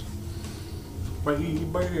closer. Baby.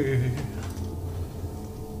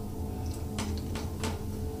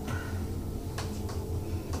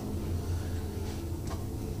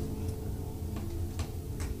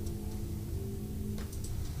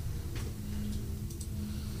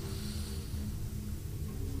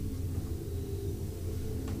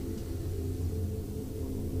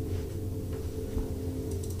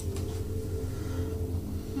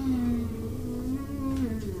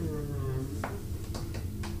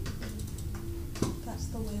 That's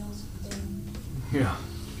the whales thing. Yeah.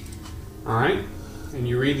 Alright? And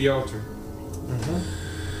you read the altar.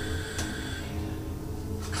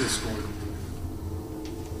 Discord.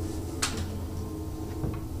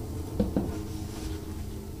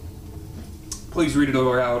 Please read it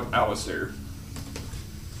aloud, Alistair.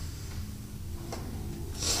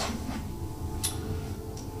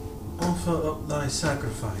 Offer up thy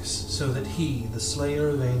sacrifice, so that he, the slayer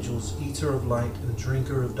of angels, eater of light, and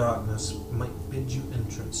drinker of darkness, might bid you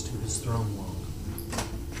entrance to his throne world.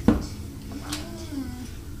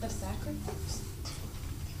 The sacrifice?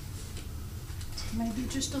 Maybe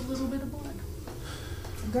just a little bit of blood.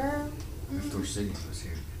 Girl. If Thor City was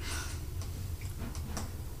here.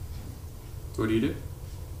 What do you do?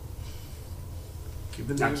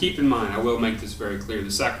 Now keep in mind, I will make this very clear,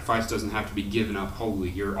 the sacrifice doesn't have to be given up wholly.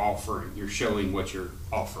 You're offering, you're showing what you're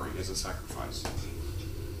offering as a sacrifice. I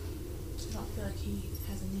don't feel like he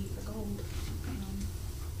has a need for gold.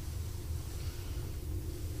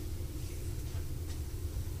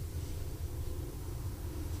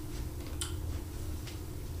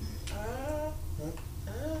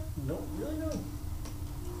 Don't really know.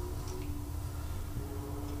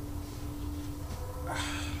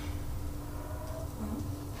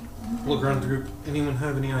 Look around the group. Anyone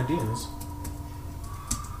have any ideas?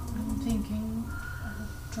 I'm thinking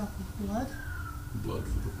a drop of blood. Blood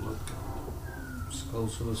for the blood.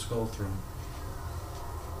 Skulls for the skull throne.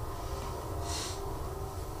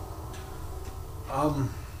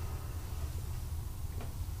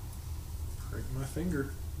 Break my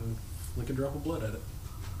finger and flick a drop of blood at it.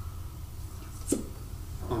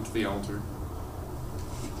 Onto the altar.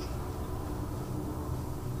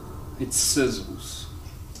 It sizzles.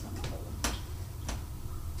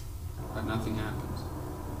 But nothing happens.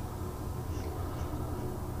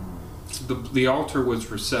 The altar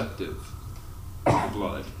was receptive to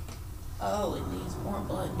blood. Oh, it needs more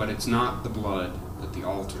blood. But it's not the blood that the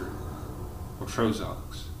altar or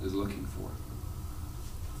Trozox is looking for.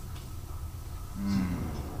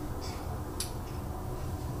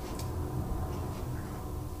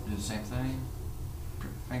 Do the same thing.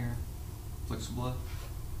 Prick a finger. Flick some blood.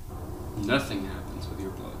 Nothing happens with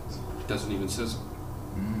your blood. It doesn't even sizzle.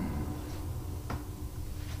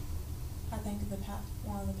 I think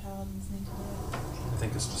one of the paladins need to do it. I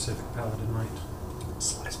think a specific paladin might.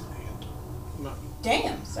 Slice my hand. No.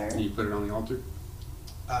 Damn, sir. And you put it on the altar?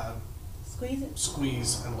 Squeeze it.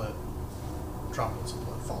 Squeeze and let droplets of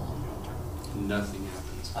blood fall on the altar. Nothing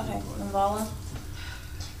happens. with Okay, your blood. Navala.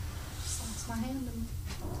 Slice my hand and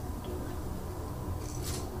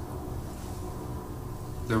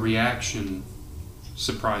The reaction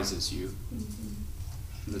surprises you.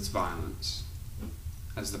 And its violence.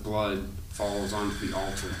 As the blood falls onto the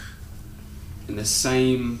altar. And the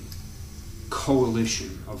same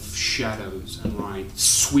coalition of shadows and light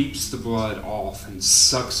sweeps the blood off and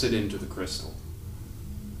sucks it into the crystal.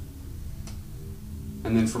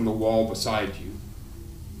 And then from the wall beside you,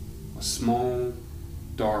 a small,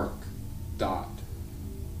 dark dot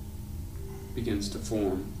begins to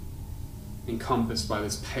form, encompassed by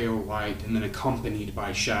this pale light and then accompanied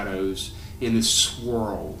by shadows. In this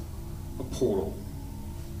swirl, a portal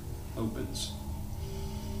opens.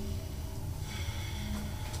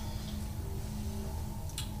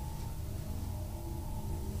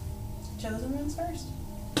 Chosen runs first.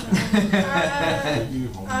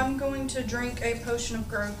 I'm going to drink a potion of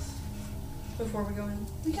growth before we go in.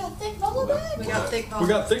 We got thick bubble back. We got thick bubble.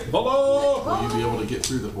 We got thick bubble! Will you be able to get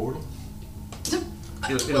through the portal?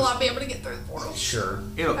 Will I be able to get through the portal? Sure.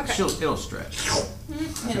 It'll stretch.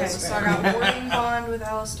 Okay, so I got warding bond with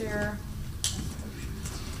Alistair,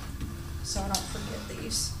 so I don't forget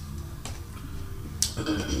these.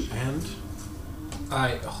 And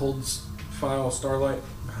I hold file Starlight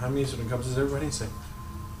behind me so it encompasses everybody and say,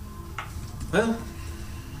 well,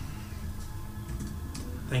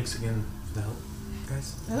 thanks again for the help,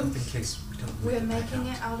 guys. In case we don't We're make it back making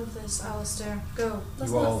out. it out of this, Alistair. Go.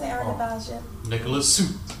 Let's You all not say our are. goodbyes yet.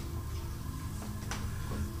 Nicholas,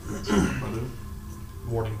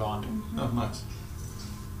 warding bond. Oh, nice.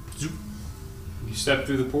 You step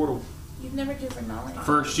through the portal. You've never given knowledge.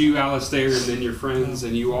 First you, Alistair, and then your friends,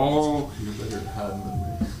 and you all You're better at hiding than me.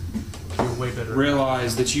 You're way better.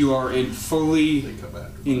 realize that you are fully They come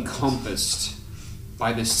after. encompassed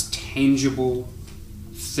by this tangible,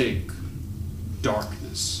 thick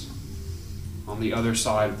darkness on the other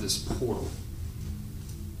side of this portal.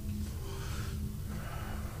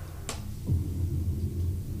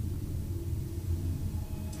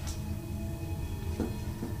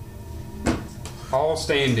 All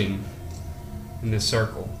standing in this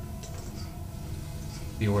circle.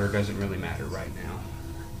 The order doesn't really matter right now.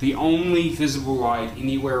 The only visible light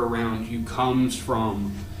anywhere around you comes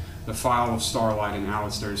from the phial of starlight in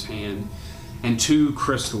Alistair's hand and two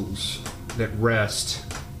crystals that rest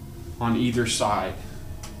on either side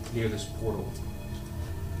near this portal.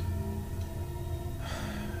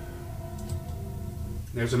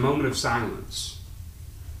 There's a moment of silence.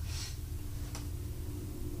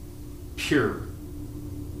 Pure,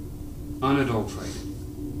 unadulterated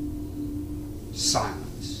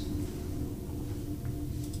silence.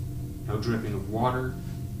 No dripping of water,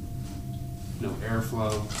 no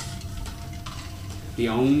airflow. The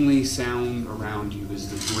only sound around you is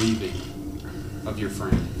the breathing of your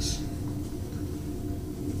friends.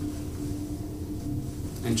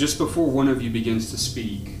 And just before one of you begins to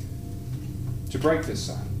speak, to break this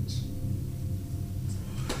silence,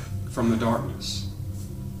 from the darkness,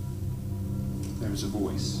 there's a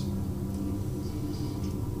voice.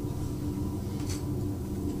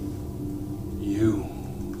 You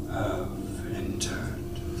have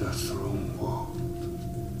entered the throne world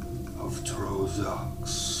of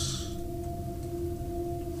Trozox.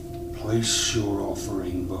 Place your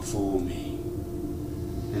offering before me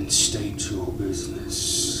and state your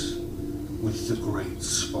business with the great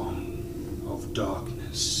spawn of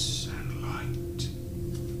darkness and light.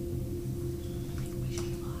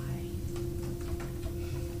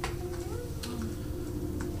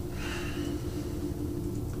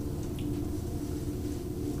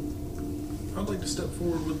 I'd like to step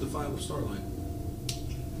forward with the File of Starlight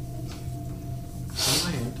in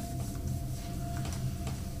my hand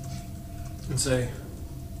and say,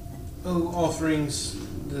 "Oh, offerings,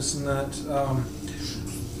 this and that.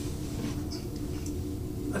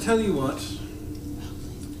 I tell you what,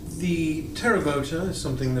 the Terravota is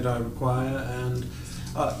something that I require, and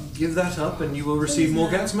give that up, and you will receive Please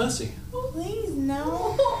Morgat's no. mercy." Please,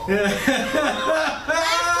 no. Last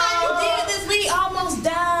time we did this, we almost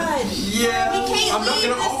died. Yeah, We can't I'm not leave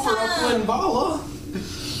going to this offer up time.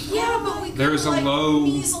 Linvala. Yeah, but we There's a low,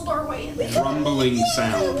 weaseled our way in. rumbling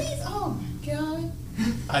sound Oh, God.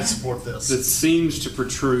 I support this. that seems to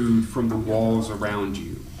protrude from the walls around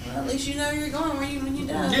you. Well, at least you know you're going when you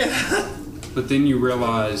die. Yeah. But then you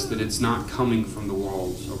realize that it's not coming from the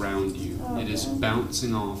walls around you. It is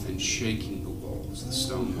bouncing off and shaking the walls, the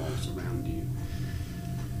stone walls around you.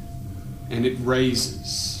 And it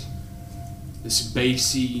raises this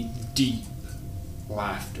bassy, deep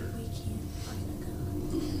laughter.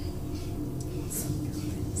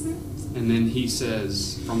 And then he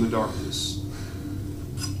says from the darkness,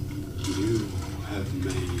 You have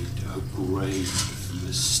made a grave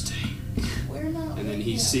mistake. We're not. and then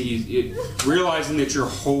he sees it, realizing that you're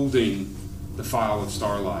holding the File of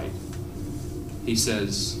Starlight. He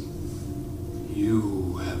says,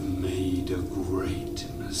 You have made a great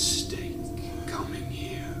mistake coming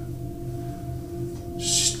here.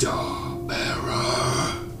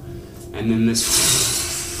 Starbearer. and then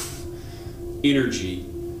this energy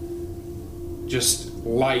just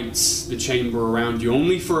lights the chamber around you,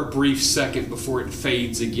 only for a brief second before it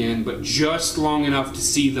fades again, but just long enough to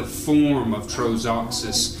see the form of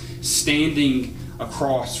Trozoxus standing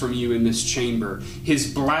across from you in this chamber,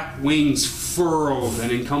 his black wings furled and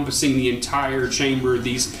encompassing the entire chamber,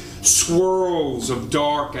 these swirls of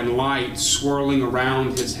dark and light swirling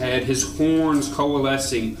around his head, his horns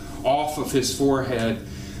coalescing off of his forehead,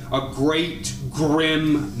 a great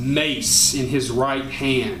grim mace in his right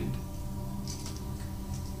hand.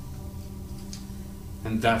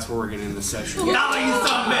 And that's where we're going to end the session. No, you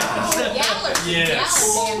saw me. Y'all are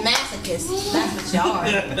damn masochists. That's what y'all are.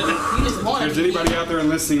 You just want If there's anybody out there in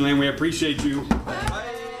listening land, we appreciate you.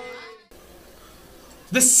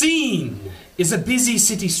 The scene is a busy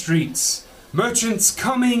city streets. Merchants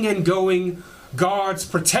coming and going, guards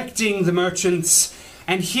protecting the merchants,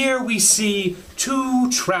 and here we see two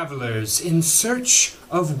travelers in search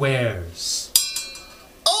of wares.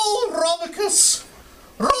 Oh, Robicus!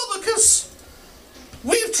 Robicus!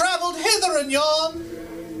 We've travelled hither and yon,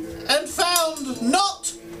 and found not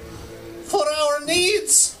for our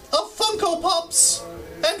needs of Funko Pops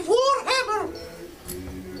and Warhammer.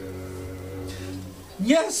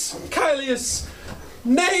 Yes, Kylius.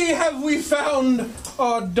 Nay, have we found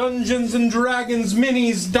our Dungeons and Dragons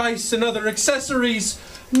minis, dice, and other accessories,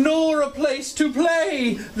 nor a place to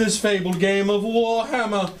play this fabled game of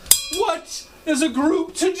Warhammer. What is a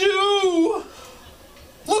group to do?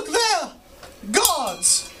 Look there!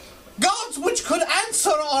 Gods! Gods which could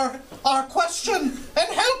answer our question and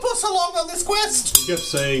help us along on this quest! He kept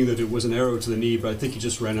saying that it was an arrow to the knee, but I think he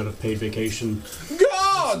just ran out of paid vacation.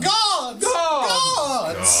 God! Gods!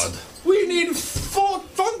 Gods! We need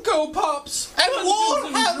Funko Pops and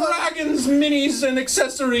Warhammer! Dragons, minis, and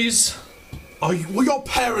accessories. Were your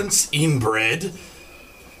parents inbred?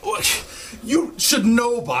 You should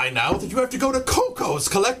know by now that you have to go to Coco's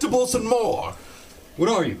Collectibles and More. What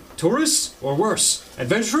are you, tourists? Or worse,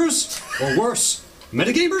 adventurers? Or worse,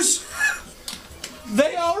 metagamers?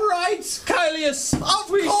 They are right, Kylius!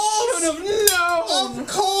 We should have known! Of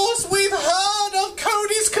course, we've heard of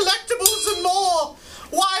Cody's Collectibles and More!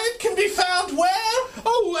 Why, it can be found where?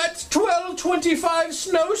 Oh, at 1225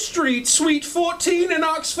 Snow Street, Suite 14 in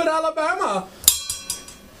Oxford, Alabama.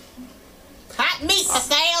 Hot meat for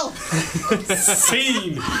sale!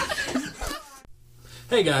 Scene!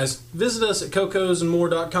 Hey guys, visit us at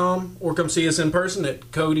cocosandmore.com or come see us in person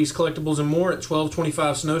at Cody's Collectibles and More at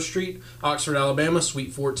 1225 Snow Street, Oxford, Alabama,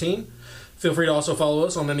 Suite 14. Feel free to also follow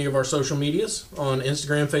us on any of our social medias on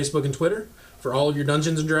Instagram, Facebook, and Twitter. for all of your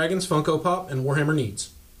Dungeons & Dragons, Funko Pop, and Warhammer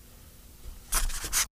needs.